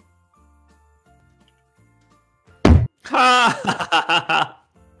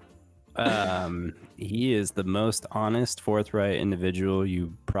 He is the most honest, forthright individual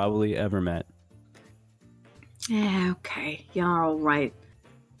you probably ever met. Yeah, okay. You're all right.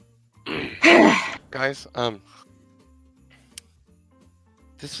 Guys,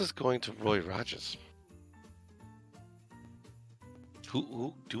 this was going to Roy Rogers.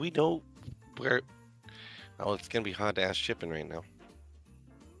 Who do we know where? Oh, it's gonna be hard to ask shipping right now.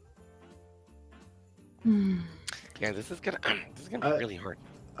 Yeah, this is gonna be really hard.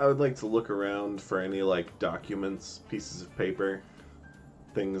 I would like to look around for any, like, documents, pieces of paper,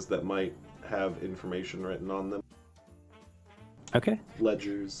 things that might have information written on them. Okay.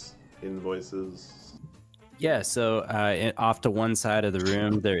 Ledgers, invoices. Yeah, so off to one side of the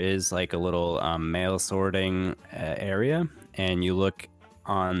room, there is like a little mail sorting area, and you look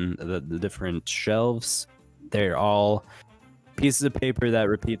on the different shelves. They're all pieces of paper that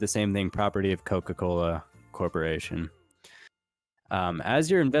repeat the same thing, property of Coca-Cola Corporation. As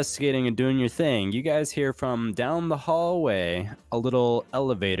you're investigating and doing your thing, you guys hear from down the hallway a little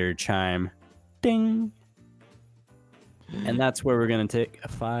elevator chime. Ding! And that's where we're going to take a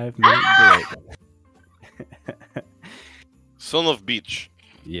 5-minute break. Son of Beach.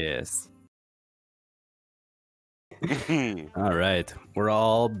 Yes. All right. We're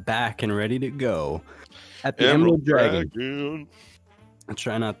all back and ready to go. At the Emerald Dragon. I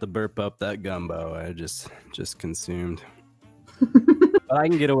try not to burp up that gumbo I just consumed. But I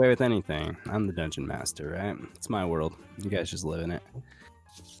can get away with anything. I'm the dungeon master, right? It's my world. You guys just live in it.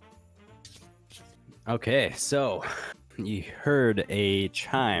 Okay, so you heard a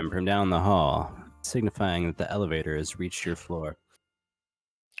chime from down the hall, signifying that the elevator has reached your floor.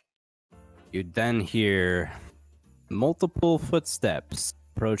 You then hear multiple footsteps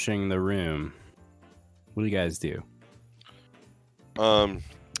approaching the room. What do you guys do?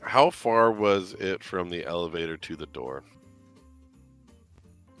 How far was it from the elevator to the door?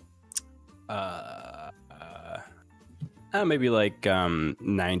 Maybe like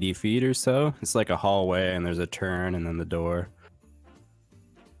 90 feet or so. It's like a hallway, and there's a turn, and then the door.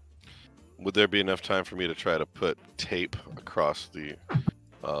 Would there be enough time for me to try to put tape across the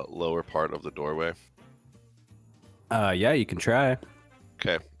lower part of the doorway? Yeah, you can try.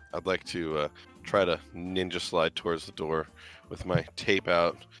 Okay, I'd like to try to ninja slide towards the door with my tape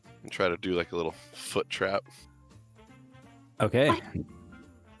out and try to do like a little foot trap. Okay.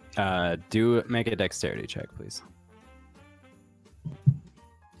 Make a dexterity check, please.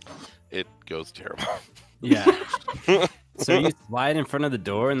 It goes terrible. Yeah. So you slide in front of the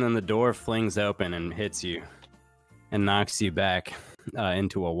door, and then the door flings open and hits you and knocks you back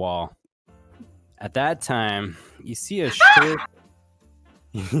into a wall. At that time, you see a short...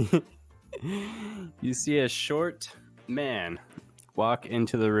 you see a short man walk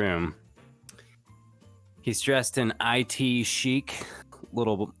into the room. He's dressed in IT chic,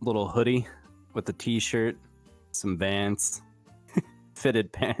 little hoodie with a t-shirt, some Vans,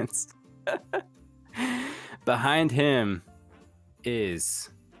 fitted pants. Behind him is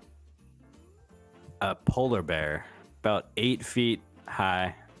a polar bear, about 8 feet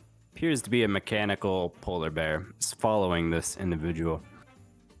high. Appears to be a mechanical polar bear. Is following this individual.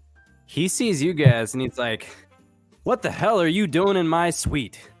 He sees you guys and he's like, "What the hell are you doing in my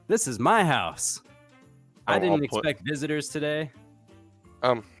suite? This is my house. I didn't expect visitors today."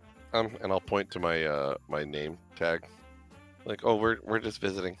 And I'll point to my my name tag. Like, "Oh, we're just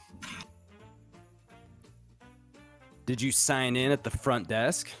visiting." Did you sign in at the front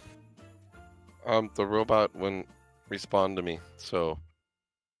desk? The robot wouldn't respond to me, so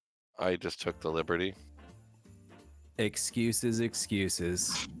I just took the liberty.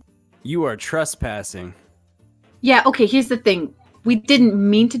 Excuses. You are trespassing. Yeah, okay, here's the thing. We didn't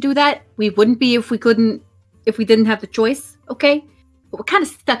mean to do that. We wouldn't be if we didn't have the choice, okay? But we're kind of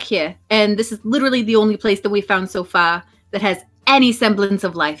stuck here, and this is literally the only place that we found so far that has any semblance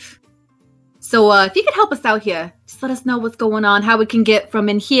of life. So if you could help us out here, just let us know what's going on, how we can get from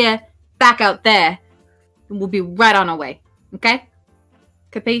in here back out there, and we'll be right on our way. Okay?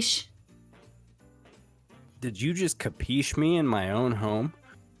 Capiche? Did you just capiche me in my own home?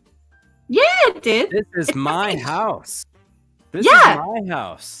 Yeah, it did. This is my house. This Yeah. is my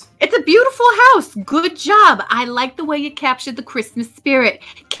house. It's a beautiful house. Good job. I like the way you captured the Christmas spirit.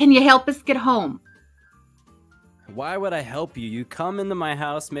 Can you help us get home? Why would I help you? You come into my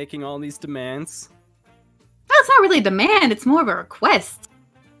house making all these demands. No, it's not really a demand. It's more of a request.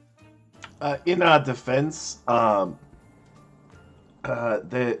 In our defense, there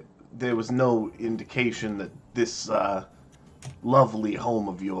was no indication that this lovely home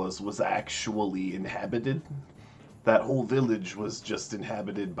of yours was actually inhabited. That whole village was just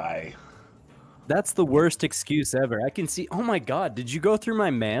inhabited by... That's the worst excuse ever. I can see... Oh my god, did you go through my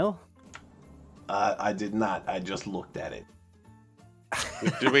mail? I did not. I just looked at it.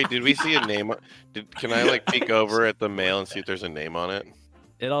 Did we see a name? Can I like peek over at the mail and see if there's a name on it?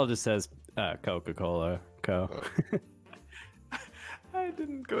 It all just says Coca-Cola Co. I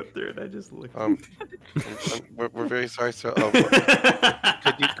didn't go through it. I just looked. We're very sorry, sir.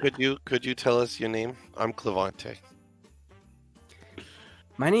 Could you tell us your name? I'm Clevonte.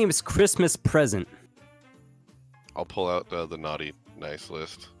 My name is Christmas Present. I'll pull out the naughty nice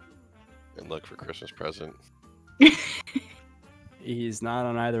list and look for Christmas present. He's not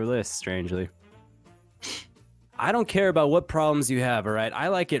on either list, strangely. I don't care about what problems you have, all right? I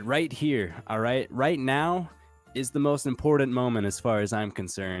like it right here, all right? Right now is the most important moment as far as I'm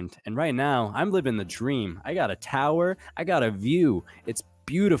concerned. And right now, I'm living the dream. I got a tower. I got a view. It's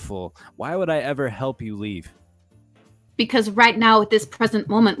beautiful. Why would I ever help you leave? Because right now, at this present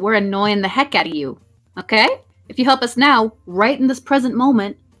moment, we're annoying the heck out of you. Okay? If you help us now, right in this present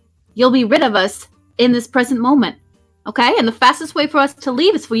moment, you'll be rid of us in this present moment. Okay? And the fastest way for us to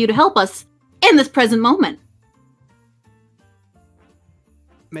leave is for you to help us in this present moment.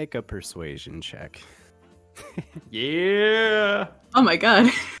 Make a persuasion check. Yeah. Oh my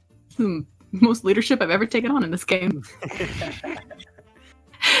god. The most leadership I've ever taken on in this game.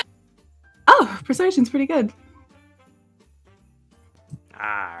 Oh, persuasion's pretty good.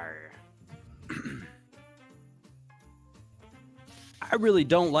 Arr. I really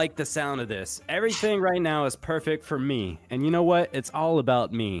don't like the sound of this. Everything right now is perfect for me. And you know what? It's all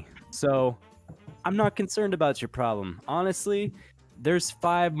about me. So I'm not concerned about your problem. Honestly, there's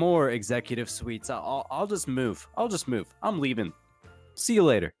 5 more executive suites. I'll just move. I'm leaving. See you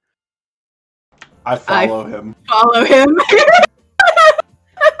later. I follow him, Follow him.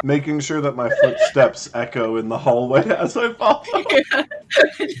 making sure that my footsteps echo in the hallway as I follow.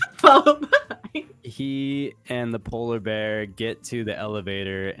 Follow behind. He and the polar bear get to the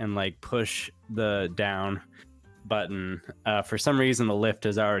elevator and like push the down button. For some reason, the lift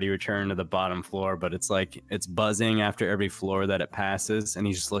has already returned to the bottom floor, but it's like it's buzzing after every floor that it passes, and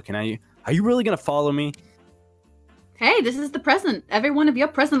he's just looking at you. Are you really gonna follow me? Hey, this is the present. Every one of your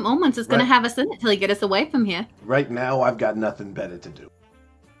present moments is going to have us in it till you get us away from here. Right now, I've got nothing better to do.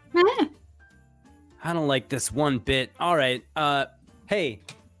 I don't like this one bit. All right, hey,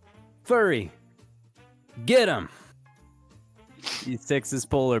 furry, get him. He sticks his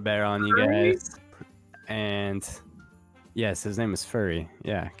polar bear on you guys. And yes, his name is Furry.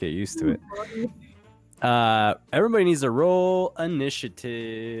 Yeah, get used to it. Everybody needs to roll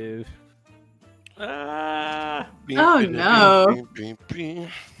initiative. Oh no.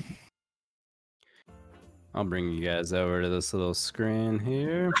 I'll bring you guys over to this little screen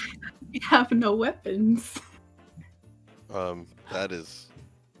here. We have no weapons. That is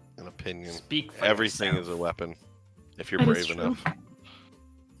an opinion. Speak for Everything yourself. is a weapon if you're That is brave true. enough.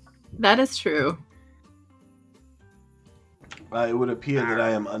 That is true. It would appear that I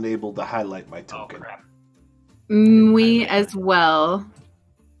am unable to highlight my token. crap. Me as well.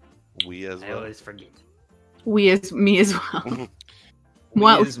 We as I well. always forget. Me as well. We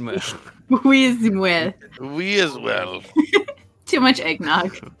Wow. as well. We as well. We as well. Too much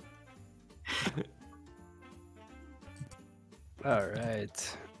eggnog. All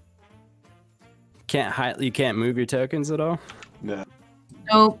right. You can't move your tokens at all? No.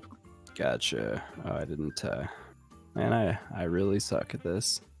 Nope. Gotcha. Oh, I didn't. Man, I really suck at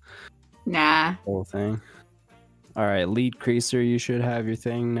this Nah. whole thing. All right, lead creaser, you should have your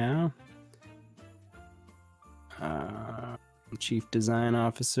thing now. Chief design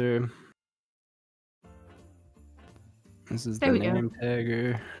officer. This is There the we go. name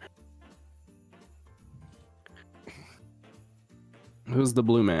tagger. Who's the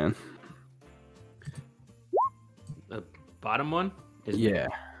blue man? The bottom one is Yeah.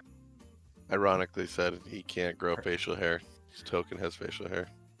 Ironically said he can't grow facial hair. His token has facial hair.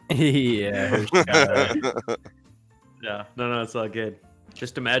 Yeah. Hershal. Yeah. No, it's all good.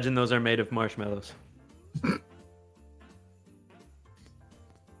 Just imagine those are made of marshmallows.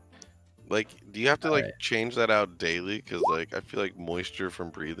 Like, do you have to like Alright. change that out daily? Because like, I feel like moisture from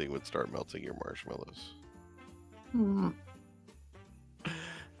breathing would start melting your marshmallows.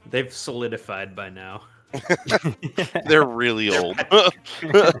 They've solidified by now. They're really old.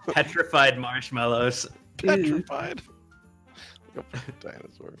 Petrified marshmallows. Petrified. Like a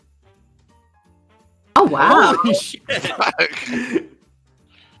dinosaur. Oh wow! Holy shit.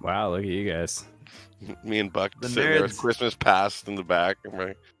 Wow, look at you guys. Me and Buck The sitting there with nerds. Christmas past in the back. I'm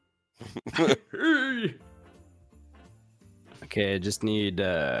like, Okay, I just need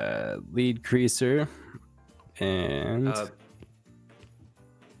lead creaser and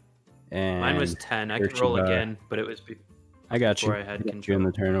Mine was 10. I could roll Hershal. again, but it was I got you. before I had I got you in control.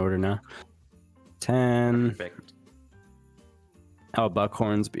 the turn order now. 10. Perfect. Oh, Buck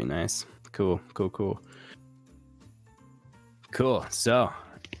Hornsby, nice. Cool. So,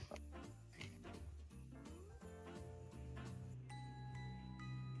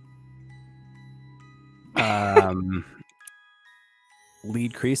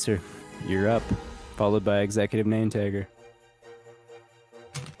 lead creaser, you're up. Followed by executive name tagger.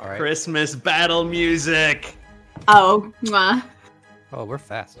 All right. Christmas battle music. Oh, mwah. Oh, we're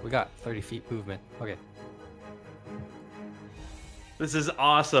fast. We got 30 feet movement. Okay. This is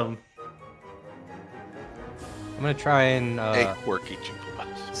awesome. I'm gonna try and hey, quirky jingle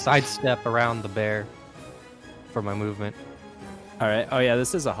bells. sidestep around the bear for my movement. All right. Oh yeah,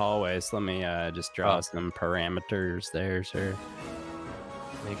 this is a hallway, so let me just draw Oh. some parameters there, sir.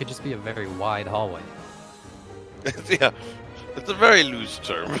 I mean, it could just be a very wide hallway. Yeah, it's a very loose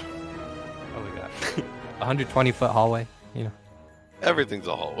term. Oh, we got 120-foot hallway. You know. Everything's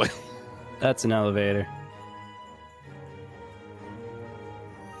a hallway. That's an elevator.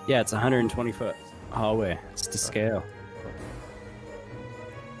 Yeah, it's a 120-foot hallway. It's to scale.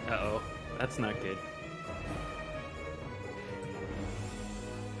 Uh-oh. That's not good.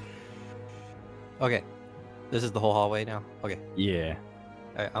 Okay. This is the whole hallway now. Okay. Yeah.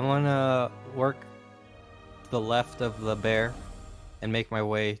 All right, I'm gonna work to the left of the bear and make my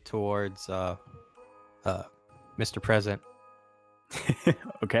way towards Mr. Present.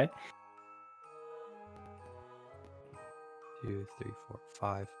 Okay. 2, 3, 4,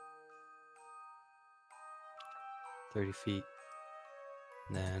 5. 30 feet.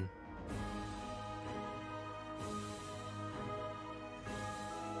 And then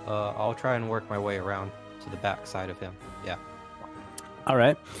I'll try and work my way around to the back side of him. Yeah. All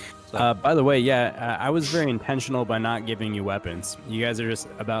right. So, By the way, yeah, I was very intentional by not giving you weapons. You guys are just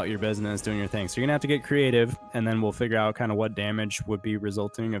about your business, doing your thing. So you're gonna have to get creative, and then we'll figure out kind of what damage would be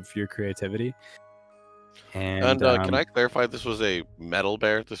resulting of your creativity. And, Can I clarify? This was a metal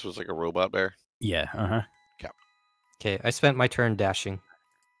bear. This was like a robot bear. Yeah. Uh okay, I spent my turn dashing.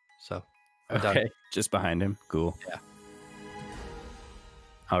 So, huh. I'm done. Okay. Just behind him. Cool. Yeah.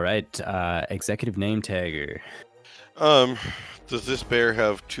 All right. Executive name tagger. Does this bear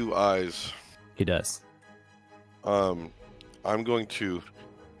have 2 eyes? He does. I'm going to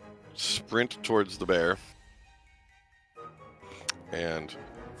sprint towards the bear, and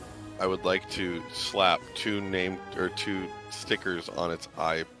I would like to slap 2 stickers on its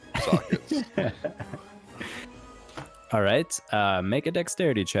eye sockets. All right. Make a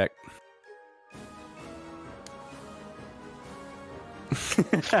dexterity check.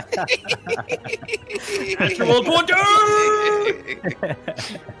 Natural 20!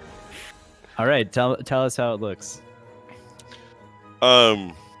 All right. Tell us how it looks.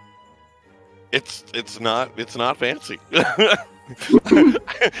 It's not fancy.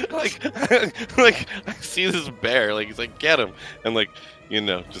 like I see this bear, like he's like, get him, and like, you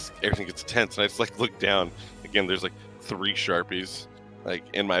know, just everything gets tense, and I just like look down again. There's like 3 Sharpies like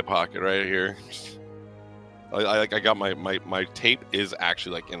in my pocket right here. I got my tape is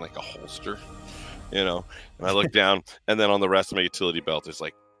actually like in like a holster, you know, and I look down, and then on the rest of my utility belt there's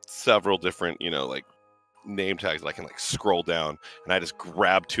like several different, you know, like name tags that I can like scroll down, and I just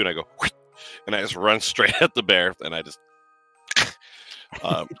grab 2 and I go and I just run straight at the bear, and I just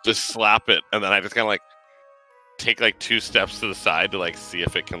slap it, and then I just kind of like take like 2 steps to the side to like see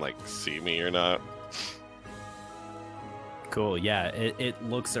if it can like see me or not. Cool. Yeah. It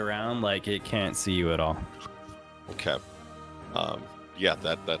looks around like it can't see you at all. Okay. Yeah,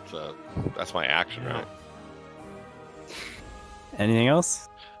 that's my action, right? Anything else?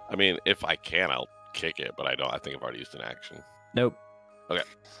 I mean, if I can, I'll kick it, but I don't. I think I've already used an action. Nope. Okay.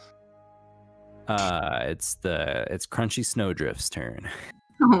 It's Crunchy Snowdrift's turn.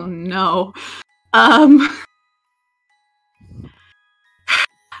 Oh no. I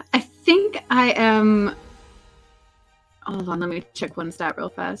think I am Hold on, let me check one stat real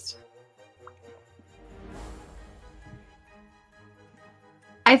fast.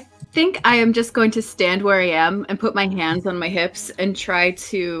 I think I am just going to stand where I am and put my hands on my hips and try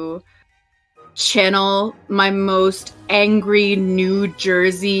to channel my most angry New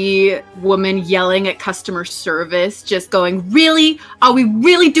Jersey woman yelling at customer service, just going, really? Are we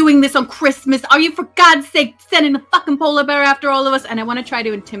really doing this on Christmas? Are you, for God's sake, sending the fucking polar bear after all of us? And I want to try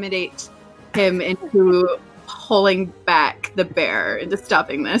to intimidate him into pulling back the bear into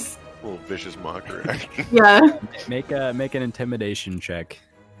stopping this. A little vicious mockery. Yeah. Make an intimidation check.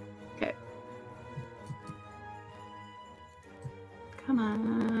 Okay. Come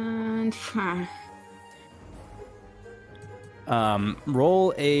on.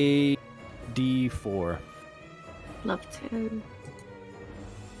 Roll a d4. Love to.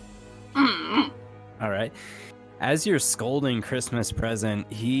 All right. As you're scolding Christmas Present,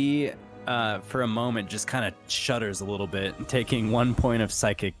 he, for a moment, just kind of shudders a little bit, taking 1 point of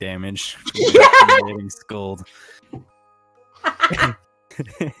psychic damage. Yeah! Scold.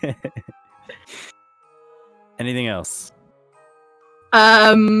 Anything else?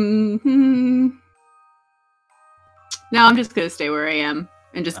 No, I'm just gonna stay where I am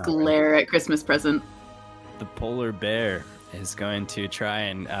and just glare at Christmas Present. The polar bear is going to try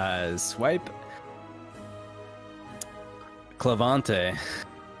and swipe Clevonte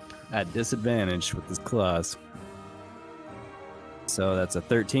at disadvantage with his claws. So that's a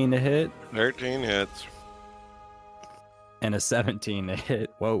 13 to hit 13 hits. and a 17 to hit.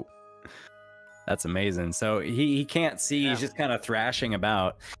 Whoa. That's amazing. So he can't see. He's just kind of thrashing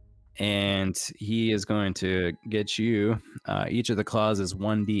about. And he is going to get you. Each of the claws is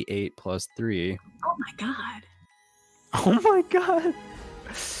 1d8 plus 3. Oh my god. Oh my god.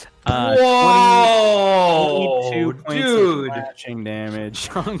 Whoa, 22 points dude. of slashing damage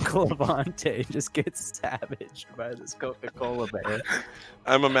on Clevonte. Just gets savaged by this Coca-Cola bear.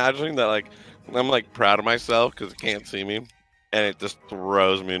 I'm imagining that, like, I'm like proud of myself because it can't see me, and it just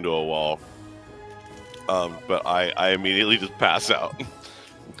throws me into a wall. But I immediately just pass out.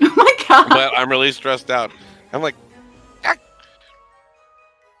 Oh my god. But I'm really stressed out. I'm like,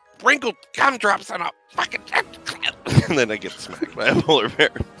 sprinkled gumdrops on a fucking, and then I get smacked by a polar bear.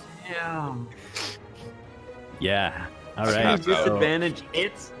 Yeah. All I right. pass out. Disadvantage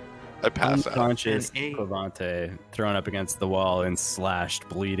hits. I pass out. Unconscious An 8. Clevonte thrown up against the wall and slashed,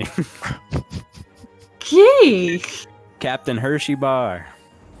 bleeding. Gee. Captain Hershal Barr.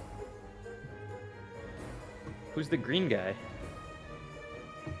 Who's the green guy?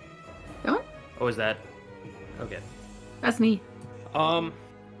 That one? Oh, is that? Okay. That's me. I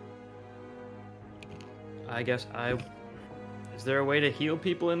guess Is there a way to heal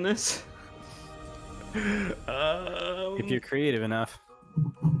people in this? If you're creative enough.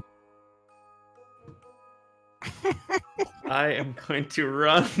 I am going to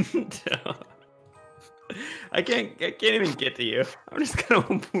run down. I can't even get to you. I'm just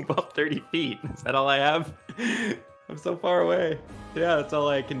gonna move up 30 feet. Is that all I have? I'm so far away. Yeah, that's all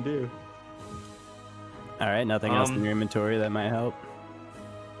I can do. All right. Nothing else in your inventory that might help.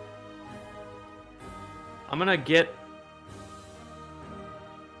 I'm gonna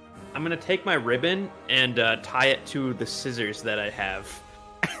take my ribbon and tie it to the scissors that I have,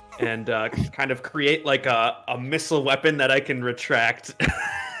 and kind of create like a missile weapon that I can retract.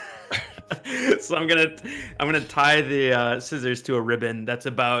 So I'm gonna tie the scissors to a ribbon that's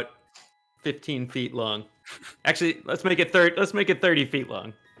about 15 feet long. Actually, let's make it 30 feet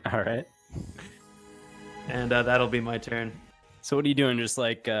long. All right. And that'll be my turn. So what are you doing? Just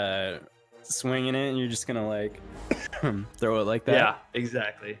like swinging it, and you're just gonna like throw it like that? Yeah,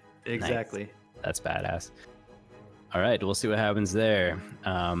 exactly. Nice. That's badass. All right, we'll see what happens there.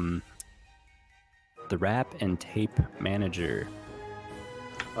 The wrap and tape manager.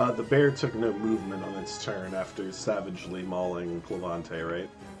 The bear took no movement on its turn after savagely mauling Clevonte, right?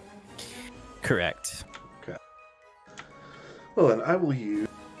 Correct. Okay. Well, then I will use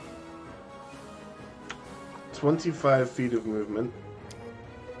 25 feet of movement.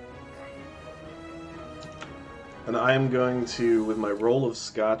 And I am going to, with my roll of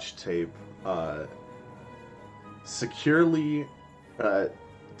scotch tape, securely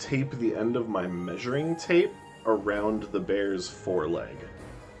tape the end of my measuring tape around the bear's foreleg.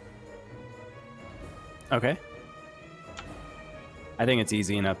 Okay. I think it's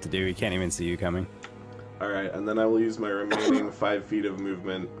easy enough to do. He can't even see you coming. Alright, and then I will use my remaining 5 feet of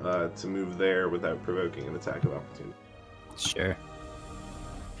movement to move there without provoking an attack of opportunity. Sure.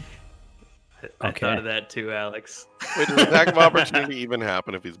 I thought of that too, Alex. Wait, does attack of opportunity even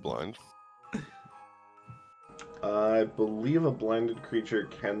happen if he's blind? I believe a blinded creature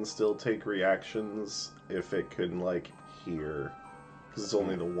can still take reactions if it can, like, here? Because it's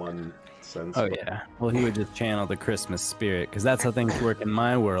only the one sense. Oh yeah. Well, he would just channel the Christmas spirit because that's how things work in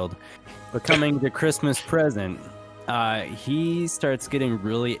my world. But coming to Christmas present, he starts getting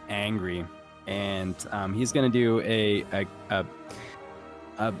really angry, and he's gonna do a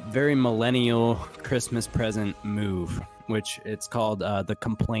very millennial Christmas present move, which it's called the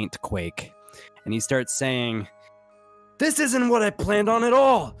complaint quake. And he starts saying, "This isn't what I planned on at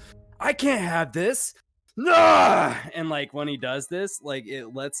all. I can't have this. Nah!" And like when he does this, like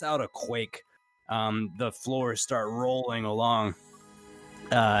it lets out a quake. The floors start rolling along.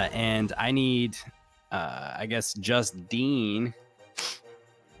 And I need, I guess, Justine.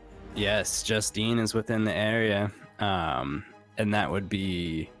 Yes, Justine is within the area. And that would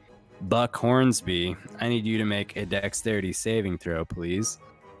be Buck Hornsby. I need you to make a dexterity saving throw, please.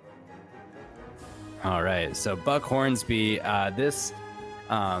 All right, so Buck Hornsby, this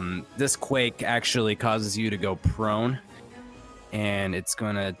quake actually causes you to go prone, and it's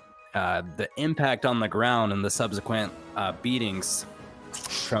gonna the impact on the ground and the subsequent beatings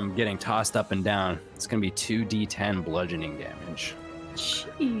from getting tossed up and down. It's gonna be 2d10 bludgeoning damage.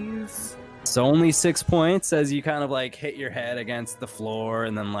 Jeez. So only 6 points as you kind of like hit your head against the floor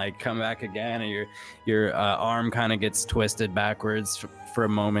and then like come back again, and your arm kind of gets twisted backwards for a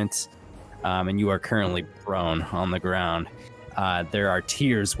moment, and you are currently prone on the ground. There are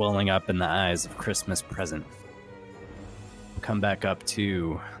tears welling up in the eyes of Christmas present. Come back up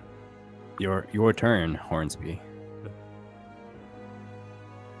to your turn, Hornsby.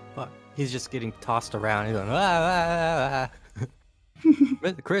 But he's just getting tossed around. He's going,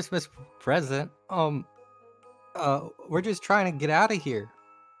 With the Christmas present. We're just trying to get out of here.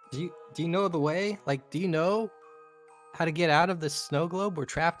 Do you know the way? Like, do you know how to get out of this snow globe we're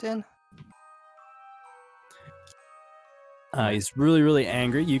trapped in? He's really, really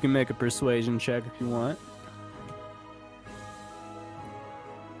angry. You can make a persuasion check if you want.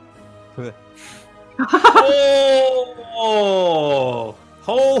 Oh!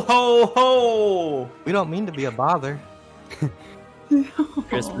 Ho, ho, ho! We don't mean to be a bother.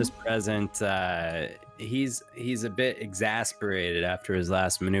 Christmas present. He's a bit exasperated after his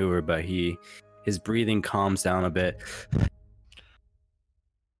last maneuver, but his breathing calms down a bit.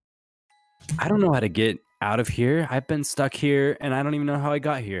 I don't know how to get out of here. I've been stuck here, and I don't even know how I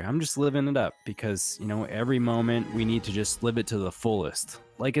got here. I'm just living it up because, you know, every moment we need to just live it to the fullest,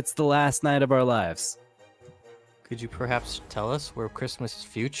 like it's the last night of our lives. Could you perhaps tell us where Christmas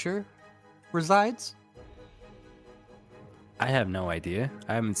future resides? I have no idea.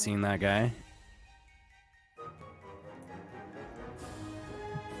 I haven't seen that guy.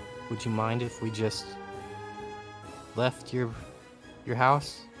 Would you mind if we just left your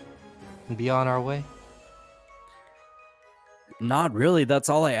house and be on our way? Not really. That's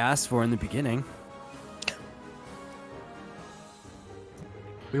all I asked for in the beginning.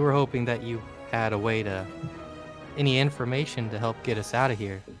 We were hoping that you had a way to... any information to help get us out of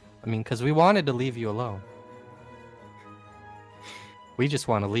here. I mean, because we wanted to leave you alone. We just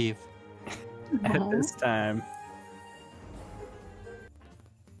want to leave. At this time,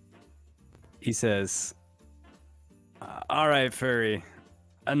 he says, "All right, furry,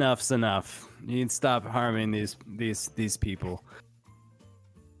 enough's enough. You need to stop harming these people.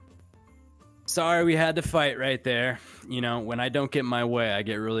 Sorry we had to fight right there. You know, when I don't get my way, I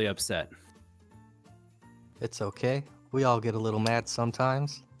get really upset." It's okay. We all get a little mad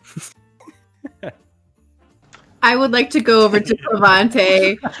sometimes. I would like to go over to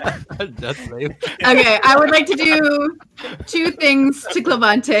Clevonte. Okay, I would like to do 2 things to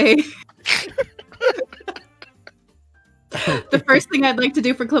Clevonte. The first thing I'd like to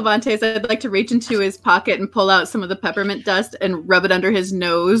do for Clevonte is I'd like to reach into his pocket and pull out some of the peppermint dust and rub it under his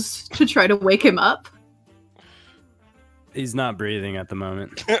nose to try to wake him up. He's not breathing at the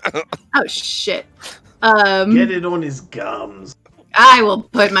moment. Oh, shit. Get it on his gums. I will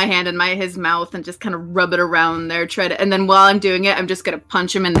put my hand in his mouth and just kind of rub it around there, and then while I'm doing it, I'm just gonna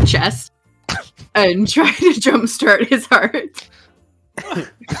punch him in the chest and try to jumpstart his heart.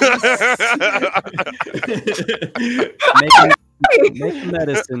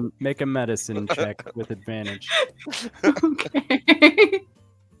 Make a medicine check with advantage. Okay.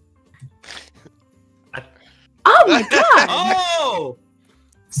 Oh my god! Oh!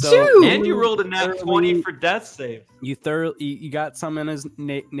 So, and you rolled a nat 20 for death save. You got some in his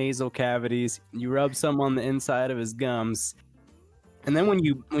nasal cavities. You rub some on the inside of his gums, and then when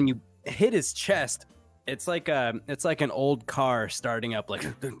you hit his chest, it's like an old car starting up, like,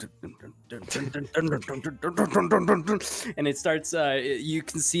 and it starts. You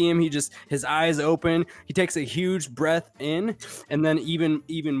can see him. His eyes open. He takes a huge breath in, and then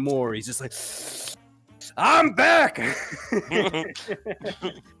even more. He's just like. I'm back.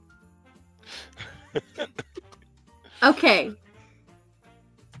 Okay.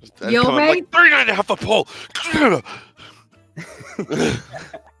 That's You coming, alright? like, 39.5 a pole.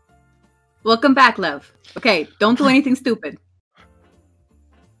 Welcome back, love. Okay, don't do anything stupid.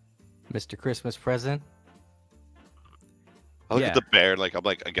 Mr. Christmas present. I look Yeah. at the bear, like I'm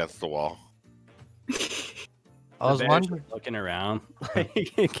like against the wall. I was The bear's wondering. looking around.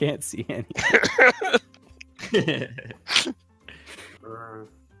 You can't see any.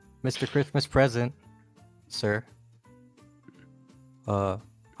 Mr. Christmas present, sir. I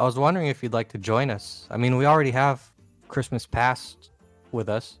was wondering if you'd like to join us. I mean, we already have Christmas past with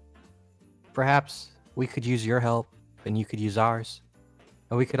us. Perhaps we could use your help, and you could use ours,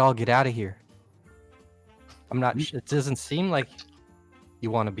 and we could all get out of here. I'm not. It doesn't seem like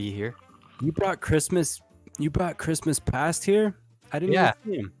you want to be here. You brought Christmas past here? I didn't Yeah.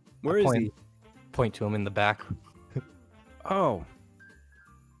 even see him. Where I'll is point, he? Point to him in the back. Oh.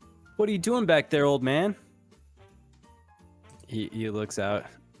 What are you doing back there, old man? He looks out.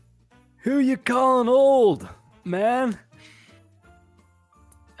 Who you calling old, man?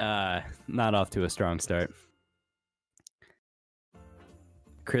 Not off to a strong start.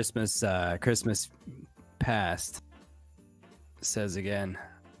 Christmas past says again.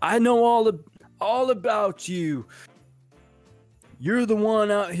 I know all about you. You're the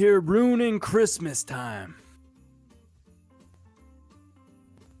one out here ruining Christmas time.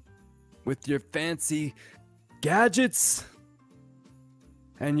 With your fancy gadgets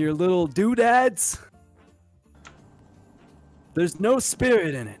and your little doodads. There's no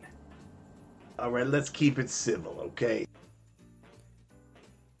spirit in it. All right, let's keep it civil, okay?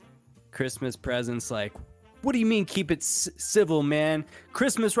 Christmas presents like, what do you mean keep it civil, man?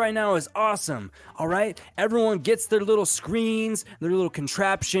 Christmas right now is awesome, all right? Everyone gets their little screens, their little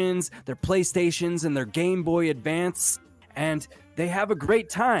contraptions, their PlayStations, and their Game Boy Advance, and they have a great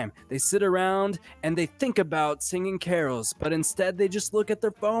time. They sit around and they think about singing carols, but instead they just look at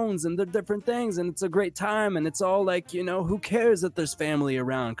their phones and their different things, and it's a great time, and it's all like, you know, who cares that there's family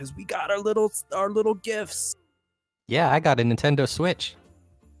around, because we got our little gifts. Yeah, I got a Nintendo Switch.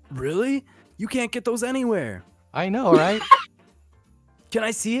 Really? You can't get those anywhere. I know, right? Can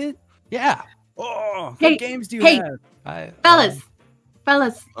I see it? Yeah. Oh, Hey, what games do you hey. have?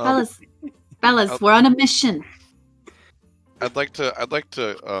 Fellas, we're on a mission. I'd like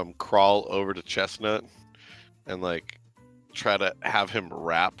to crawl over to Chestnut and like try to have him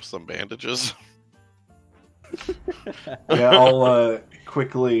wrap some bandages. Yeah, I'll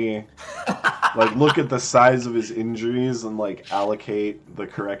quickly like look at the size of his injuries and like allocate the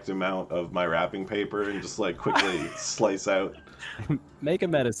correct amount of my wrapping paper and just like quickly slice out. Make a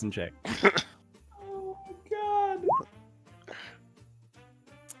medicine check. Oh my god.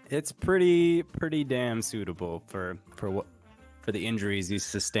 It's pretty damn suitable for the injuries he's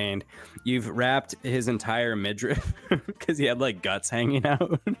sustained. You've wrapped his entire midriff because he had like guts hanging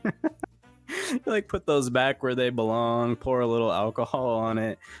out. Like put those back where they belong, pour a little alcohol on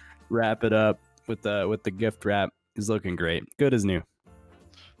it, wrap it up with the gift wrap. He's looking great. Good as new.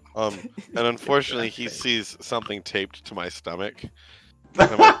 And unfortunately he sees something taped to my stomach.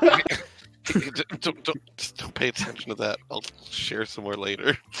 And I'm like, don't pay attention to that. I'll share some more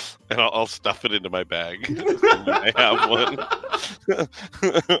later. And I'll stuff it into my bag. I have one.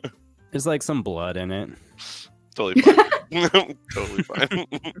 There's like some blood in it. Totally fine. Totally fine.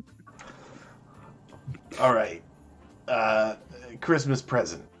 All right. Christmas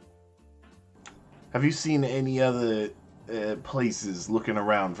present. Have you seen any other places looking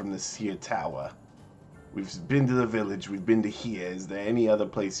around from this here tower? We've been to the village, we've been to here. Is there any other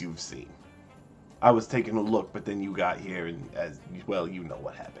place you've seen? I was taking a look, but then you got here, and as well, you know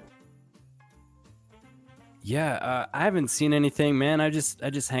what happened. Yeah, I haven't seen anything, man. I just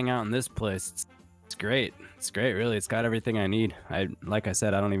hang out in this place. It's great. It's great, really. It's got everything I need. Like I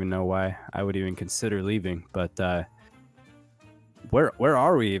said, I don't even know why I would even consider leaving. But where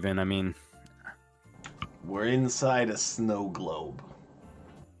are we even? I mean, We're inside a snow globe.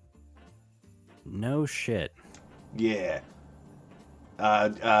 no shit. Yeah.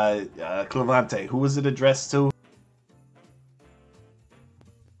 Clevonte, who was it addressed to?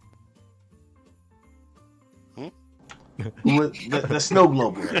 Who was, the snow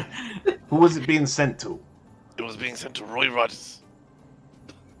globe. Who was it being sent to? It was being sent to Roy Rogers.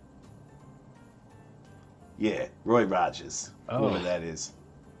 Yeah, Roy Rogers. Oh. Whoever that is.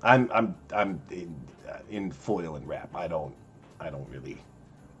 I'm in foil and wrap. I don't really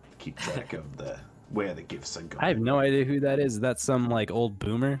keep track of where the gifts are going. I have no idea who that is. That's some like old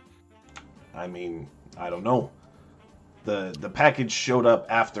boomer. I mean, I don't know. The package showed up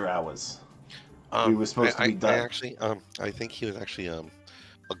after hours. We were supposed to be done. I think he was actually a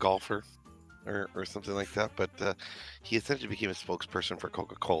golfer or something like that, but he essentially became a spokesperson for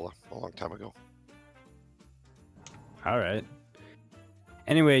Coca-Cola a long time ago. All right.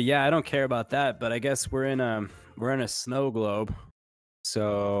 Anyway, yeah, I don't care about that, but I guess we're in a snow globe.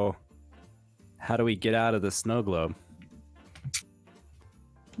 So how do we get out of the snow globe?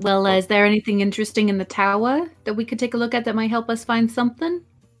 Well, is there anything interesting in the tower that we could take a look at that might help us find something?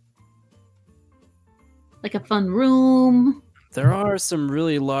 Like a fun room? There are some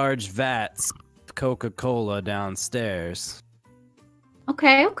really large vats of Coca-Cola downstairs.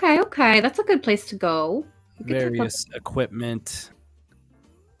 Okay. That's a good place to go. Various equipment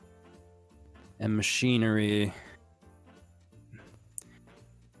and machinery.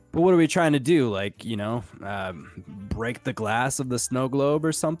 But what are we trying to do? Like, break the glass of the snow globe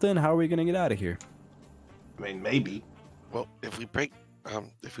or something? How are we going to get out of here? I mean, maybe. Well, if we break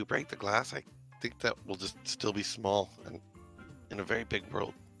the glass, I think that we'll just still be small and in a very big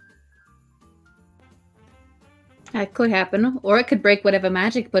world. That could happen. Or it could break whatever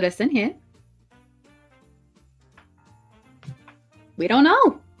magic put us in here. We don't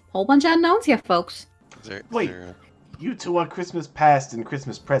know. Whole bunch of unknowns here, folks. Wait. You two are Christmas past and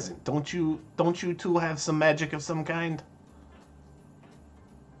Christmas present. Don't you two have some magic of some kind?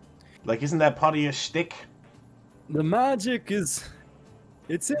 Like, isn't that part of your shtick? The magic it's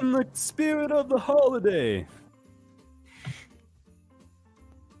in the spirit of the holiday.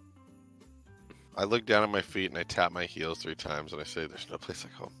 I look down at my feet and I tap my heels 3 times and I say, "There's no place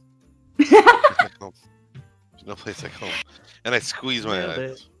like home. There's no place like home." And I squeeze my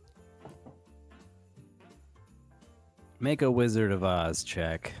eyes. Make a Wizard of Oz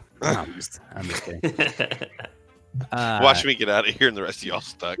check. No, I'm just kidding. Watch me get out of here and the rest of y'all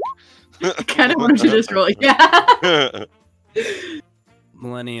stuck. Kind of want to just roll, yeah.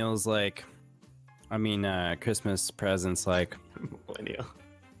 Millennials Christmas presents Millennial.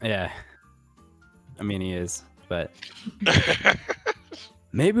 Yeah. I mean, he is, but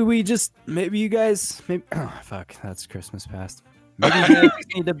maybe you guys, oh, fuck, that's Christmas past. Maybe you guys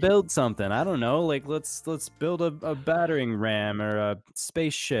need to build something. I don't know. Like, let's build a battering ram or a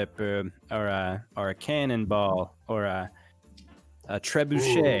spaceship or a cannonball or a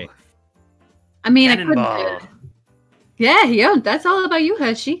trebuchet. Ooh. I mean, Cannonball. Yeah, that's all about you,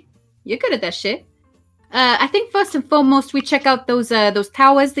 Hershey. You're good at that shit. I think first and foremost, we check out those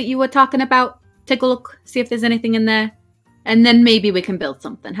towers that you were talking about. Take a look, see if there's anything in there, and then maybe we can build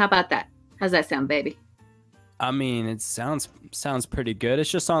something. How about that? How's that sound, baby? I mean, it sounds pretty good. It's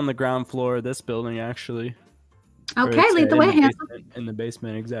just on the ground floor of this building, actually. Okay, lead the way, handsome. In the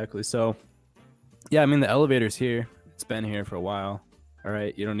basement, exactly. So, yeah, I mean, the elevator's here. It's been here for a while. All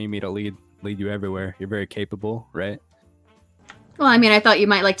right, you don't need me to lead you everywhere. You're very capable, right? Well, I mean, I thought you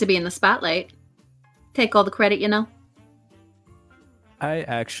might like to be in the spotlight. Take all the credit, you know? I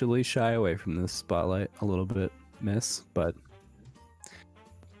actually shy away from this spotlight a little bit, miss, but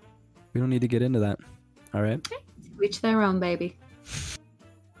we don't need to get into that. All right? Reach their own, baby.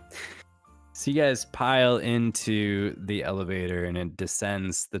 So you guys pile into the elevator and it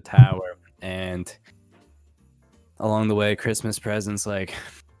descends the tower, and along the way, Christmas presents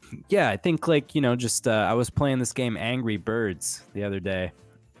yeah, I think I was playing this game Angry Birds the other day,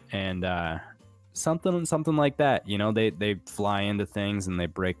 and something like that. They fly into things and they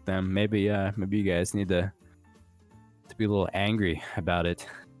break them. Maybe you guys need to be a little angry about it.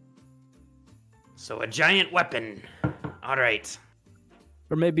 So a giant weapon. All right.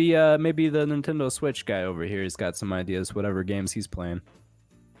 Or maybe the Nintendo Switch guy over here has got some ideas, whatever games he's playing.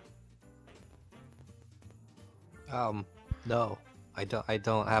 No, I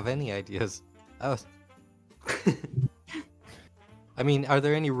don't have any ideas. Oh. I mean, are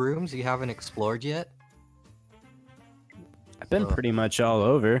there any rooms you haven't explored yet? I've been pretty much all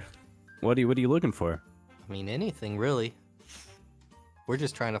over. What are you looking for? I mean, anything really. We're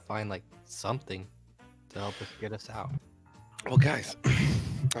just trying to find something to help us get us out. Well, guys,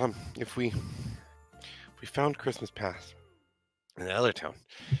 if we found Christmas past in the other town,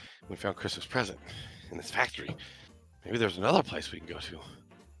 we found Christmas present in this factory, maybe there's another place we can go to and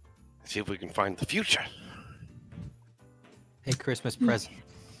see if we can find the future. Hey, Christmas present.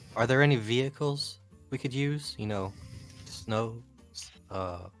 Are there any vehicles we could use? Snow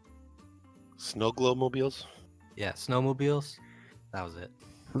globe mobiles? Yeah, snowmobiles. That was it.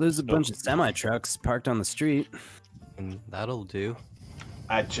 Well, there's a bunch of semi-trucks parked on the street. And that'll do.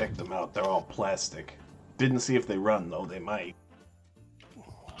 I checked them out. They're all plastic. Didn't see if they run, though. They might.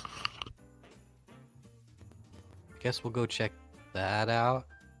 Guess we'll go check that out.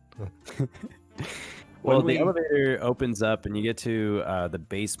 Well, the elevator opens up and you get to the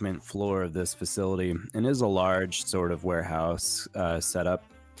basement floor of this facility. And it is a large sort of warehouse setup.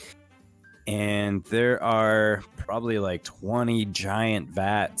 And there are probably like 20 giant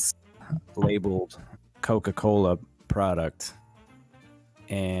vats labeled Coca-Cola product.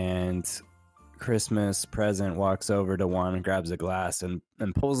 And Christmas Present walks over to one and grabs a glass and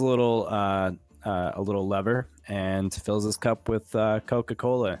pulls a little lever and fills his cup with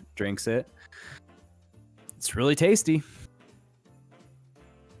Coca-Cola, drinks it. It's really tasty.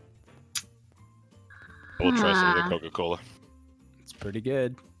 We'll try some of the Coca-Cola. It's pretty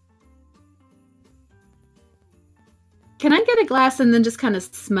good. Can I get a glass and then just kind of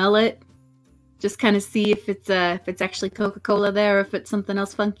smell it? Just kind of see if it's actually Coca-Cola there or if it's something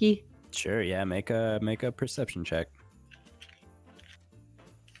else funky? Sure, yeah. Make a perception check.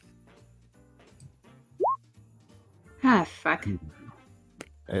 Ah, fuck.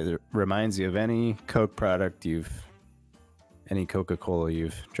 It reminds you of any Coke product any Coca-Cola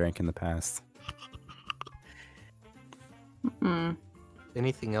you've drank in the past.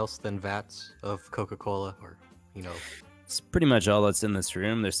 Anything else than vats of Coca-Cola, or It's pretty much all that's in this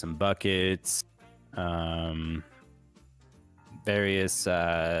room. There's some buckets, various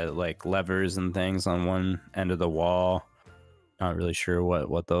like levers and things on one end of the wall. Not really sure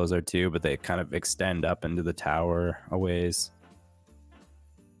what those are to, but they kind of extend up into the tower a ways.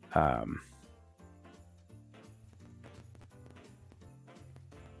 I'd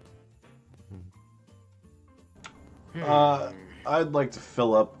like to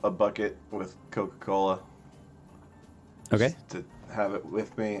fill up a bucket with Coca-Cola. Okay. Just to have it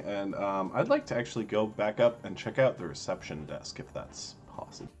with me, and I'd like to actually go back up and check out the reception desk if that's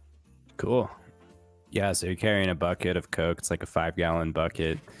possible. Cool. Yeah, so you're carrying a bucket of Coke. It's like a 5-gallon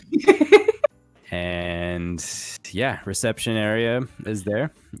bucket. And yeah, reception area is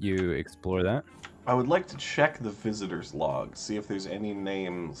there. You explore that. I would like to check the visitor's log, see if there's any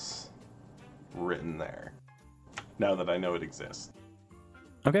names written there, now that I know it exists.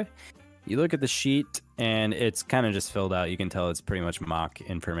 Okay. You look at the sheet, and it's kind of just filled out. You can tell it's pretty much mock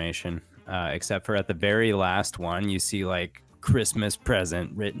information, except for at the very last one, you see like Christmas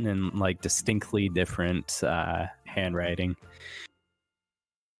Present written in like distinctly different handwriting.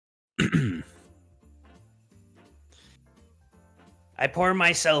 I pour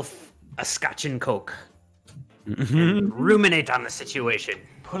myself a scotch and coke and ruminate on the situation.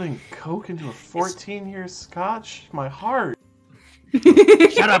 Putting Coke into a 14-year scotch? My heart.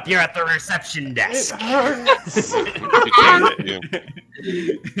 Shut up, you're at the reception desk. It hurts.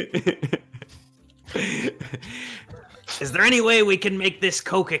 Is there any way we can make this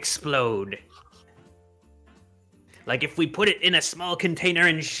Coke explode? Like if we put it in a small container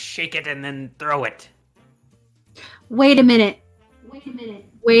and shake it and then throw it. Wait a minute.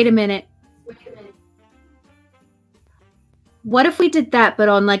 What if we did that, but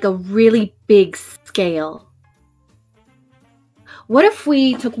on like a really big scale? What if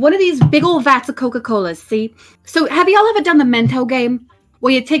we took one of these big old vats of Coca-Cola, see? So have y'all ever done the Mento game?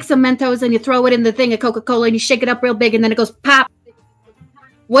 Where you take some Mentos and you throw it in the thing of Coca-Cola and you shake it up real big and then it goes pop?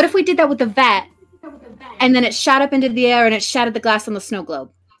 What if we did that with the vat and then it shot up into the air and it shattered the glass on the snow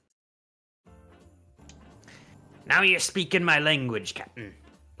globe? Now you're speaking my language, Captain.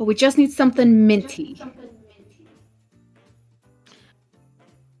 But we just need something minty.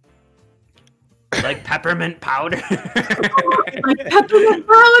 Like peppermint powder? Like peppermint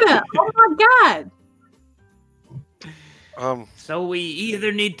powder! Oh my god! So we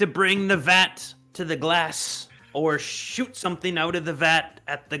either need to bring the vat to the glass or shoot something out of the vat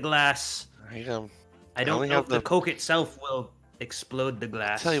at the glass. I don't know if the Coke itself will explode the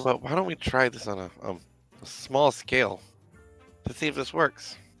glass. Tell you what, why don't we try this on a small scale to see if this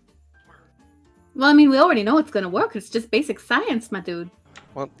works? Well, I mean, we already know it's gonna work. It's just basic science, my dude.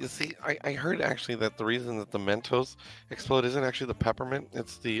 Well, you see, I heard actually that the reason that the Mentos explode isn't actually the peppermint.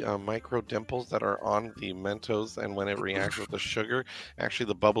 It's the micro dimples that are on the Mentos, and when it reacts with the sugar, actually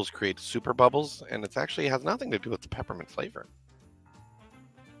the bubbles create super bubbles, and it actually has nothing to do with the peppermint flavor.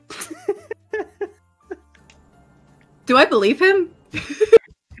 Do I believe him?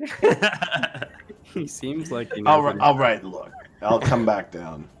 He seems like he All right, look. I'll come back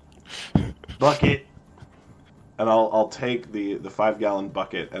down. Bucket. And I'll take the 5-gallon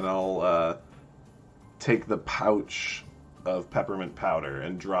bucket and I'll take the pouch of peppermint powder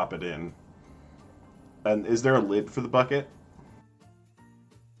and drop it in. And is there a lid for the bucket?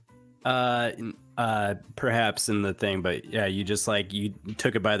 Perhaps in the thing, but yeah, you just like you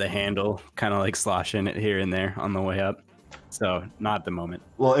took it by the handle, kind of like sloshing it here and there on the way up. So not at the moment.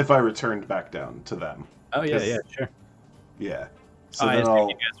 Well, if I returned back down to them. Oh yeah, yeah, sure. Yeah. So I then assume I'll.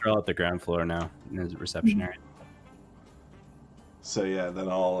 you guys are all at the ground floor now in the reception area. So yeah, then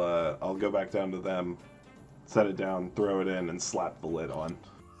I'll go back down to them, set it down, throw it in, and slap the lid on.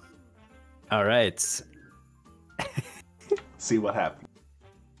 All right. See what happens.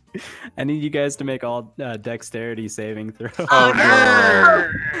 I need you guys to make all dexterity saving throws. Oh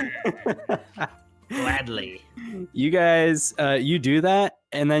no! Gladly. You guys, you do that,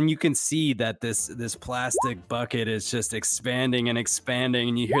 and then you can see that this plastic bucket is just expanding and expanding,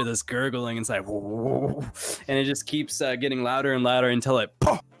 and you hear this gurgling. And it's like, whoa, and it just keeps getting louder and louder until it,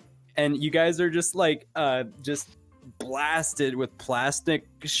 and you guys are just like, just blasted with plastic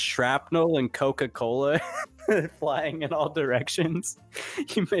shrapnel and Coca-Cola flying in all directions.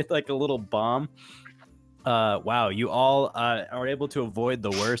 You made like a little bomb. Wow, you all are able to avoid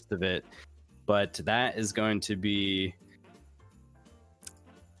the worst of it. But that is going to be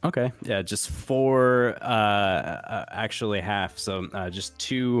okay. Yeah, just 4, actually half. So just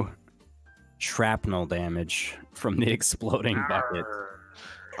 2 shrapnel damage from the exploding bucket.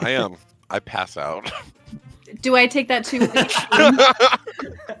 I pass out. Do I take that too?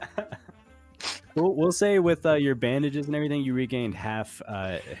 We'll say with your bandages and everything, you regained half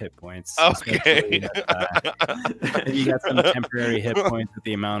hit points. Okay. You got some temporary hit points with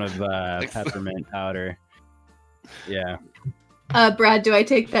the amount of peppermint powder. Yeah. Brad, do I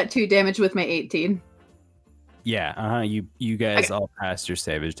take that 2 damage with my 18? Yeah. You guys all passed your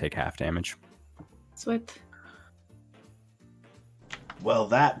savage. Take half damage. Sweet. Well,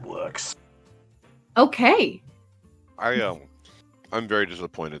 that works. Okay. I'm very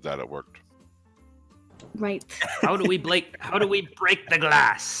disappointed that it worked. Right. How do we break the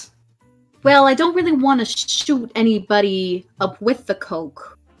glass? Well, I don't really want to shoot anybody up with the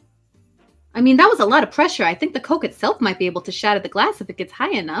Coke. I mean, that was a lot of pressure. I think the Coke itself might be able to shatter the glass if it gets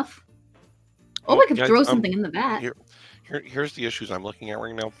high enough. Or we could throw something in the vat. Here's the issues I'm looking at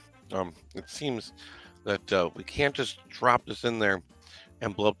right now. It seems that we can't just drop this in there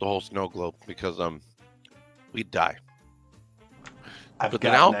and blow up the whole snow globe because we'd die. But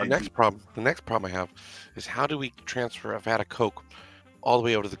now the next problem I have is how do we transfer a vat of Coke all the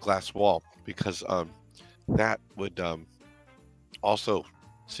way over to the glass wall? Because that would also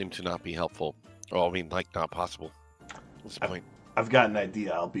seem to not be helpful. Or, I mean, like, not possible at this point. I've got an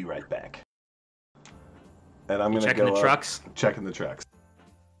idea. I'll be right back. And I'm going to Checking go the trucks? Checking the trucks.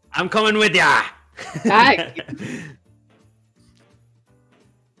 I'm coming with ya! Hi.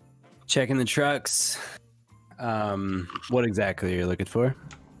 Checking the trucks. What exactly are you looking for?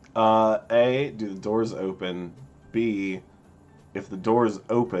 A, do the doors open? B, if the doors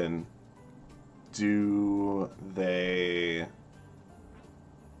open, do they...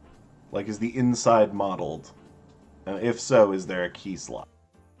 Like, is the inside modeled? And if so, is there a key slot?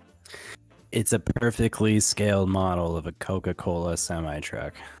 It's a perfectly scaled model of a Coca-Cola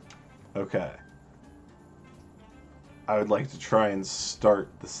semi-truck. Okay. I would like to try and start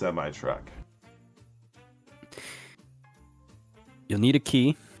the semi-truck. You'll need a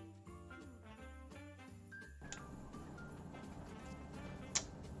key.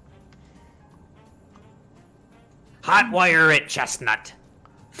 Hotwire it, Chestnut.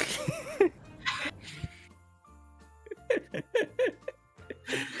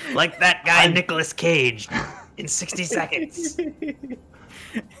 Like that guy Nicolas Cage in 60 seconds.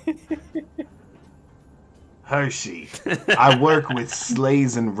 Hershey, I work with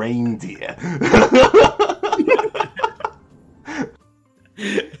sleighs and reindeer.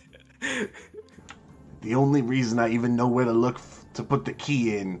 The only reason I even know where to look to put the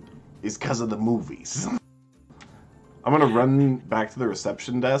key in is because of the movies. I'm gonna run back to the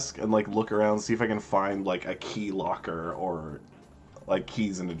reception desk and like look around, see if I can find like a key locker or like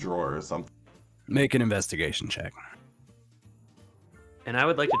keys in a drawer or something. Make an investigation check. And I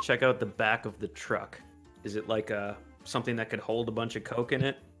would like to check out the back of the truck. Is it like something that could hold a bunch of Coke in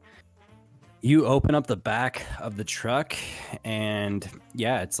it? You open up the back of the truck, and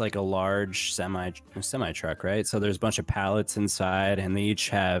yeah, it's like a large semi truck, right? So there's a bunch of pallets inside, and they each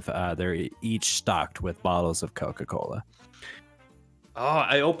have they're each stocked with bottles of Coca-Cola. Oh,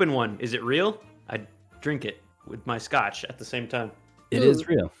 I open one. Is it real? I drink it with my scotch at the same time. It is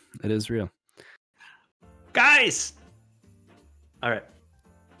real. It is real. Guys! All right.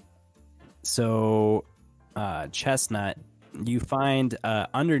 So, Chestnut, you find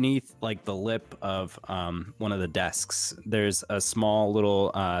underneath like the lip of one of the desks, there's a small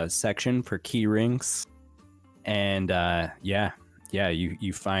little section for key rings, and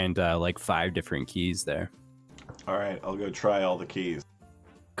you find like 5 different keys there. All right, I'll go try all the keys.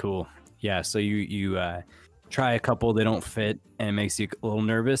 Cool. Yeah, so you try a couple, they don't fit, and it makes you a little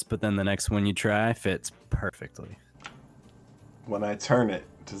nervous, but then the next one you try fits perfectly. when I turn it,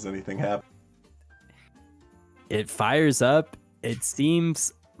 does anything happen? It fires up. It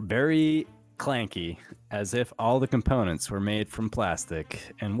seems very clanky, as if all the components were made from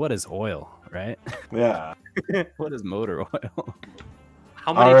plastic. And what is oil, right? Yeah. What is motor oil?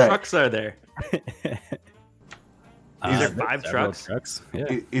 How many Alright. trucks are there? Is there There's 5 several trucks?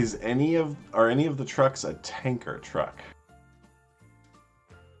 Yeah. Are any of the trucks a tanker truck?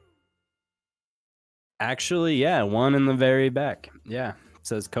 Actually, yeah, one in the very back. Yeah, it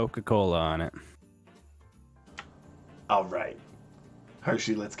says Coca-Cola on it. All right,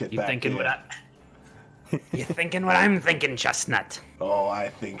 Hershey, let's get You back thinking in. what You thinking what I'm thinking, Chestnut? Oh, I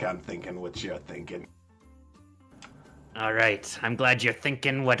think I'm thinking what you're thinking. All right. I'm glad you're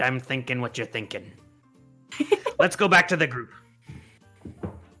thinking what I'm thinking, what you're thinking. Let's go back to the group.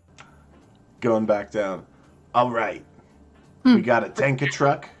 Going back down. All right, we got a tanker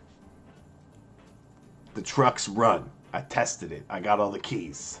truck. The trucks run. I tested it. I got all the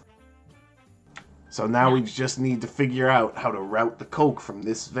keys. So now we just need to figure out how to route the coke from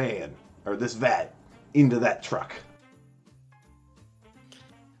this van, or this vat, into that truck.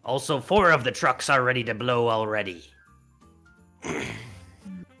 Also, 4 of the trucks are ready to blow already.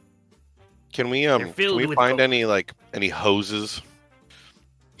 Can we filled with find coke. any hoses,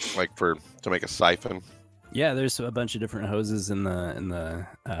 like to make a siphon? Yeah, there's a bunch of different hoses in the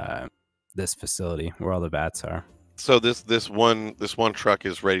this facility where all the vats are. So this one truck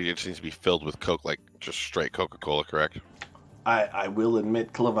is ready. It just needs to be filled with Coke, like just straight Coca-Cola, correct? I will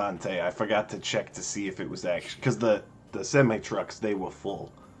admit, Clevonte, I forgot to check to see if it was actually... Because the semi-trucks, they were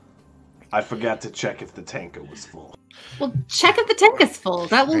full. I forgot to check if the tanker was full. Well, check if the tank is full.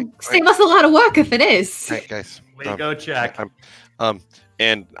 That will Right, save us a lot of work if it is. All right, guys. Way to go, Jack.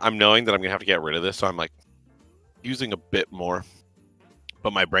 And I'm knowing that I'm gonna have to get rid of this, so I'm like using a bit more.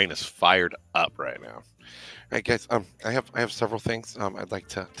 But my brain is fired up right now. All right, guys. I have several things I'd like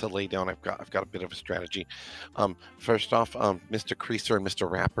to lay down. I've got a bit of a strategy. First off, Mr. Creaser and Mr.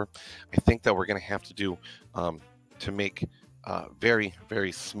 Rapper, I think that we're gonna have to do to make very,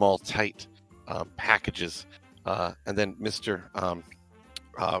 very small, tight packages. And then Mr. I'm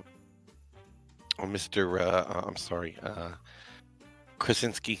sorry,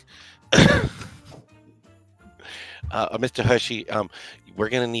 Krasinski. Mr. Hershey, we're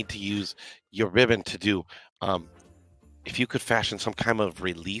going to need to use your ribbon to do, if you could fashion some kind of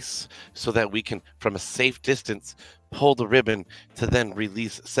release so that we can, from a safe distance, pull the ribbon to then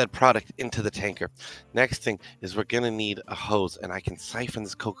release said product into the tanker. Next thing is we're going to need a hose, and I can siphon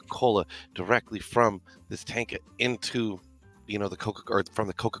this Coca-Cola directly from this tanker into, from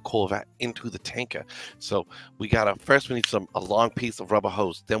the Coca-Cola vat into the tanker. So we need a long piece of rubber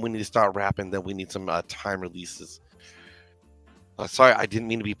hose, then we need to start wrapping, then we need some time releases. Sorry, I didn't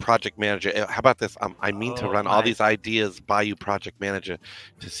mean to be project manager. How about this? I mean to run all these ideas by you, project manager,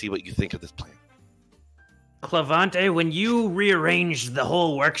 to see what you think of this plan. Clevonte, when you rearranged the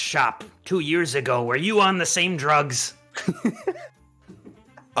whole workshop 2 years ago, were you on the same drugs?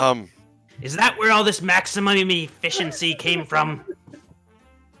 Is that where all this maximum efficiency came from?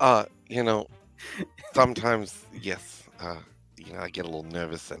 Sometimes, yes. I get a little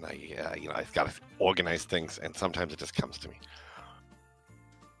nervous, and I've got to organize things, and sometimes it just comes to me.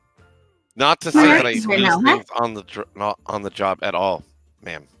 Not to say that I use things not on the job at all,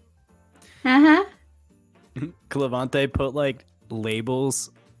 ma'am. Uh-huh. Clevonte put like labels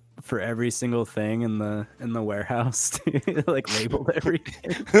for every single thing in the warehouse, like labeled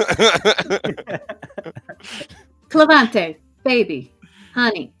everything. Clevonte, baby,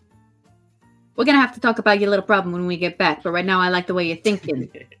 honey. We're gonna have to talk about your little problem when we get back, but right now I like the way you're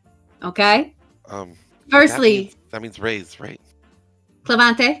thinking. Okay? Firstly, that means raise, right?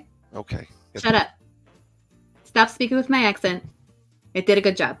 Clevonte, Okay. shut up. Stop speaking with my accent. It did a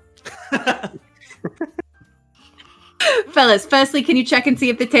good job. Fellas, firstly, can you check and see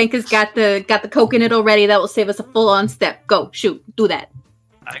if the tank has got the coke in it already? That will save us a full-on step. Go, shoot, do that.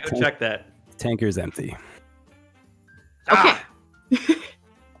 I go check that. Tanker's empty. Okay.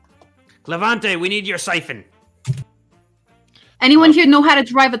 Clevonte, we need your siphon. Anyone here know how to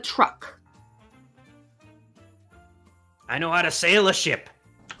drive a truck? I know how to sail a ship.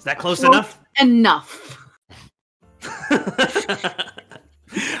 Is that close enough? Enough.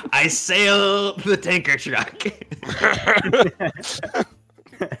 I sail the tanker truck.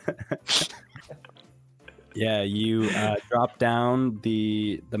 Yeah, you drop down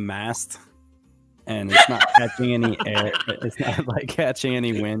the mast, and it's not catching any air. It's not like catching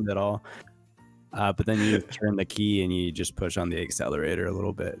any wind at all. But then you turn the key and you just push on the accelerator a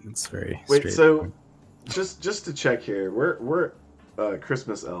little bit. It's very So just to check here, we're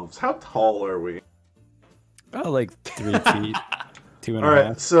Christmas elves. How tall are we? Oh, like 3 feet, 2.5. All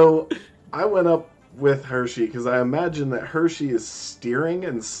right, so I went up with Hershey because I imagine that Hershey is steering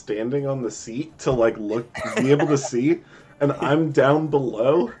and standing on the seat to like be able to see, and I'm down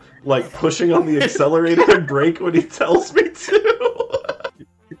below, like pushing on the accelerator and brake when he tells me to.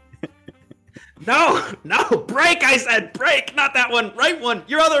 No, brake! I said brake, not that one. Right one.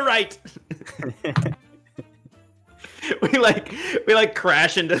 Your other right. we like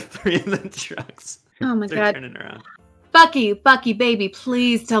crash into 3 of the trucks. Oh my They're god. turning around. Bucky, baby,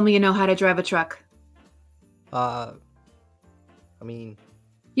 please tell me you know how to drive a truck. I mean,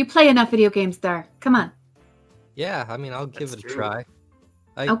 You play enough video games there. Come on. yeah, I mean, I'll give That's it a true. try.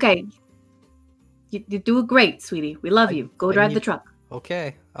 Okay. You do it great, sweetie. We love you. Go I drive the need- truck.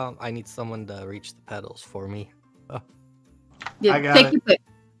 Okay, I need someone to reach the pedals for me. Yeah, I got take it. your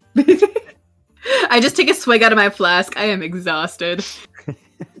pick. I just take a swig out of my flask. I am exhausted.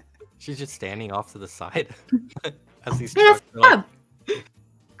 She's just standing off to the side as these Yes, trucks are like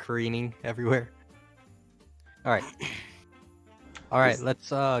careening everywhere. All right, let's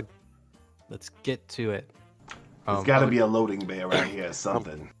get to it. There's got to be a loading bay around here or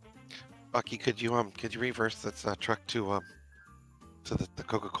something. Bucky, could you reverse this truck to the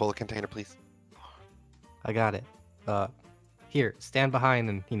Coca-Cola container, please? I got it. Here, stand behind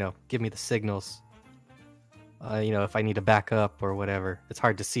and give me the signals. If I need to back up or whatever. It's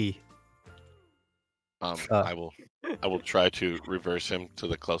hard to see. I will try to reverse him to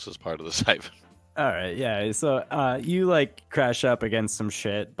the closest part of the siphon. All right, yeah. So you like crash up against some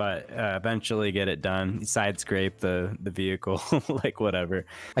shit, but eventually get it done. You side scrape the vehicle, like whatever.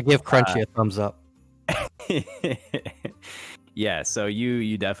 I give Crunchy a thumbs up. Yeah, so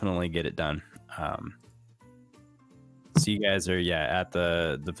you definitely get it done. So you guys are at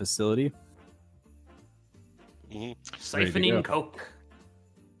the facility. Mhm. Siphoning Coke.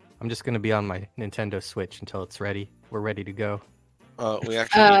 I'm just gonna be on my Nintendo Switch until it's ready. We're ready to go. We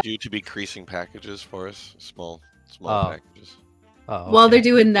actually need you to be creasing packages for us, small packages. While they're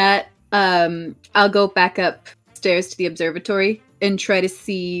doing that, I'll go back upstairs to the observatory and try to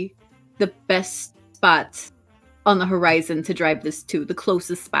see the best spot on the horizon to drive this to. The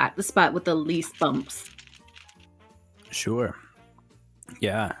closest spot, the spot with the least bumps. Sure.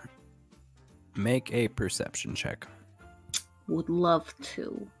 Yeah. Make a perception check. Would love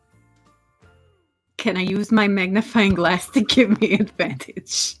to. Can I use my magnifying glass to give me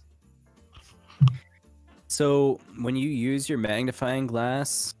advantage? So when you use your magnifying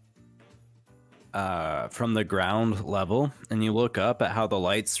glass from the ground level and you look up at how the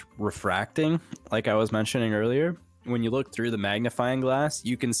light's refracting, like I was mentioning earlier, when you look through the magnifying glass,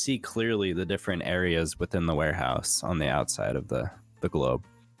 you can see clearly the different areas within the warehouse on the outside of the globe.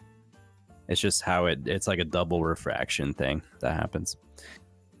 It's just how it's like a double refraction thing that happens.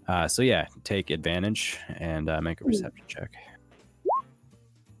 So yeah, take advantage and make a perception check.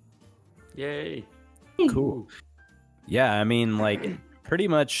 Yay. Cool. Yeah, I mean, like, pretty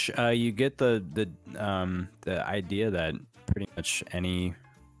much you get the idea that pretty much any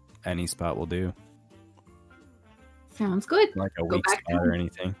spot will do. Sounds good. Like a Go weak back spot down. or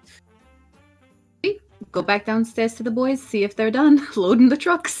anything. Go back downstairs to the boys, see if they're done loading the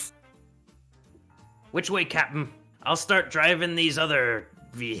trucks. Which way, Captain? I'll start driving these other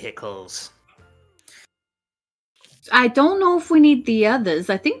vehicles. I don't know if we need the others.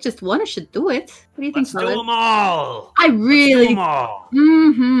 I think just one should do it. What do you Let's think, do fellas? them all. I Let's do really. 'em all.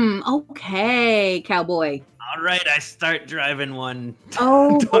 Okay, cowboy. All right, I start driving one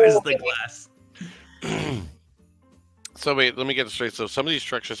Oh, towards the glass. So wait, let me get this straight. So some of these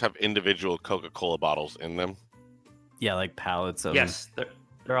structures have individual Coca-Cola bottles in them. Yeah, like pallets of Yes,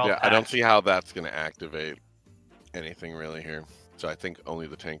 they're all. Yeah, I don't packed. see how that's going to activate anything really here. So I think only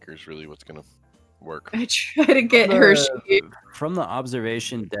the tanker is really what's going to work. I try to get The- Hershey. From the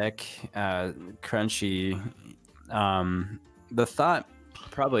observation deck, Crunchy, the thought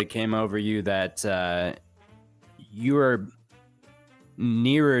probably came over you that you are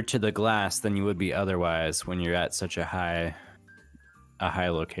nearer to the glass than you would be otherwise when you're at such a high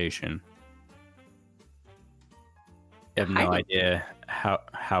location. You have no High- idea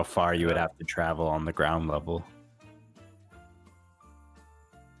how far you would have to travel on the ground level.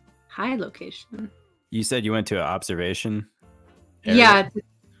 High location. You said you went to an observation area?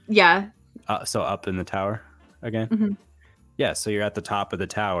 Yeah, yeah. So up in the tower again? Mhm. Yeah, so you're at the top of the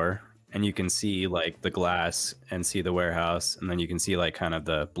tower and you can see like the glass and see the warehouse, and then you can see like kind of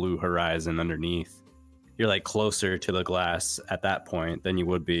the blue horizon underneath. You're like closer to the glass at that point than you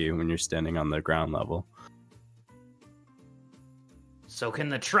would be when you're standing on the ground level. So can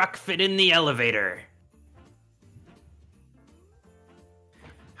the truck fit in the elevator?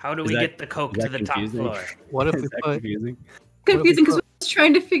 How do we get the coke to the top floor? What if Is we that put? confusing? Confusing because what I was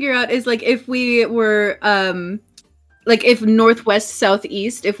trying to figure out is like if we were like if northwest,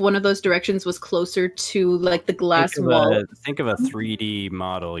 southeast, if one of those directions was closer to like the glass wall. Think of a 3D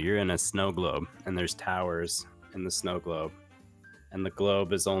model. You're in a snow globe, and there's towers in the snow globe, and the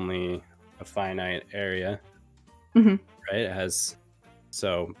globe is only a finite area, Mhm. right? It has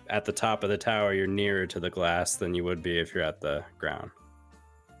so at the top of the tower, you're nearer to the glass than you would be if you're at the ground,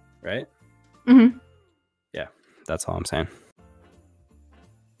 right? Mhm. Yeah, that's all I'm saying.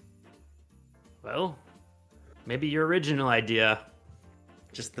 Well, maybe your original idea.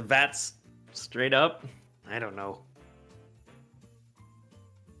 Just the vats straight up. I don't know.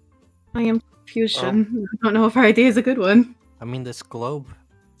 I am confusion. I don't know if our idea is a good one. I mean, this globe,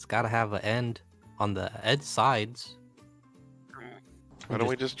 it's got to have an end on the edge sides. Why don't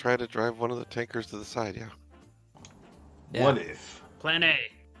we just try to drive one of the tankers to the side? Yeah. What if Plan A.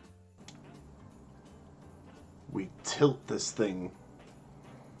 we tilt this thing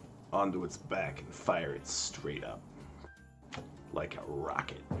onto its back and fire it straight up like a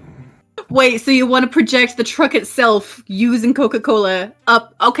rocket? Wait, so you want to project the truck itself using Coca-Cola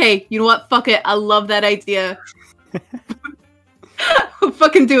up? Okay, you know what? Fuck it. I love that idea. We're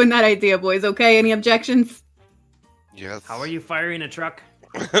fucking doing that idea, boys. Okay, any objections? Yes. How are you firing a truck?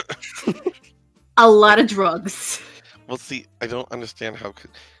 A lot of drugs. Well, see, I don't understand how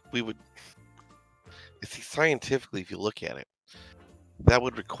we would. See, scientifically, if you look at it, that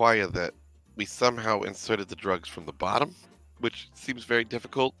would require that we somehow inserted the drugs from the bottom, which seems very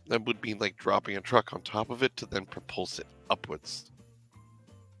difficult. That would be like dropping a truck on top of it to then propulse it upwards.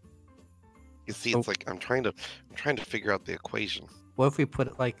 You see, it's like I'm trying to figure out the equation. What if we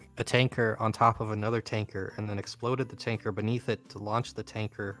put like a tanker on top of another tanker and then exploded the tanker beneath it to launch the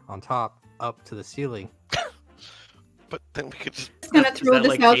tanker on top up to the ceiling? But then we could just. I'm gonna throw Is that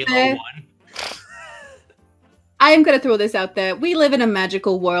this like out Halo there. 1? I am gonna throw this out there. We live in a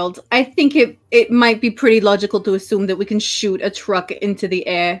magical world. I think it might be pretty logical to assume that we can shoot a truck into the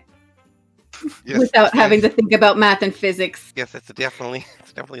air Yes, without yes, having to think about math and physics. Yes, it's definitely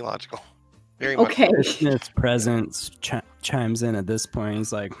logical. Very much. Okay. Chestnut's presence chimes in at this point.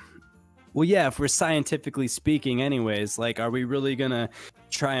 He's like, well, yeah, if we're scientifically speaking anyways, like, are we really gonna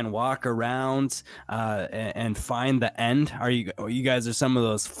try and walk around and find the end? Are you guys are some of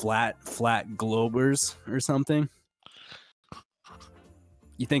those flat globers or something?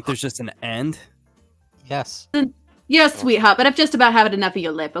 You think there's just an end? Yes. Yes, sweetheart, but I've just about had enough of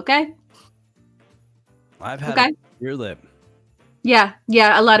your lip, okay? I've had Okay. your lip. Yeah,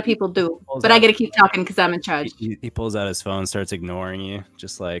 a lot of people do. But I gotta keep talking because I'm in charge. He pulls out his phone, starts ignoring you,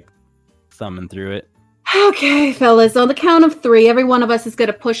 just like thumbing through it. Okay, fellas, on the count of 3, every one of us is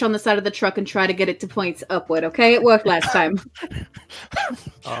gonna push on the side of the truck and try to get it to points upward, okay? It worked last time.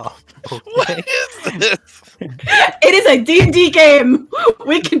 Oh, What okay. is this? It is a D&D game!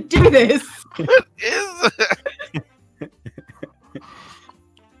 We can do this! What is it?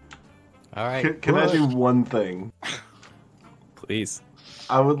 All right. Can I do one thing? Please.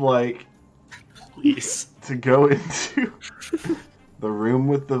 I would like Please. to go into the room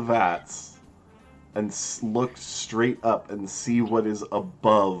with the vats and look straight up and see what is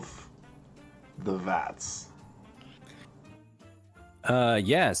above the vats.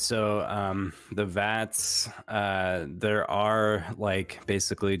 Yeah, so the vats, there are like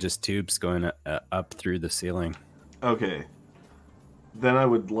basically just tubes going up through the ceiling. Okay. Then I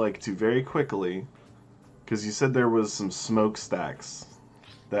would like to very quickly, because you said there was some smokestacks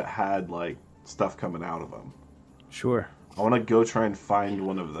that had like stuff coming out of them. Sure. I want to go try and find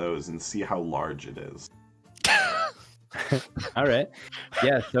one of those and see how large it is. All right.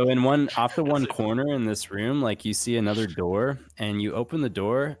 Yeah, so off the one corner in this room, like you see another door, and you open the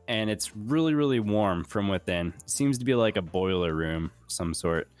door, and it's really, really warm from within. It seems to be like a boiler room, some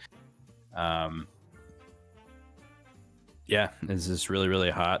sort. Yeah, it's just really, really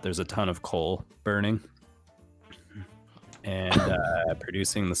hot. There's a ton of coal burning and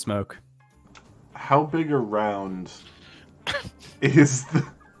producing the How big around is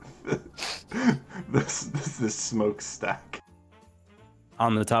this smokestack?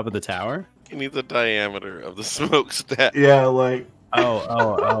 on the top of the tower. You need the diameter of the smokestack. Yeah, like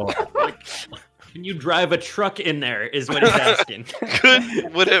Oh. Can you drive a truck in there? Is what he's asking.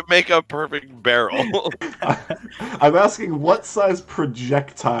 Would it make a perfect barrel? I'm asking what size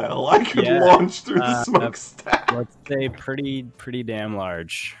projectile I could launch through the smokestack. Let's say pretty damn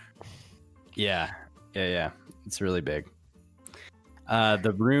large. Yeah. It's really big.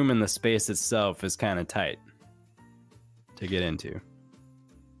 The room and the space itself is kind of tight to get into.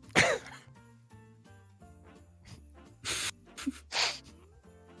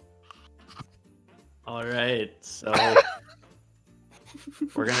 All right, so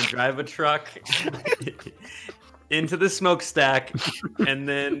we're gonna drive a truck into the smokestack, and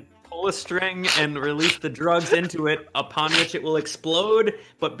then pull a string and release the drugs into it, upon which it will explode,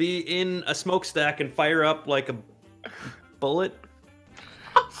 but be in a smokestack and fire up like a bullet.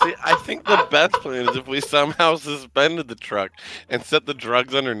 See, I think the best plan is if we somehow suspended the truck and set the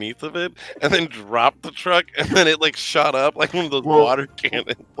drugs underneath of it, and then dropped the truck, and then it like shot up like one of those water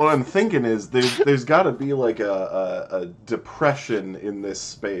cannons. What I'm thinking is there's got to be like a depression in this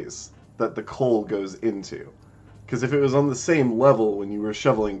space that the coal goes into, because if it was on the same level when you were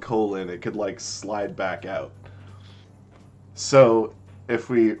shoveling coal in, it could like slide back out. So if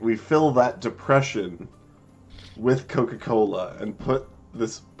we fill that depression with Coca-Cola and put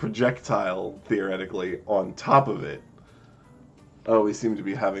this projectile, theoretically, on top of it. Oh, we seem to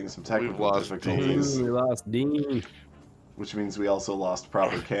be having some technical difficulties. We lost Dean. Which means we also lost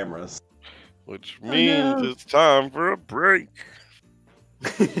proper cameras. Which means it's time for a break.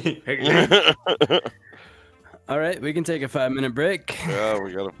 All right, we can take a 5-minute break. Yeah,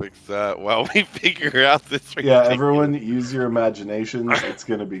 we gotta fix that while we figure out this. Yeah, everyone use your imaginations. It's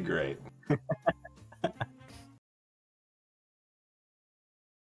gonna be great.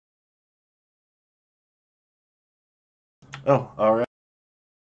 Oh, all right.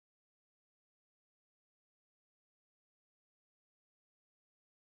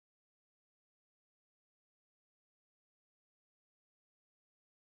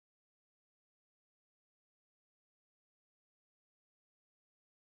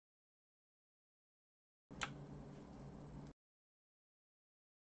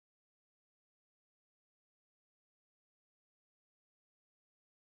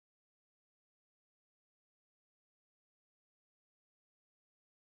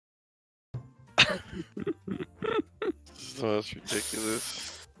 So that's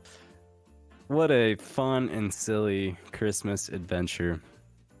ridiculous. What a fun and silly Christmas adventure.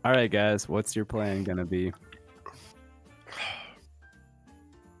 All right, guys, what's your plan gonna be?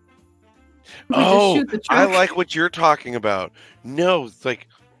 Oh, I like what you're talking about. No, it's like...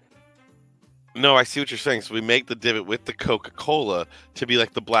 No, I see what you're saying. So we make the divot with the Coca-Cola to be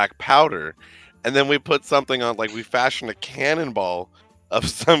like the black powder, and then we put something on, like we fashion a cannonball of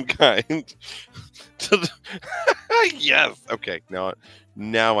some kind. Yes. Okay. Now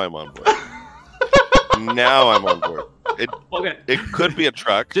I'm on board. Now I'm on board. It could be a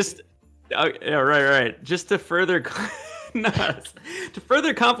truck. Just yeah, right. Just to further to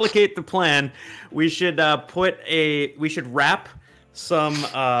further complicate the plan, we should wrap some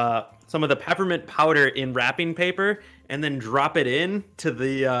of the peppermint powder in wrapping paper and then drop it in to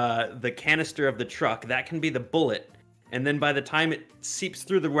the canister of the truck. That can be the bullet. And then by the time it seeps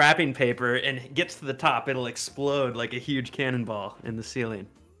through the wrapping paper and gets to the top, it'll explode like a huge cannonball in the ceiling.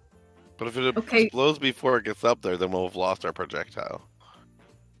 But if it explodes before it gets up there, then we'll have lost our projectile.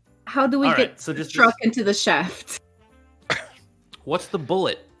 How do we get the truck into the shaft? What's the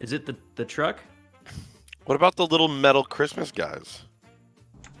bullet? Is it the truck? What about the little metal Christmas guys?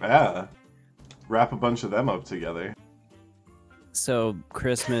 Yeah. Wrap a bunch of them up together. So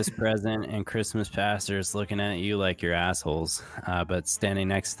Christmas present and Christmas pastors looking at you like you're assholes, but standing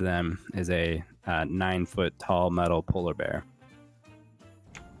next to them is a 9-foot tall metal polar bear.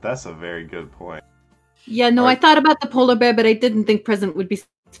 That's a very good point. Yeah, no, I thought about the polar bear, but I didn't think Present would be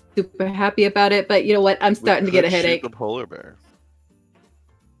super happy about it. But you know what? I'm starting to get a headache. Shoot the polar bear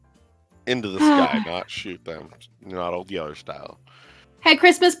into the sky, not shoot them, not old Yeller style. Hey,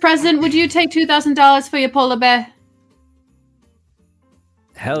 Christmas Present, would you take $2,000 for your polar bear?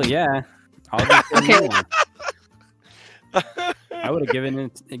 Hell yeah! Okay. I would have given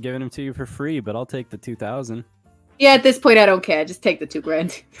him to you for free, but I'll take the 2,000. Yeah, at this point, I don't care. Just take the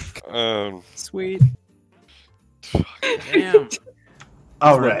 $2,000. Sweet. Damn.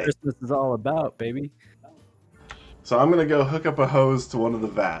 All That's right. what Christmas is all about, baby. So I'm gonna go hook up a hose to one of the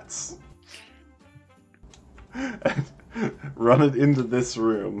vats, and run it into this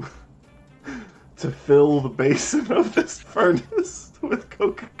room to fill the basin of this furnace with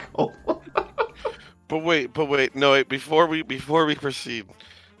Coca-Cola. But wait, no, wait, before we proceed,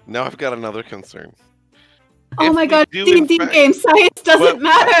 now I've got another concern. Oh my god, D&D game, science doesn't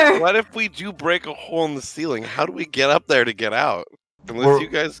matter! What if we do break a hole in the ceiling? How do we get up there to get out? Unless you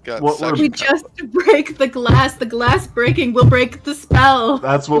guys got we just break the glass breaking will break the spell.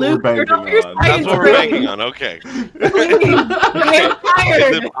 That's what Luke, we're banking on. That's what we're banking on, okay. If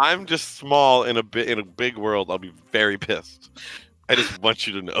I'm just small in a big world, I'll be very pissed. I just want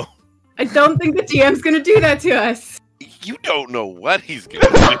you to know. I don't think the GM's gonna do that to us. You don't know what he's gonna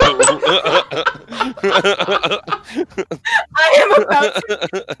do. I am about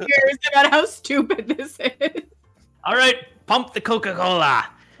to be curious about how stupid this is. All right, pump the Coca-Cola.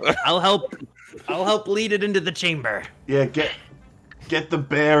 I'll help lead it into the chamber. Yeah, get the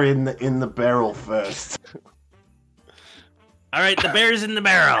bear in the barrel first. All right, the bear's in the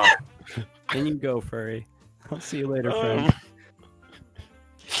barrel. Then you go, furry. I'll see you later, friend.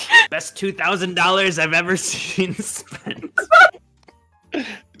 Best $2,000 I've ever seen spent.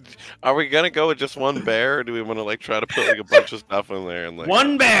 Are we gonna go with just one bear, or do we want to like try to put like a bunch of stuff in there and like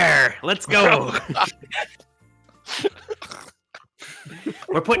One bear. Let's go.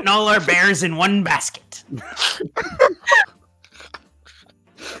 We're putting all our bears in one basket.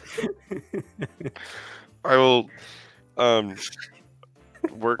 I will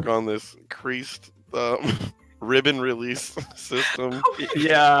work on this creased ribbon release system.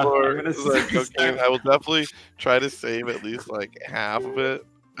 Yeah. For the cocaine. I will definitely try to save at least like half of it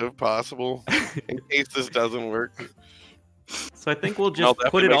if possible, in case this doesn't work. So I think we'll just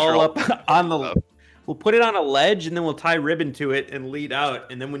put it all up on the. We'll put it on a ledge and then we'll tie ribbon to it and lead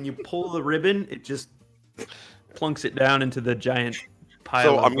out. And then when you pull the ribbon, it just plunks it down into the giant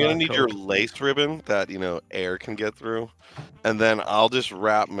pile. So I'm gonna need your lace ribbon that air can get through, and then I'll just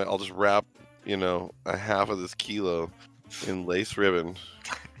wrap a half of this kilo in lace ribbon,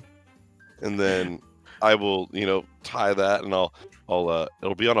 and then I will tie that, and I'll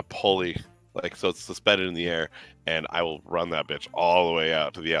it'll be on a pulley, like so it's suspended in the air, and I will run that bitch all the way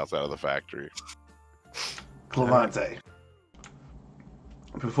out to the outside of the factory. Clevonte,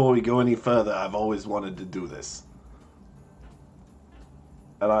 before we go any further, I've always wanted to do this.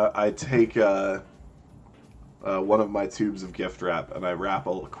 And I take one of my tubes of gift wrap and I wrap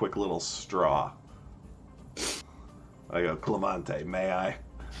a quick little straw. I go, Clevonte, may I?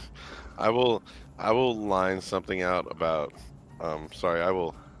 I will line something out about. I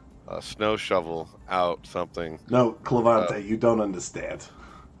will snow shovel out something. No, Clevonte, you don't understand.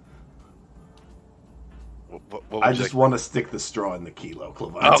 What I just want to stick the straw in the kilo,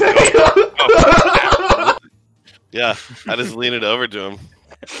 Clevonte. Oh. Yeah, I just lean it over to him.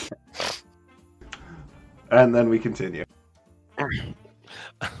 And then we continue.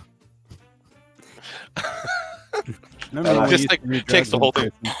 Just takes the whole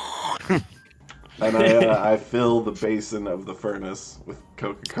thing. And I fill the basin of the furnace with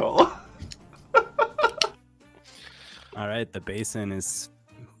Coca-Cola. All right, the basin is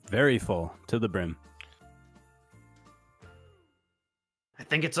very full to the brim. I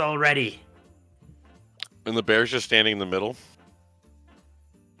think it's all ready. And the bear's just standing in the middle?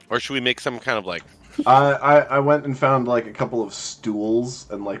 Or should we make some kind of like... I went and found like a couple of stools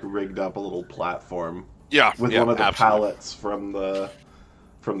and like rigged up a little platform. Yeah, with one of the absolutely. pallets from the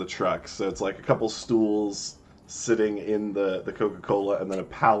truck. So it's like a couple stools sitting in the Coca-Cola and then a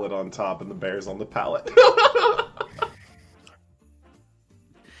pallet on top and the bear's on the pallet.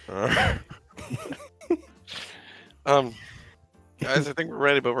 Guys, I think we're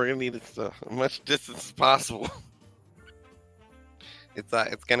ready, but we're gonna need as much distance as possible.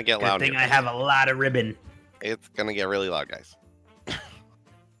 It's gonna get loud. Good thing I have a lot of ribbon. It's gonna get really loud, guys.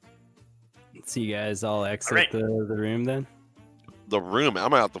 So you guys all exit the room then? The room?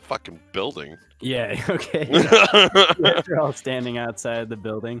 I'm out the fucking building. Yeah, okay. You're all standing outside the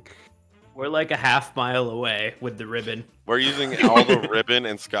building. We're like a half mile away with the ribbon. We're using all the ribbon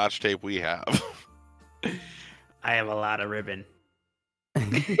and scotch tape we have. I have a lot of ribbon.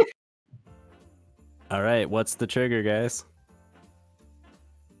 All right, what's the trigger, guys?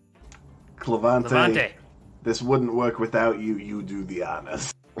 Clevonte, this wouldn't work without you. You do the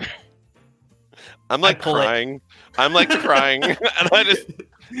honors. I'm like crying. I'm like crying, and I just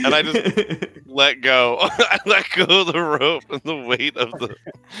let go. I let go of the rope, and the weight of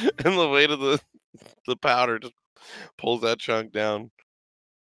the powder just pulls that chunk down.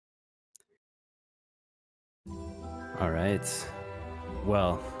 All right.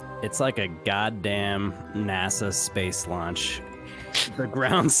 Well, it's like a goddamn NASA space launch. The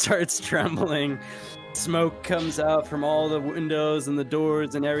ground starts trembling. Smoke comes out from all the windows and the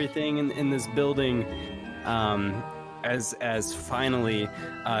doors and everything in this building. As finally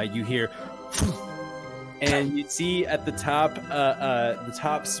you hear, and you see at the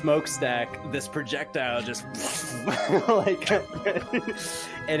top smokestack this projectile just like,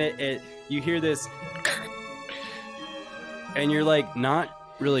 and you hear this, and you're like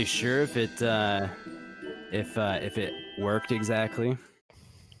not really sure if it worked exactly.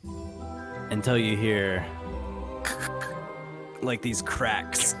 Until you hear like these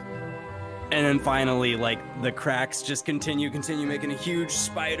cracks And then finally, like, the cracks just continue making a huge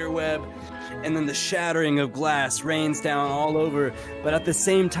spider web. And then the shattering of glass rains down all over. But at the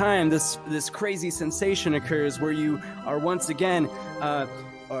same time, this crazy sensation occurs where you are once again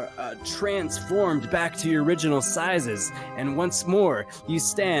transformed back to your original sizes. And once more, you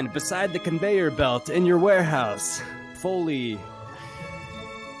stand beside the conveyor belt in your warehouse, fully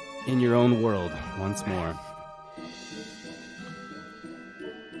in your own world once more.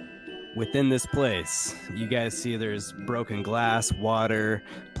 Within this place, you guys see there's broken glass, water,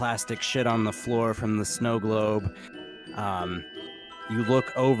 plastic shit on the floor from the snow globe. You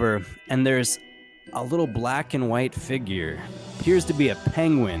look over, and there's a little black and white figure. Appears to be a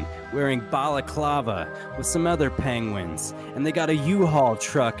penguin wearing balaclava with some other penguins, and they got a U-Haul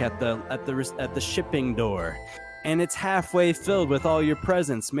truck at the shipping door, and it's halfway filled with all your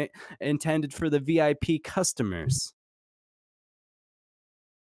presents intended for the VIP customers.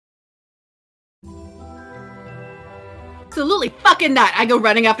 Absolutely fucking not. I go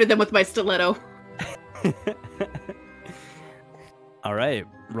running after them with my stiletto. All right,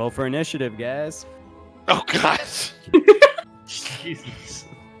 roll for initiative, guys. Oh God! Jesus.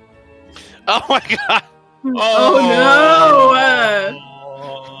 Oh my God! Oh no!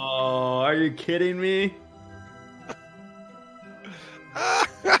 Oh, are you kidding me?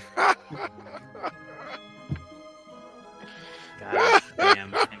 God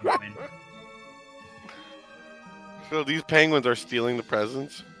damn penguin. So these penguins are stealing the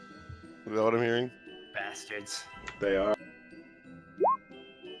presents? Is that what I'm hearing? Bastards. They are.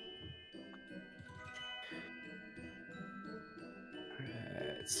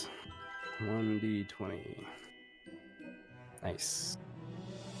 Alright. 1d20. Nice.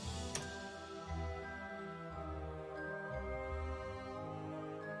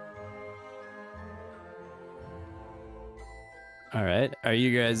 Alright, are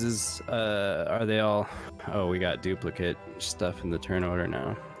you guys' are they all... Oh, we got duplicate stuff in the turn order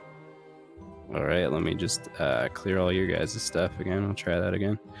now. Alright, let me just clear all your guys' stuff again. We'll try that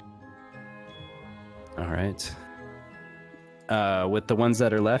again. Alright. With the ones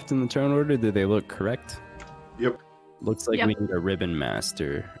that are left in the turn order, do they look correct? Yep. Looks like Yep. we need a ribbon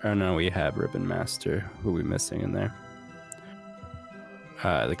master. Oh no, we have ribbon master. Who are we missing in there?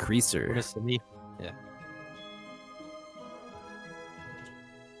 The creaser. Missing me. Yeah.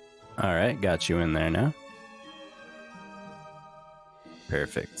 All right, got you in there now.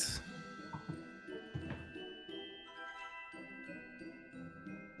 Perfect.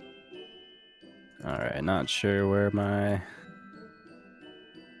 All right, not sure where my...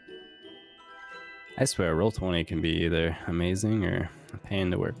 I swear, Roll20 can be either amazing or a pain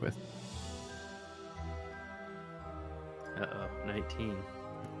to work with. Uh-oh, 19.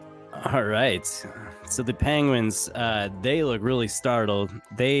 All right. So the penguins, they look really startled.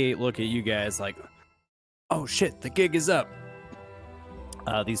 They look at you guys like, oh shit, the gig is up.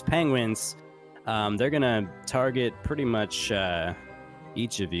 These penguins, they're going to target pretty much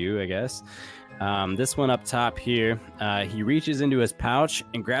each of you, I guess. This one up top here, he reaches into his pouch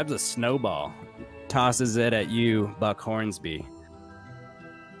and grabs a snowball, tosses it at you, Buck Hornsby.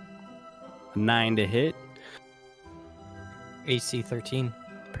 9 to hit. AC 13.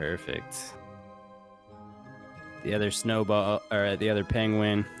 Perfect. The other snowball, or the other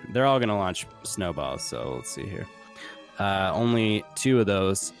penguin, they're all going to launch snowballs, so let's see here. Only 2 of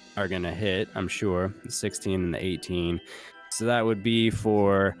those are going to hit, I'm sure, the 16 and the 18. So that would be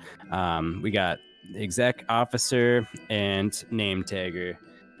for, we got exec officer and name tagger.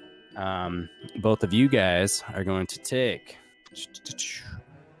 Both of you guys are going to take...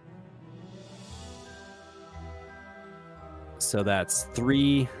 So that's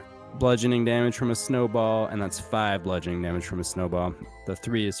 3 bludgeoning damage from a snowball, and that's 5 bludgeoning damage from a snowball. The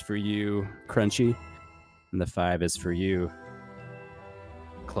 3 is for you, Crunchy, and the 5 is for you,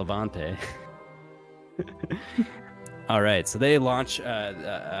 Clevonte. All right, so they launch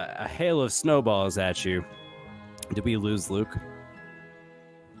a hail of snowballs at you. Did we lose Luke?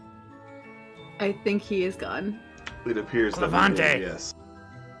 I think he is gone. It appears that we Clevonte! did, yes.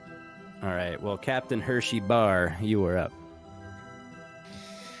 All right, well, Captain Hershal Barr, you are up.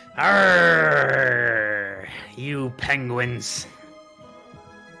 Arrgh, you penguins.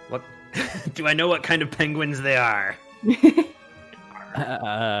 What? Do I know what kind of penguins they are?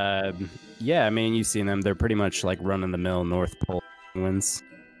 Yeah, I mean, you've seen them. They're pretty much like run-of-the-mill North Pole penguins.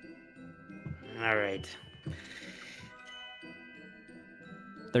 All right.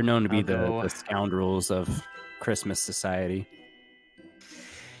 They're known to be I'll go- the scoundrels of Christmas society.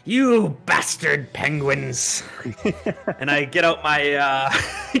 You bastard penguins! And I get out my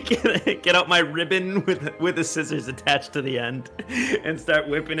get out my ribbon with the scissors attached to the end, and start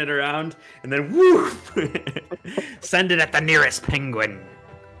whipping it around, and then woof! Send it at the nearest penguin.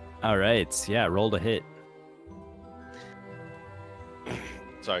 All right. Yeah, roll to hit.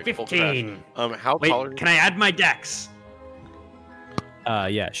 Sorry, 15. How Wait, tall are you? can I add my dex?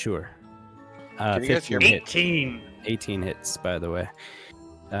 Yeah, sure. Can you guys hear me? 18. 18 hits, by the way.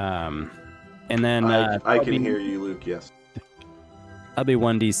 And then I can hear you, Luke. Yes. I'll be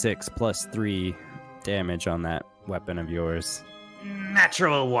 1d6 plus 3 damage on that weapon of yours.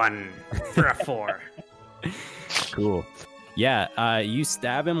 Natural 1 for a 4. Cool. Yeah, you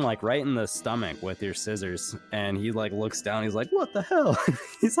stab him like right in the stomach with your scissors, and he like looks down. He's like, "What the hell?"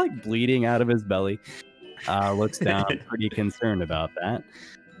 He's like bleeding out of his belly. Looks down, pretty concerned about that.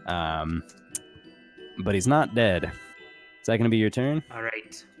 But he's not dead. Is that gonna be your turn? All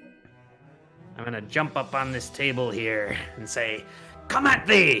right. I'm gonna jump up on this table here and say, "Come at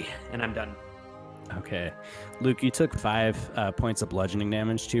thee!" And I'm done. Okay. Luke, you took 5 points of bludgeoning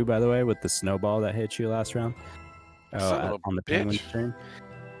damage too, by the way, with the snowball that hit you last round. Son of a On the bitch. penguin's turn.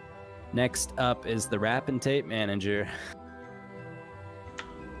 Next up is the wrap and tape manager.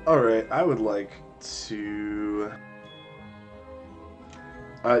 All right, I would like to.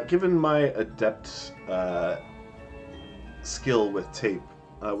 Given my adept skill with tape,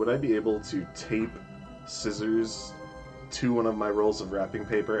 would I be able to tape scissors to one of my rolls of wrapping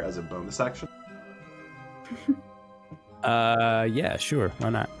paper as a bonus action? Yeah, sure. Why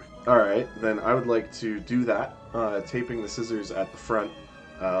not? All right, then I would like to do that, taping the scissors at the front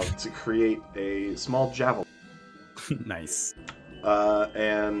to create a small javelin. Nice.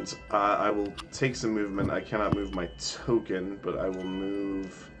 And I will take some movement. I cannot move my token, but I will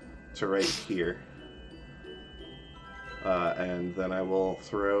move to right here. And then I will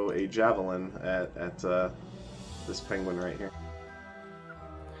throw a javelin at this penguin right here.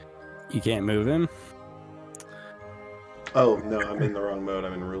 You can't move him? Oh, no, I'm in the wrong mode.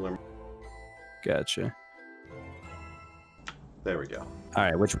 I'm in ruler. Gotcha. There we go. All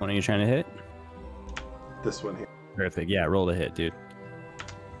right, which one are you trying to hit? This one here. Perfect. Yeah, roll to hit, dude.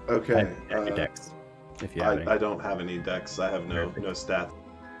 Okay. Add your dex, if you have any. I don't have any dex. I have no stats.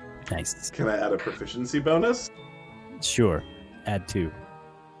 Nice. Can I add a proficiency bonus? Sure. Add 2.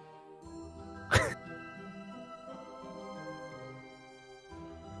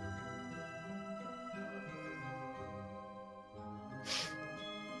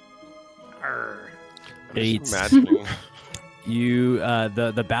 Arr. I'm Eight. just imagining. You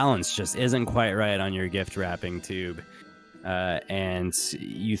the balance just isn't quite right on your gift wrapping tube, and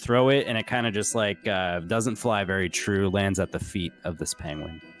you throw it, and it kind of just like doesn't fly very true. Lands at the feet of this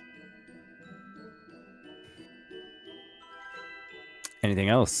penguin. Anything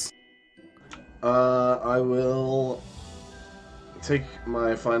else? I will take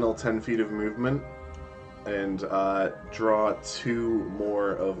my final 10 feet of movement and draw 2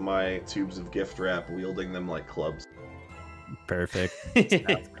 more of my tubes of gift wrap, wielding them like clubs. Perfect.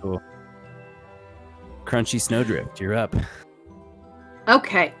 Sounds cool. Crunchy Snowdrift, you're up.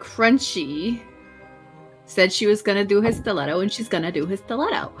 Okay, Crunchy said she was gonna do his stiletto, and she's gonna do his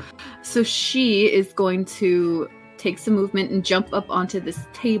stiletto. So she is going to take some movement and jump up onto this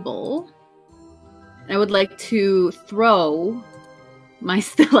table. I would like to throw my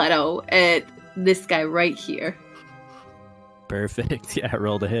stiletto at this guy right here. Perfect. Yeah,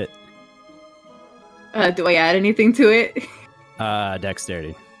 roll to hit. Do I add anything to it?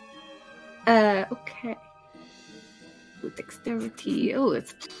 Dexterity. Okay. With dexterity. Oh,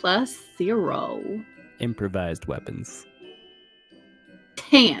 it's +0. Improvised weapons.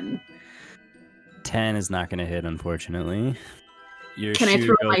 10. 10 is not going to hit, unfortunately. Your Can I shoe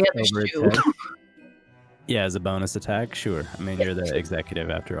throw goes my other over its shoe? head. Yeah, as a bonus attack, sure. I mean, you're the executive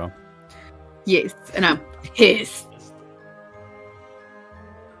after all. Yes, and I'm pissed.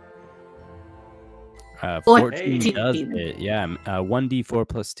 14 does 14. hit. Yeah, 1d4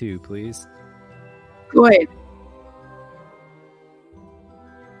 plus 2, please. Good.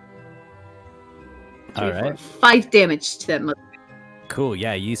 All right. 5 damage to that mother. Cool.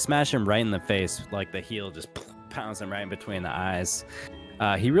 Yeah, you smash him right in the face, like the heel just pounds him right in between the eyes.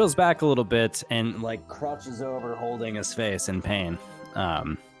 He reels back a little bit and like crouches over, holding his face in pain.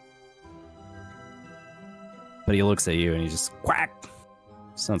 But he looks at you and he just quack.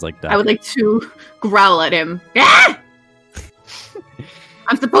 Sounds like that. I would like to growl at him. Ah!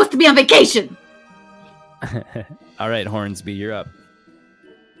 I'm supposed to be on vacation. All right, Hornsby, you're up.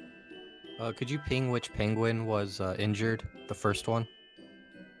 Could you ping which penguin was injured? The first one?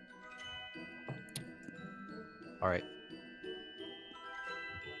 Alright.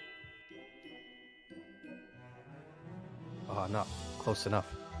 Oh, no. Close enough.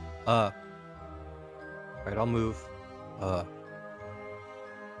 Right, I'll move.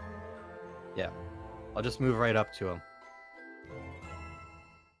 Yeah. I'll just move right up to him.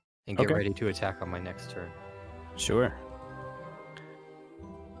 And get ready to attack on my next turn. Sure.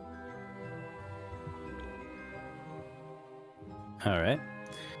 All right.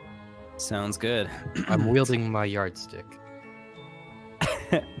 Sounds good. I'm wielding my yardstick.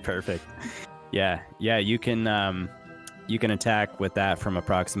 Perfect. Yeah, you can attack with that from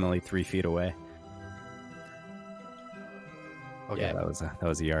approximately 3 feet away. Okay. Yeah, that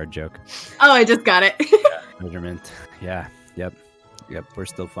was a yard joke. Oh, I just got it. Measurement. Yeah. Yep. We're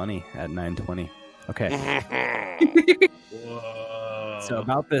still funny at 9:20. Okay. Whoa. So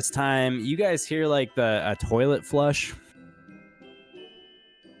about this time, you guys hear like a toilet flush,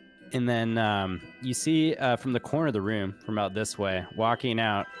 and then you see from the corner of the room, from out this way, walking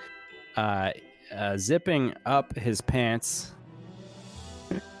out, zipping up his pants,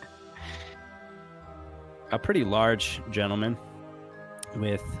 a pretty large gentleman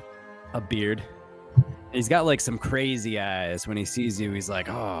with a beard. He's got like some crazy eyes. When he sees you, he's like,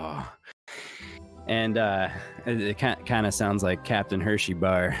 oh. And it kind of sounds like Captain Hershal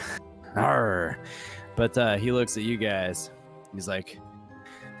Barr. Arr. But he looks at you guys. He's like,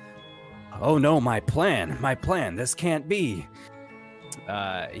 oh no, my plan, this can't be.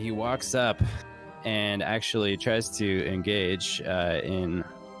 He walks up and actually tries to engage in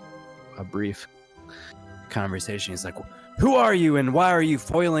a brief conversation. He's like, who are you and why are you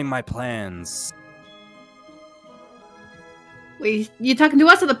foiling my plans? Wait, you talking to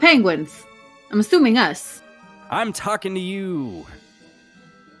us or the penguins? I'm assuming us. I'm talking to you.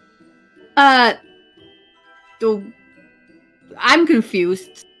 I'm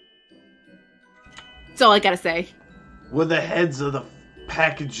confused. That's all I gotta say. We're the heads of the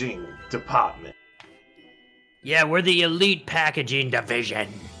packaging department. Yeah, we're the elite packaging division.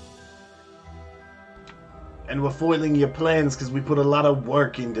 And we're foiling your plans because we put a lot of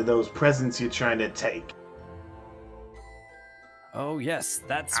work into those presents you're trying to take. Oh, yes,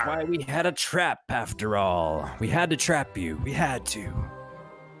 that's why we had a trap after all. We had to trap you. We had to.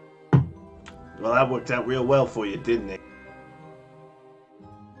 Well, that worked out real well for you, didn't it?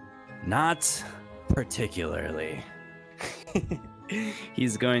 Not particularly.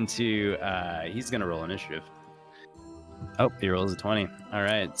 He's going to roll initiative. Oh, he rolls a 20. All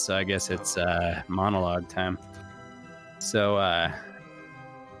right, so I guess it's monologue time. So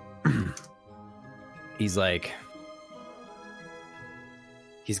he's like,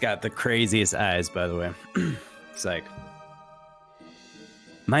 he's got the craziest eyes, by the way. He's like,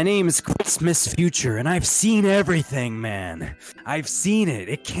 my name is Christmas Future, and I've seen everything, man. I've seen it.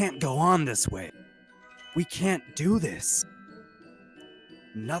 It can't go on this way. We can't do this.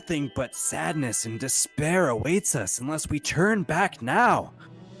 Nothing but sadness and despair awaits us unless we turn back now.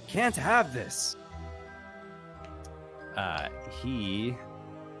 Can't have this.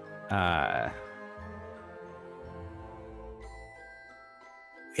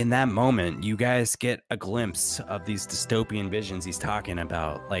 In that moment, you guys get a glimpse of these dystopian visions he's talking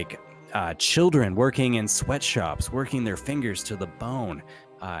about, like children working in sweatshops, working their fingers to the bone,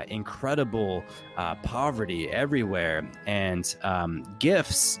 incredible poverty everywhere, and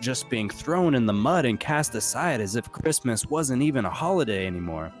gifts just being thrown in the mud and cast aside as if Christmas wasn't even a holiday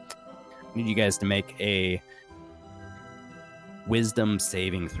anymore. I need you guys to make a wisdom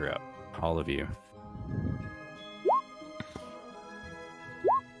saving throw, all of you.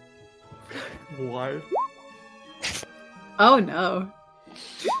 What? Oh no.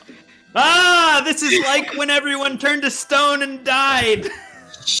 Ah, this is like when everyone turned to stone and died.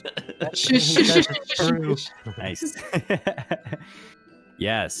 Nice.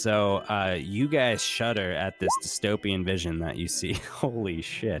 Yeah, so you guys shudder at this dystopian vision that you see. Holy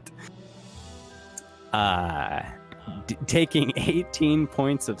shit. Taking 18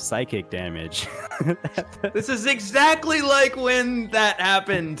 points of psychic damage. This is exactly like when that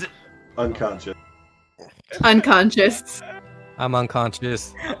happened. Unconscious. Unconscious. I'm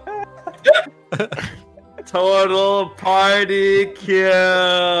unconscious. Total party kill.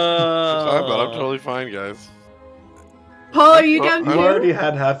 Sorry, but I'm totally fine, guys. Paul, are you down You too? already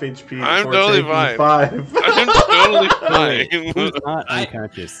had half HP. I'm before totally taking fine. 5. I'm totally fine. Who's not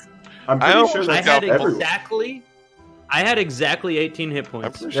unconscious? I'm I pretty sure almost that's I had everyone. exactly 18 hit I'm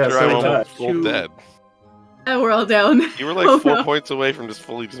points. pretty Yeah, sure so I'm did I. almost full dead. Oh, we're all down. You were like Oh, 4 no. points away from just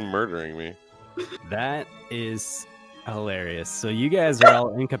fully just murdering me. That is hilarious. So you guys are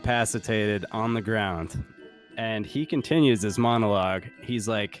all incapacitated on the ground, and he continues his monologue. He's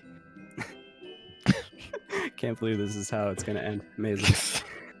like, can't believe this is how it's gonna end. Amazing.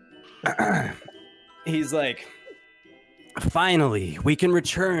 He's like, Finally, we can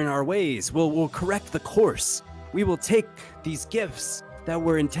return our ways. We'll correct the course. We will take these gifts that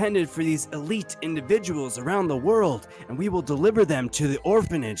were intended for these elite individuals around the world, and we will deliver them to the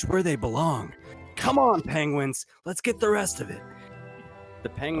orphanage where they belong. Come on, penguins. Let's get the rest of it. The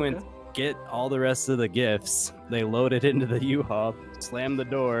penguins get all the rest of the gifts. They load it into the U-Haul, slam the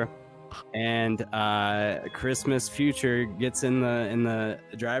door, and Christmas Future gets in the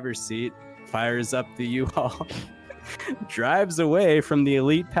driver's seat, fires up the U-Haul, drives away from the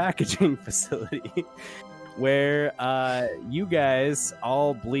elite packaging facility, where you guys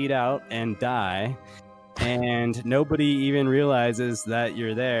all bleed out and die, and nobody even realizes that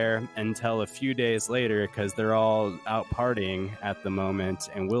you're there until a few days later, because they're all out partying at the moment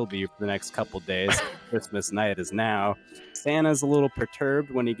and will be for the next couple days. Christmas night is now. Santa's a little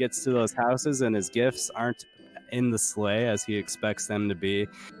perturbed when he gets to those houses and his gifts aren't in the sleigh as he expects them to be.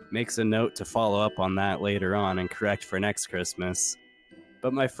 Makes a note to follow up on that later on and correct for next Christmas.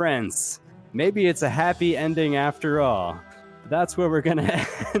 But my friends, maybe it's a happy ending after all. That's where we're gonna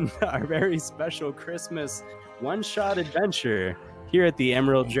end our very special Christmas one-shot adventure here at the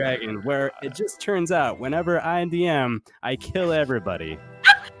Emerald Dragon, where it just turns out whenever I DM, I kill everybody.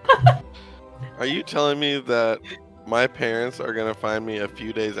 Are you telling me that my parents are gonna find me a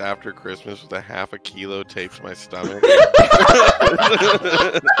few days after Christmas with a half a kilo taped to my stomach?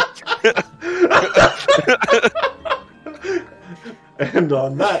 And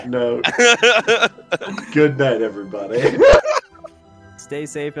on that note, good night, everybody. Stay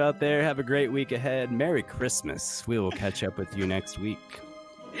safe out there. Have a great week ahead. Merry Christmas. We will catch up with you next week.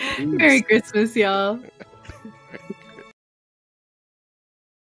 Peace. Merry Christmas, y'all.